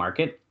Latino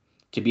market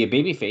to be a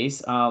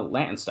babyface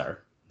Latin star.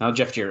 Now,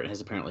 Jeff Jarrett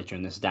has apparently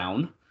turned this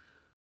down.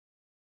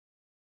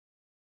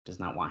 Does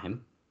not want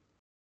him.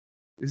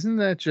 Isn't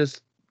that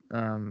just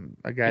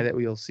a guy that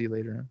we'll see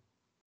later on?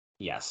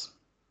 Yes.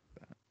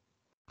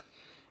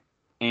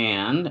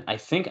 And I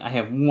think I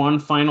have one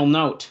final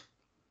note.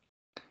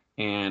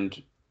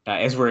 And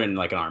as we're in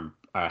like an arm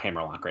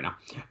hammerlock right now,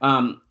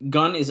 Billy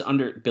Gunn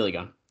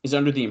is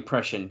under the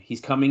impression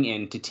he's coming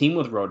in to team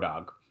with Road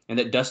Dogg, and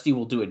that Dusty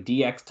will do a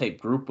DX type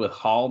group with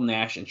Hall,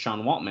 Nash, and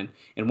Sean Waltman.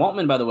 And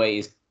Waltman, by the way,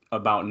 is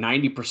about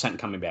 90%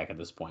 coming back at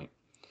this point.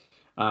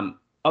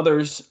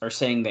 Others are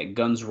saying that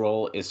Gunn's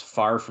role is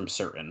far from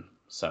certain.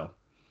 So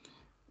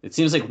it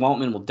seems like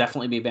Waltman will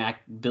definitely be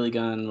back. Billy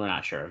Gunn, we're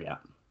not sure yet.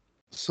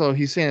 So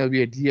he's saying it'll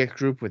be a DX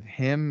group with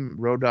him,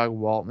 Road Dogg,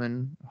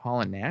 Waltman,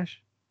 Hall, and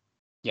Nash?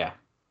 Yeah.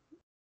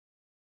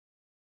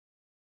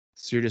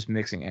 So you're just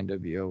mixing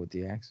NWO with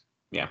DX?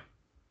 Yeah.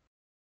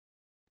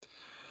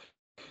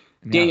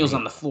 And Daniels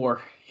on the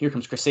floor. Here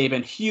comes Chris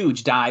Sabin.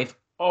 Huge dive.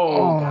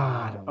 Oh,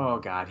 God. Oh. Oh,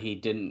 God. He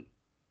didn't.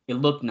 It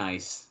looked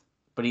nice,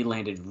 but he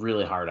landed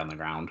really hard on the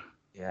ground.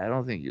 Yeah, I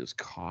don't think he was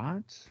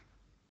caught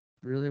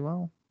really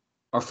well.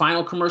 Our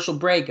final commercial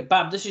break.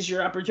 Bob, this is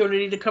your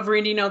opportunity to cover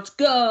Indie Notes.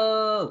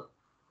 Go!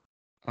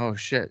 Oh,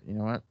 shit. You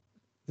know what?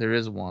 There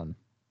is one.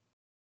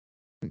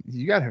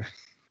 You got to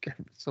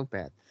so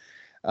bad.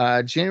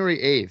 January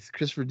 8th,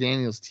 Christopher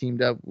Daniels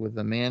teamed up with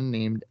a man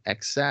named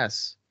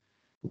XS,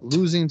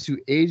 losing to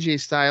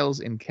AJ Styles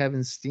and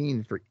Kevin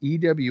Steen for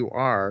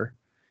EWR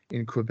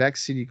in Quebec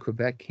City,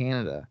 Quebec,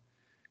 Canada.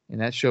 And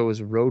that show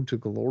was Road to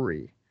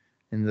Glory.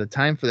 And the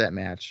time for that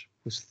match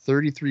was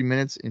 33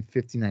 minutes and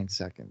 59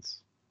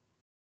 seconds.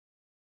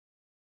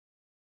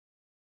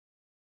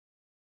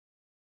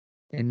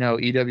 And no,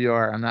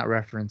 EWR, I'm not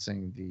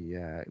referencing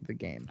the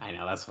game. I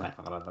know, that's what I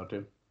thought about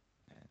too.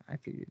 I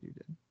figured you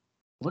did.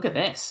 Look at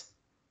this.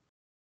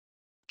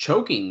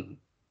 Choking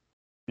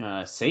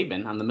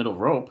Sabin on the middle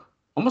rope.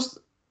 Almost.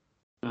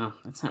 Oh,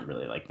 that's not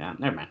really like that.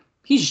 Never mind.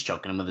 He's just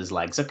choking him with his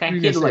legs, okay? You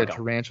He had to say let a go.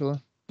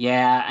 tarantula?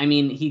 Yeah, I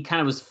mean, he kind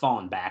of was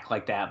falling back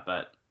like that,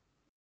 but.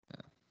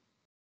 Yeah.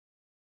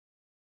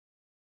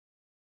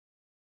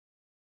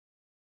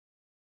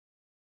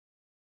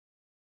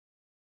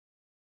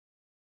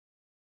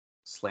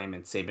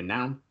 Slamming Sabin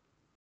down.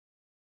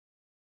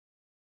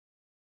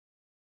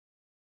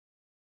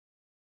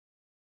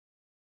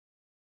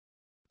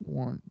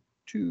 One,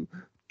 two,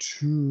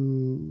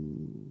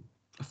 two.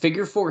 A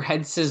figure four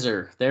head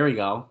scissor. There we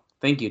go.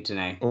 Thank you,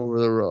 Tanae. Over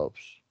the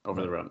ropes.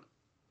 Over the rope.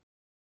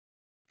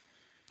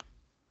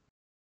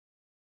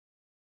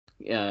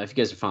 If you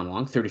guys are following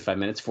along, 35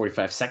 minutes,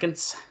 45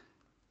 seconds.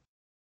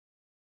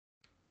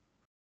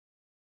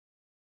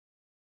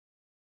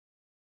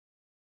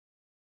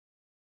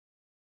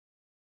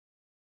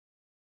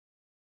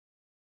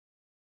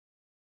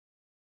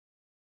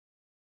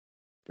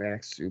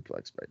 Back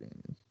suplex by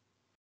Daniels.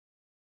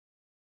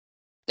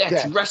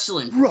 That's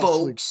wrestling,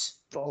 folks.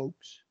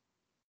 Folks.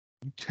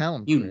 You tell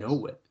him, You Chris.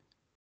 know it.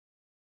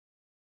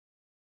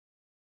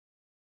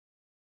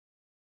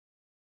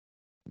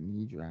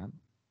 Knee drop.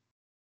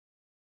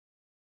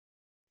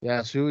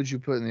 Yeah, so who would you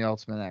put in the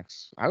Ultimate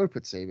X? I would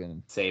put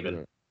Sabin.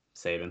 Sabin.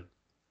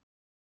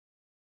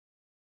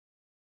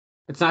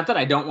 It's not that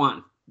I don't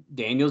want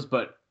Daniels,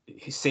 but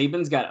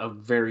Sabin's got a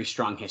very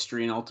strong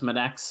history in Ultimate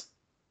X.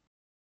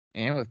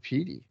 And with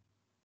Petey.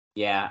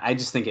 Yeah, I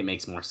just think it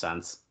makes more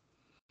sense.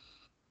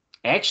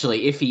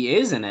 Actually, if he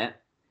is in it,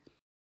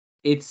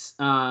 it's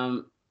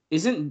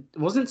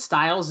wasn't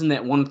Styles in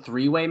that one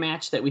 3-way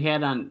match that we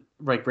had on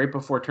right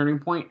before Turning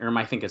Point, or am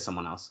I thinking of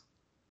someone else?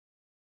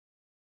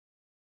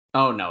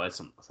 Oh no, it's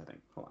someone else, I think.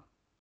 Hold on.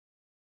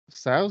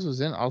 Styles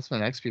was in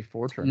Ultimate X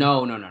before Turning.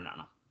 No.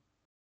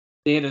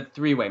 They had a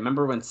 3-way.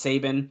 Remember when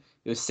Sabin?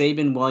 It was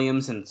Sabin,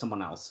 Williams, and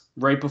someone else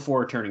right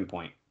before Turning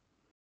Point.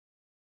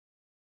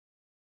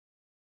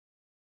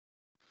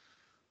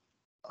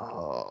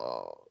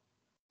 Oh,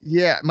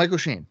 yeah, Michael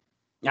Shane.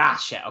 Ah,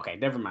 shit. Okay,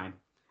 never mind.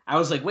 I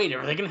was like, wait,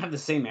 are they gonna have the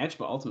same match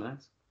but Ultimate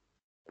X?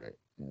 Right,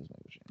 that was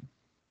Michael Shane.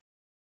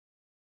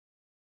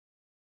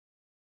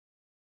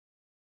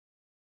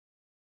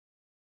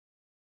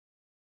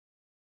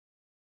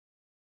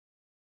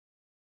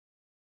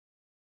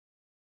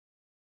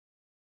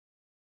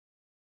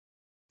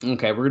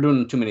 Okay, we're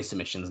doing too many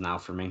submissions now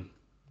for me.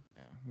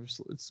 Yeah,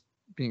 it's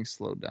being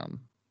slowed down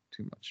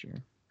too much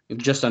here. We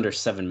have just under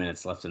 7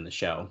 minutes left in the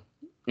show.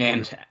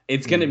 And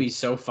it's going to be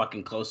so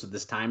fucking close with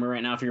this timer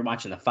right now if you're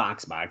watching the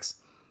Fox box.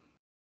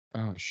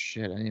 Oh,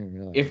 shit. I didn't even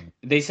realize If that.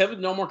 they said with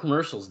no more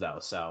commercials, though,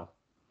 so.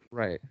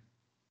 Right.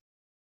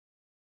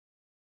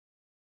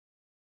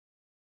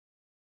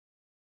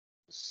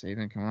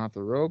 Sabin coming off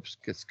the ropes,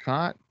 gets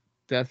caught.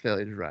 Death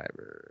Valley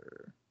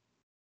Driver.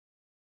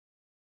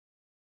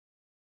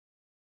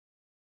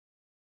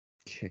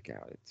 Kick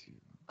out at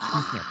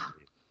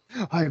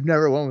 2. I've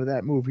never won with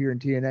that move here in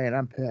TNA, and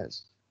I'm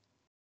pissed.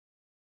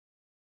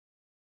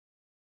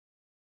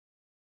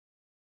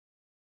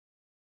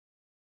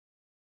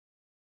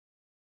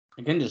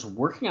 Again, just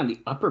working on the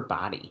upper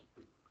body.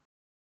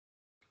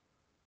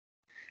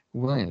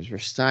 Williams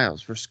versus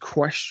Styles versus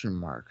question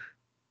mark.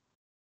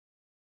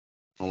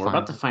 Well, we're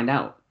about to find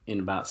out in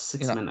about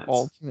 6 minutes.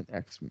 Ultimate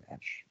X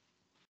match.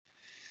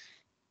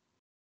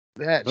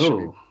 That should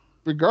be,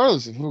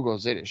 regardless of who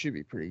goes in, it should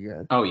be pretty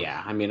good. Oh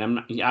yeah, I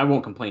mean, I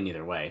won't complain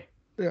either way.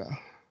 Yeah.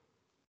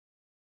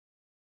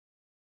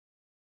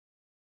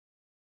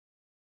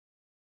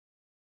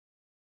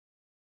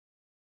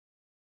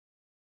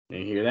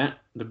 You hear that?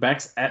 The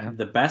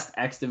best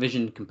X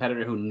Division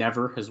competitor who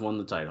never has won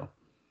the title.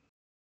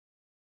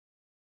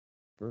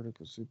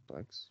 Vertical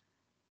suplex.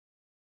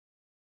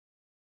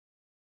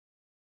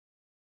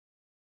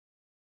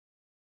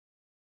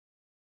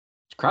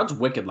 Crowd's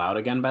wicked loud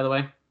again, by the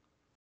way.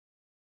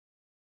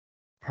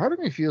 Part of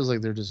me feels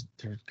like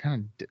they're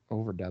kind of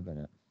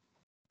overdubbing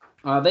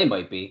it. They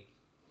might be.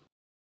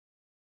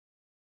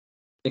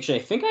 Actually,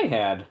 I think I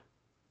had.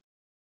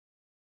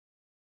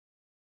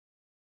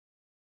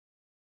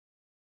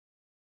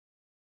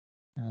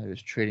 They're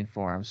just trading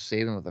forearms,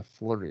 saving with a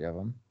flurry of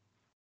them.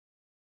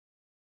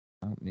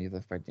 Oh,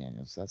 neither by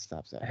Daniels. That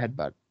stops that.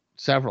 Headbutt.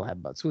 Several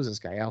headbutts. Who is this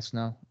guy? Al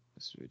Snow?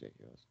 This is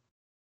ridiculous.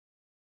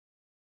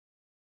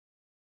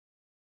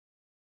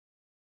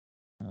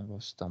 I'll go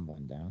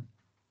stumbling down.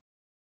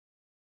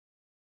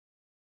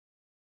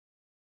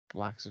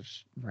 Blocks a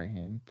right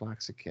hand.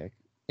 Blocks a kick.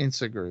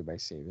 Inseguri by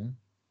Saban.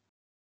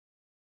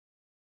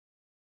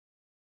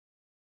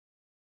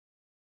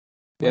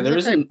 Yeah, there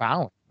isn't.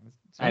 Bowing.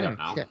 I don't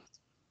know.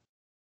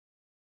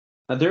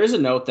 There is a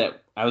note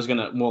that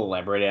we'll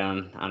elaborate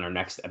on our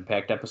next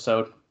Impact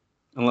episode,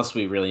 unless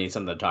we really need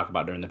something to talk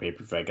about during the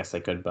pay-per-view. I guess I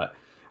could, but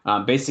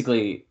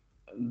basically,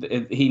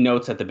 he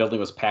notes that the building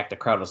was packed, the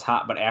crowd was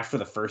hot, but after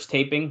the first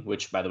taping,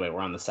 which by the way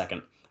we're on the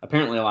second,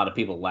 apparently a lot of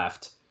people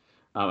left,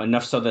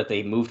 enough so that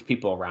they moved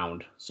people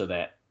around so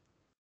that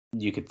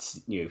you could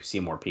see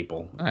more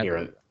people here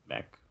and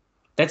back.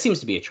 That seems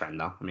to be a trend,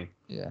 though. I mean,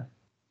 yeah.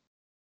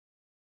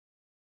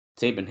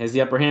 Saban has the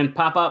upper hand.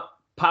 Pop up.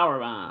 Power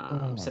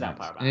bomb. Sit out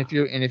power bomb.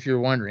 And if you're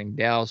wondering,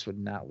 Dallas would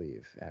not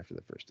leave after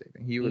the first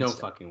taping. He would No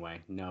fucking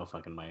way. No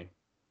fucking way.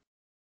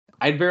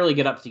 I'd barely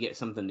get up to get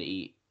something to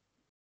eat.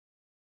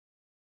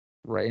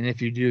 Right, and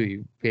if you do,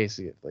 you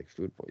basically get like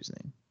food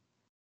poisoning.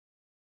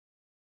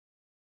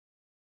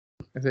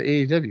 At the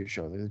AEW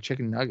show, the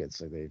chicken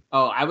nuggets, like they.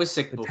 Oh, I was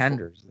sick. The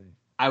tenders.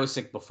 I was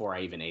sick before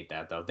I even ate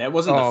that, though. That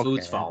wasn't the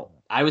food's fault.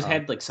 I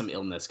had like some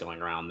illness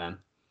going around then.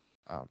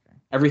 Oh, okay.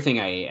 Everything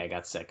I ate, I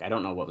got sick. I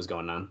don't know what was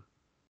going on.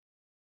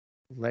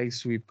 Leg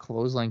sweep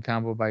clothesline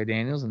combo by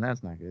Daniels, and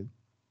that's not good.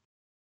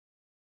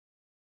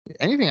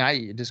 Anything I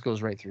eat, it just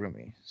goes right through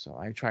me. So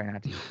I try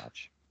not to eat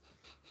much.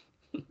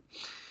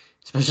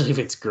 Especially if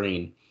it's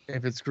green.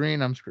 If it's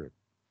green, I'm screwed.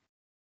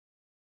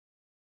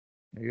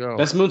 There you go.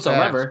 Best moonsault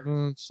ever.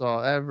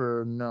 Moonsault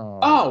ever. No.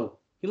 Oh,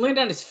 he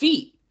landed on his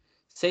feet.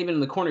 Saban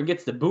in the corner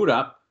gets the boot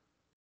up.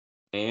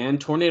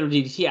 And tornado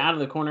DDT out of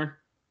the corner.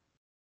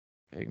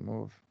 Big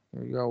move.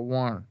 Here we go.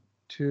 1,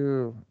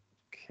 2.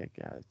 Kick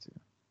out of 2.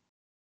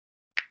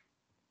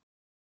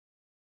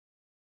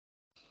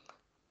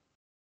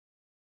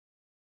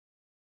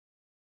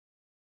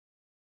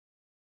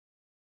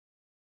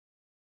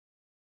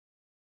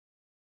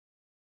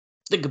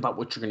 Think about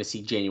what you're going to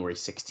see January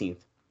 16th.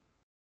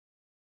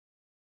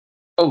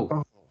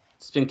 Oh.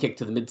 Spin kick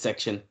to the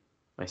midsection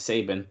by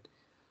Saban.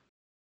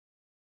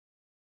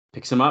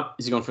 Picks him up.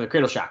 Is he going for the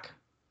cradle shock?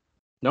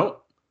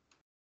 Nope.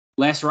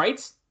 Last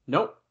rights?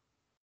 Nope.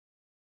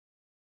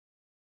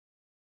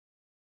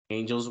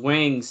 Angel's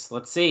wings.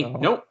 Let's see. Oh.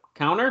 Nope.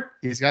 Counter.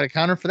 He's got a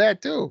counter for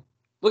that too.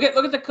 Look at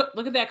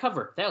that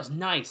cover. That was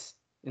nice.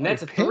 And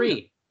that's a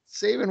 3.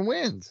 Saban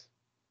wins.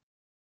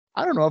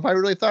 I don't know if I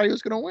really thought he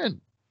was going to win.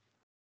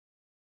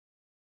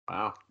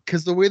 Wow.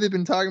 Because the way they've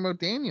been talking about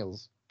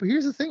Daniels. But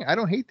here's the thing. I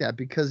don't hate that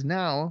because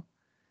now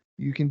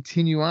you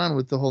continue on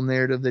with the whole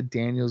narrative that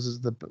Daniels is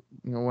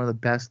one of the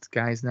best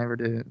guys never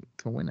to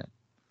win it.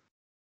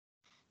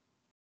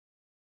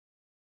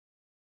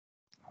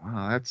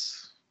 Wow,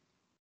 that's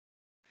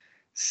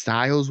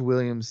Styles,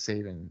 Williams,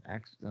 Saban,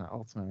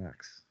 Ultimate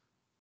X.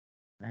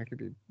 That could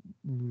be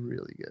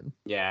really good.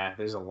 Yeah,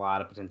 there's a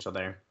lot of potential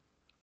there.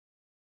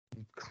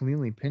 He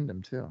cleanly pinned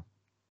him too.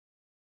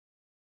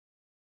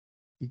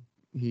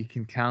 He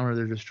can counter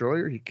the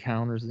Destroyer. He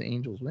counters the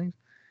Angel's Wings.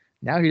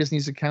 Now he just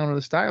needs to counter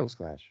the Styles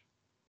Clash.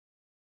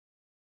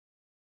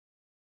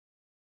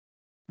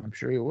 I'm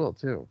sure he will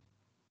too.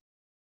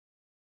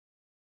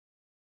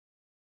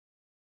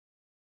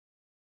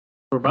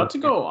 We're about to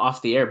go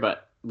off the air,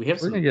 but we're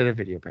gonna get a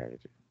video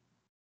package.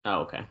 Oh,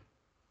 okay.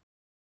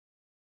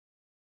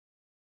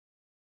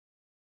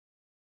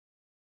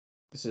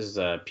 This is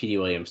P.D.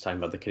 Williams talking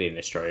about the Canadian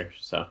Destroyer.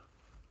 So,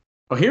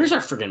 here's our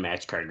friggin'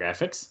 match card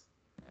graphics.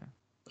 Yeah.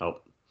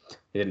 Oh,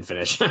 it didn't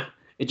finish.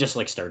 It just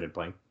started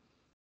playing.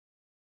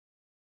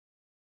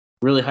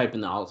 Really hyping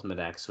the Ultimate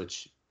X,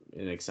 which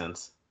it makes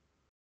sense.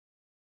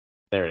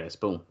 There it is.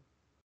 Boom.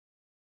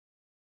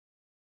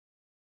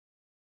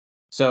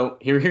 So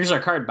here's our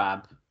card,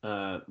 Bob.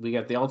 We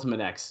got the Ultimate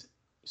X,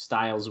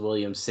 Styles,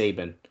 Williams,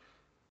 Saban.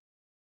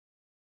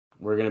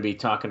 We're going to be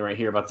talking right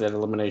here about that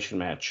elimination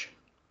match.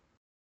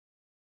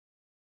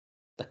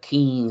 The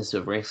Kings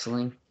of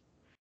Wrestling.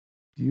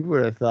 You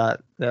would have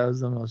thought that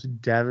was the most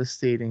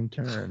devastating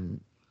turn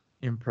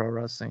in pro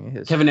wrestling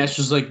history. Kevin Nash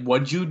was like,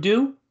 "What'd you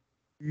do?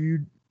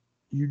 You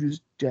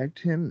just decked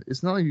him.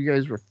 It's not like you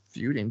guys were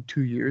feuding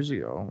 2 years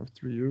ago or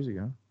 3 years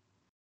ago.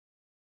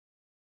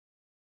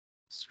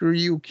 Screw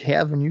you,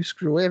 Kevin. You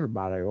screw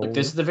everybody. Look,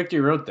 this is the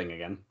Victory Road thing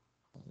again.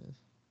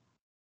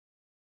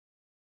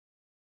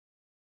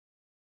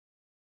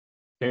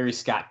 Barry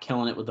Scott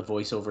killing it with the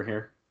voiceover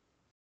here.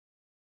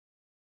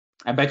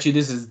 I bet you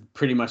this is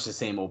pretty much the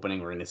same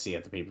opening we're going to see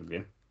at the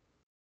pay-per-view.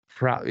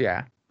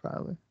 Yeah,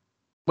 probably.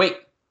 Wait.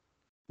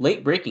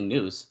 Late breaking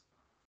news.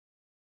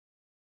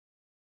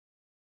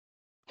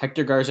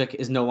 Hector Garza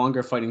is no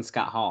longer fighting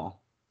Scott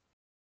Hall.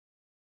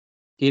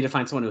 He had to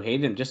find someone who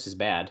hated him just as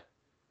bad.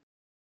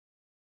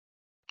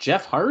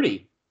 Jeff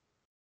Hardy.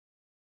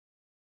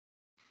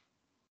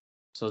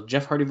 So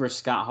Jeff Hardy versus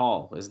Scott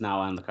Hall is now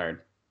on the card.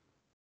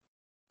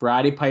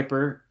 Roddy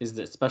Piper is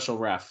the special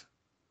ref.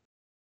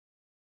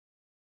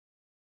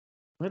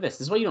 Look at this.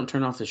 This is why you don't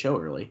turn off the show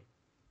early.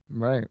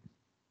 Right.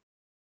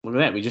 Look at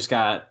that. We just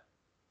got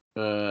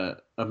a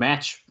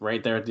match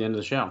right there at the end of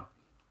the show.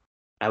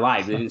 I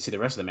lied. We didn't see the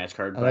rest of the match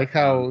card. I like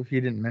how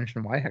he didn't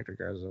mention why Hector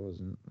Garza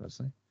wasn't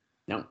wrestling.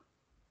 No.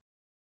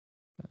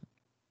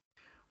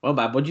 Well,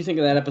 Bob, what do you think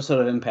of that episode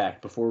of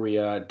Impact before we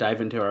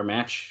dive into our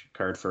match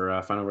card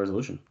for Final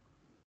Resolution?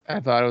 I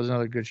thought it was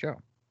another good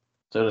show.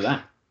 So did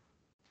I.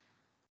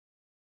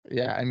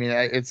 Yeah, I mean,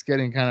 it's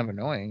getting kind of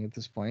annoying at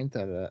this point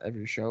that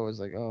every show is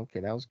like, oh,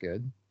 okay, that was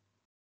good.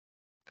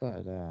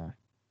 But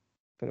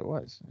it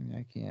was. I mean,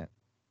 I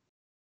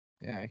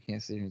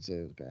can't sit here and say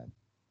it was bad.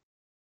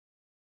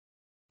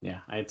 Yeah,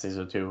 I'd say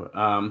so too.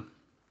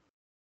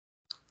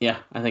 Yeah,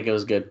 I think it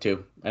was good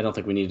too. I don't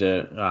think we need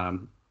to,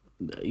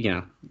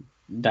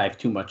 dive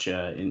too much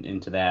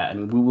into that. I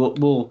mean,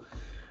 we'll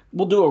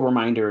do a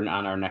reminder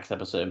on our next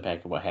episode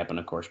Impact of what happened,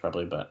 of course,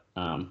 probably. But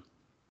yeah.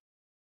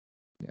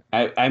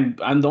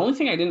 I'm the only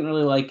thing I didn't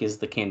really like is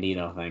the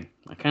Candido thing.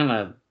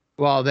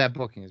 Well, that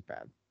booking is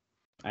bad.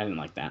 I didn't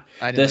like that.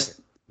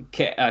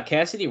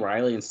 Cassidy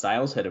Riley and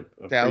Styles had a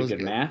pretty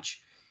good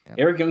match. Yeah.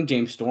 Eric Young,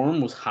 James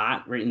Storm was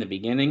hot right in the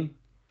beginning.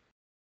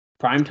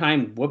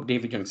 Primetime whooped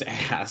David Young's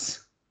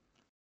ass.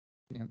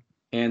 Yeah.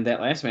 And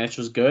that last match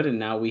was good, and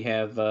now we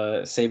have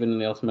Sabin and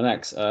the Ultimate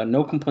X.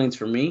 No complaints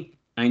from me.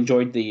 I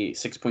enjoyed the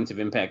 6 points of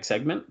impact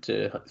segment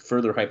to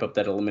further hype up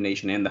that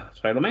elimination and the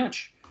title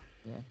match.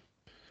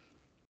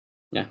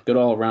 Yeah, good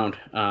all around.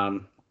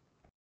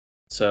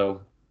 So,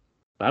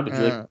 Bob, would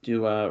you like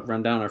to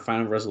run down our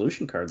Final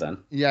Resolution card then?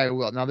 Yeah, I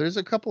will. Now, there's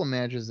a couple of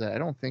matches that I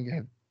don't think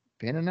have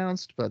been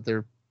announced, but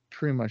they're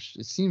pretty much,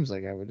 it seems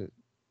like that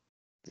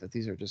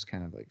these are just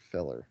kind of like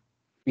filler.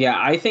 Yeah,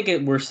 I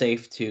think we're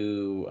safe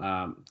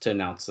to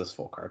announce this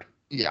full card.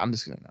 Yeah, I'm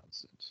just going to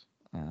announce it.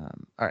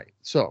 All right,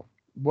 so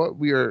what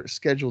we are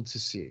scheduled to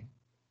see,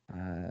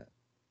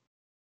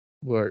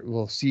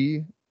 we'll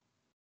see.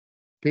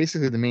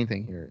 Basically, the main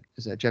thing here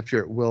is that Jeff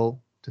Jarrett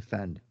will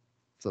defend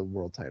the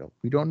world title.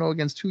 We don't know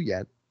against who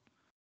yet,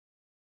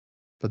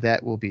 but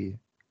that will be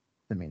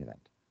the main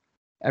event.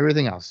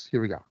 Everything else,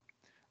 here we go.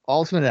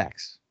 Ultimate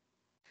X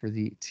for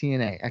the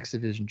TNA X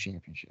Division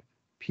Championship.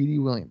 Petey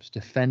Williams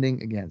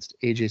defending against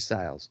AJ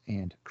Styles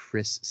and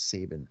Chris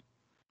Sabin.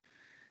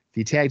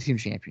 The Tag Team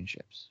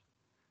Championships.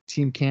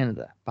 Team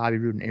Canada, Bobby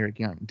Roode and Eric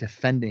Young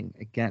defending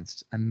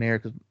against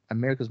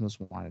America's Most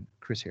Wanted,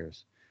 Chris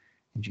Harris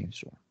and James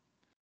Storm.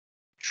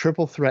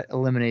 Triple threat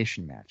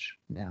elimination match.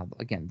 Now,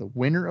 again, the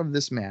winner of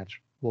this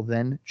match will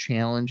then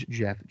challenge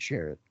Jeff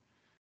Jarrett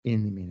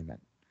in the main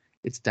event.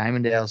 It's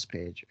Diamond Dallas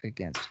Page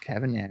against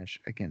Kevin Nash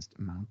against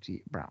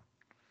Monty Brown.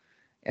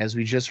 As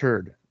we just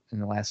heard in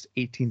the last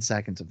 18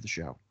 seconds of the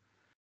show,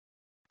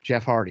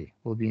 Jeff Hardy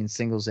will be in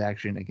singles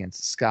action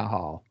against Scott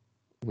Hall,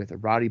 with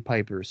Roddy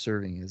Piper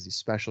serving as the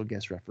special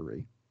guest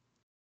referee.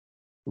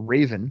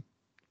 Raven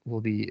will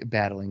be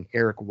battling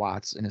Eric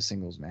Watts in a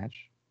singles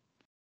match.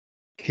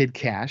 Kid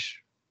Cash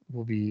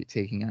will be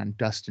taking on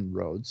Dustin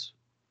Rhodes.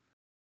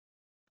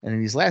 And then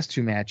these last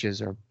two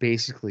matches are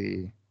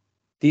basically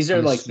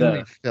like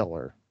the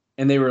filler.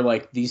 And they were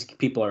like, these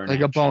people are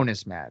like a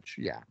bonus match.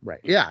 Yeah, right.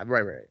 Yeah,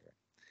 right.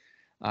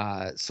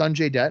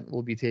 Sanjay Dutt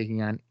will be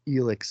taking on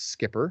Elix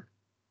Skipper.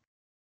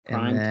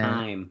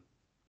 Prime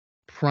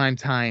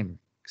time,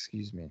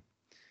 excuse me.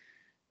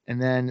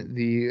 And then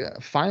the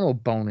final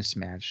bonus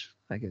match,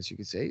 I guess you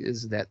could say,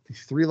 is that the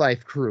Three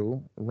Life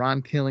Crew,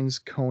 Ron Killings,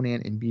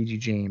 Conan, and BG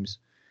James,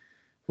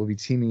 will be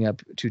teaming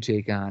up to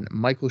take on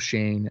Michael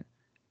Shane,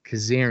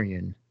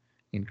 Kazarian,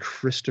 and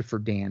Christopher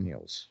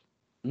Daniels.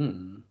 A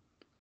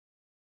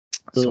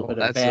little bit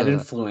of bad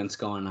influence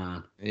going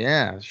on.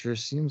 Yeah, it sure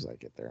seems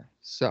like it there.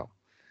 So,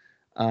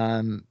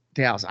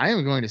 Dallas, I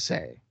am going to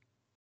say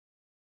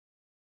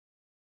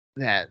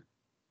that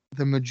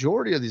the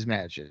majority of these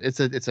matches,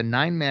 it's a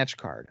 9-match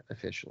card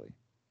officially.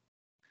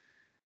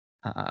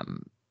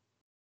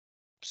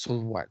 So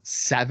what?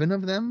 7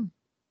 of them?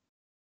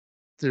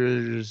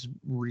 There's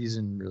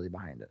reason really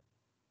behind it.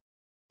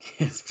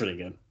 It's pretty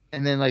good.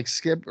 And then like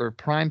Skip or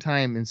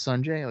Primetime and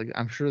Sanjay, like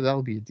I'm sure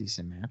that'll be a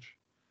decent match.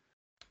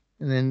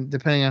 And then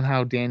depending on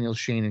how Daniel,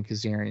 Shane, and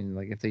Kazarian,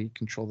 like if they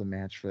control the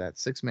match for that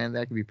 6-man,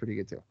 that could be pretty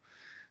good too.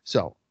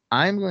 So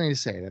I'm going to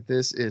say that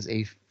this is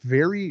a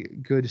very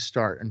good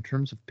start in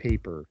terms of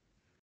paper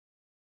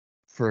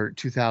for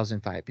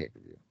 2005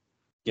 pay-per-view.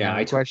 Yeah,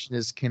 the question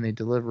is, can they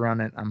deliver on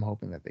it? I'm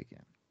hoping that they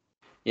can.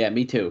 Yeah,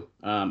 me too.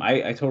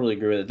 I totally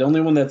agree with it. The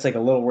only one that's like a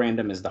little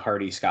random is the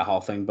Hardy Scott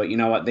Hall thing, but you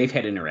know what? They've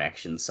had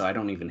interactions, so I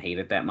don't even hate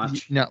it that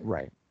much. No,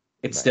 right.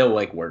 It still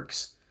like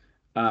works.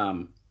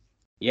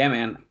 Yeah,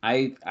 man.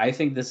 I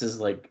think this is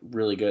like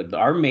really good.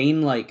 Our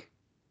main like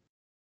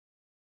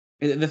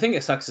The thing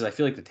that sucks is I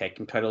feel like the tag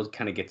team title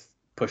kind of gets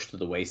pushed to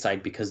the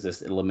wayside because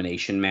this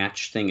elimination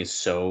match thing is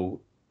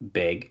so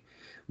big.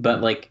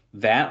 But like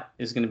that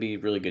is going to be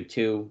really good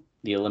too.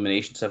 The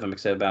elimination stuff I'm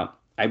excited about.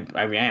 I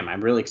am.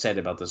 I'm really excited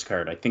about this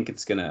card. I think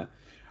it's gonna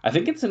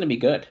be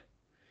good.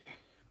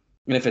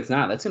 And if it's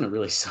not, that's gonna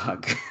really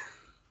suck.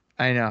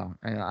 I know.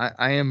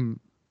 I am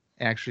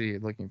actually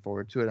looking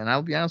forward to it. And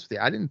I'll be honest with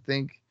you, I don't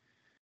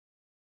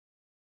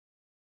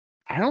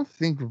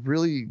think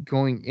really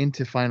going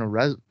into Final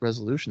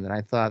Resolution that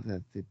I thought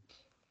that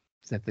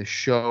the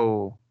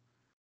show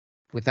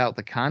without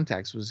the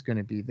context was going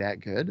to be that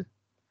good.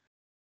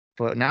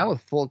 But now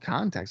with full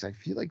context, I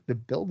feel like the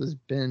build has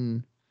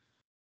been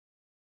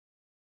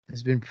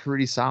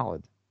pretty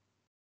solid.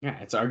 Yeah,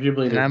 it's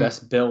arguably the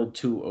best build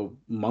to a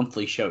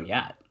monthly show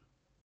yet.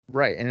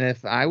 Right. And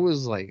if I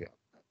was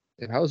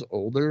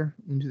older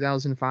in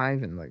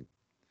 2005 and like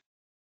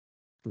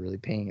really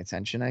paying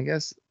attention, I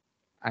guess,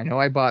 I know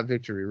I bought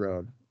Victory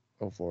Road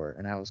 04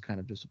 and I was kind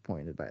of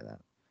disappointed by that.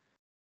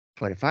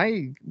 But if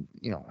I,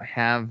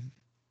 have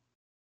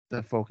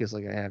the focus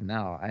like I have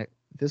now,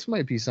 this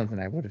might be something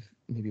I would have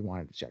maybe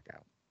wanted to check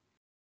out.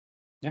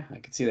 Yeah, I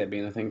could see that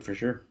being a thing for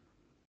sure.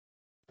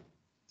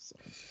 So.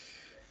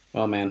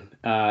 Well, man,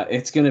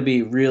 it's going to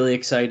be really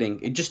exciting.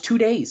 In just 2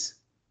 days.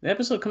 The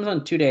episode comes out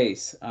in 2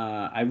 days.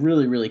 I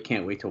really, really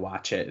can't wait to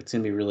watch it. It's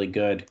going to be really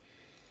good.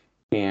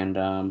 And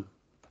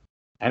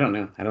I don't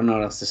know. I don't know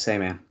what else to say,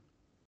 man.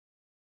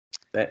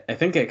 I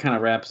think it kind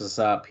of wraps us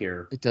up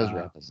here. It does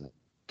wrap us up.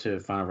 To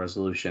Final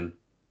Resolution.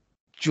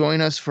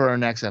 Join us for our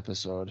next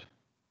episode.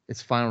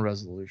 It's Final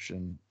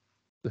Resolution,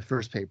 the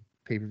first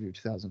pay-per-view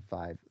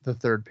 2005, the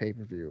third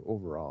pay-per-view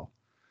overall.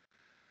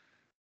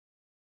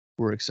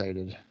 We're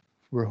excited.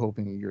 We're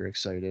hoping you're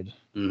excited.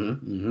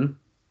 And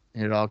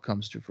it all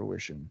comes to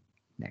fruition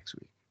next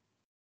week.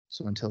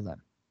 So until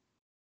then,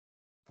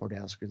 for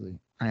Dallas Gridley,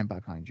 I am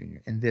Bob Hine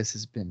Jr., and this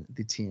has been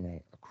the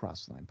TNA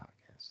Across the Line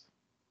podcast.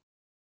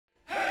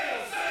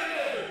 Hail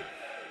Satan!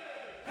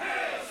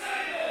 Hail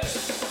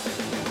Satan!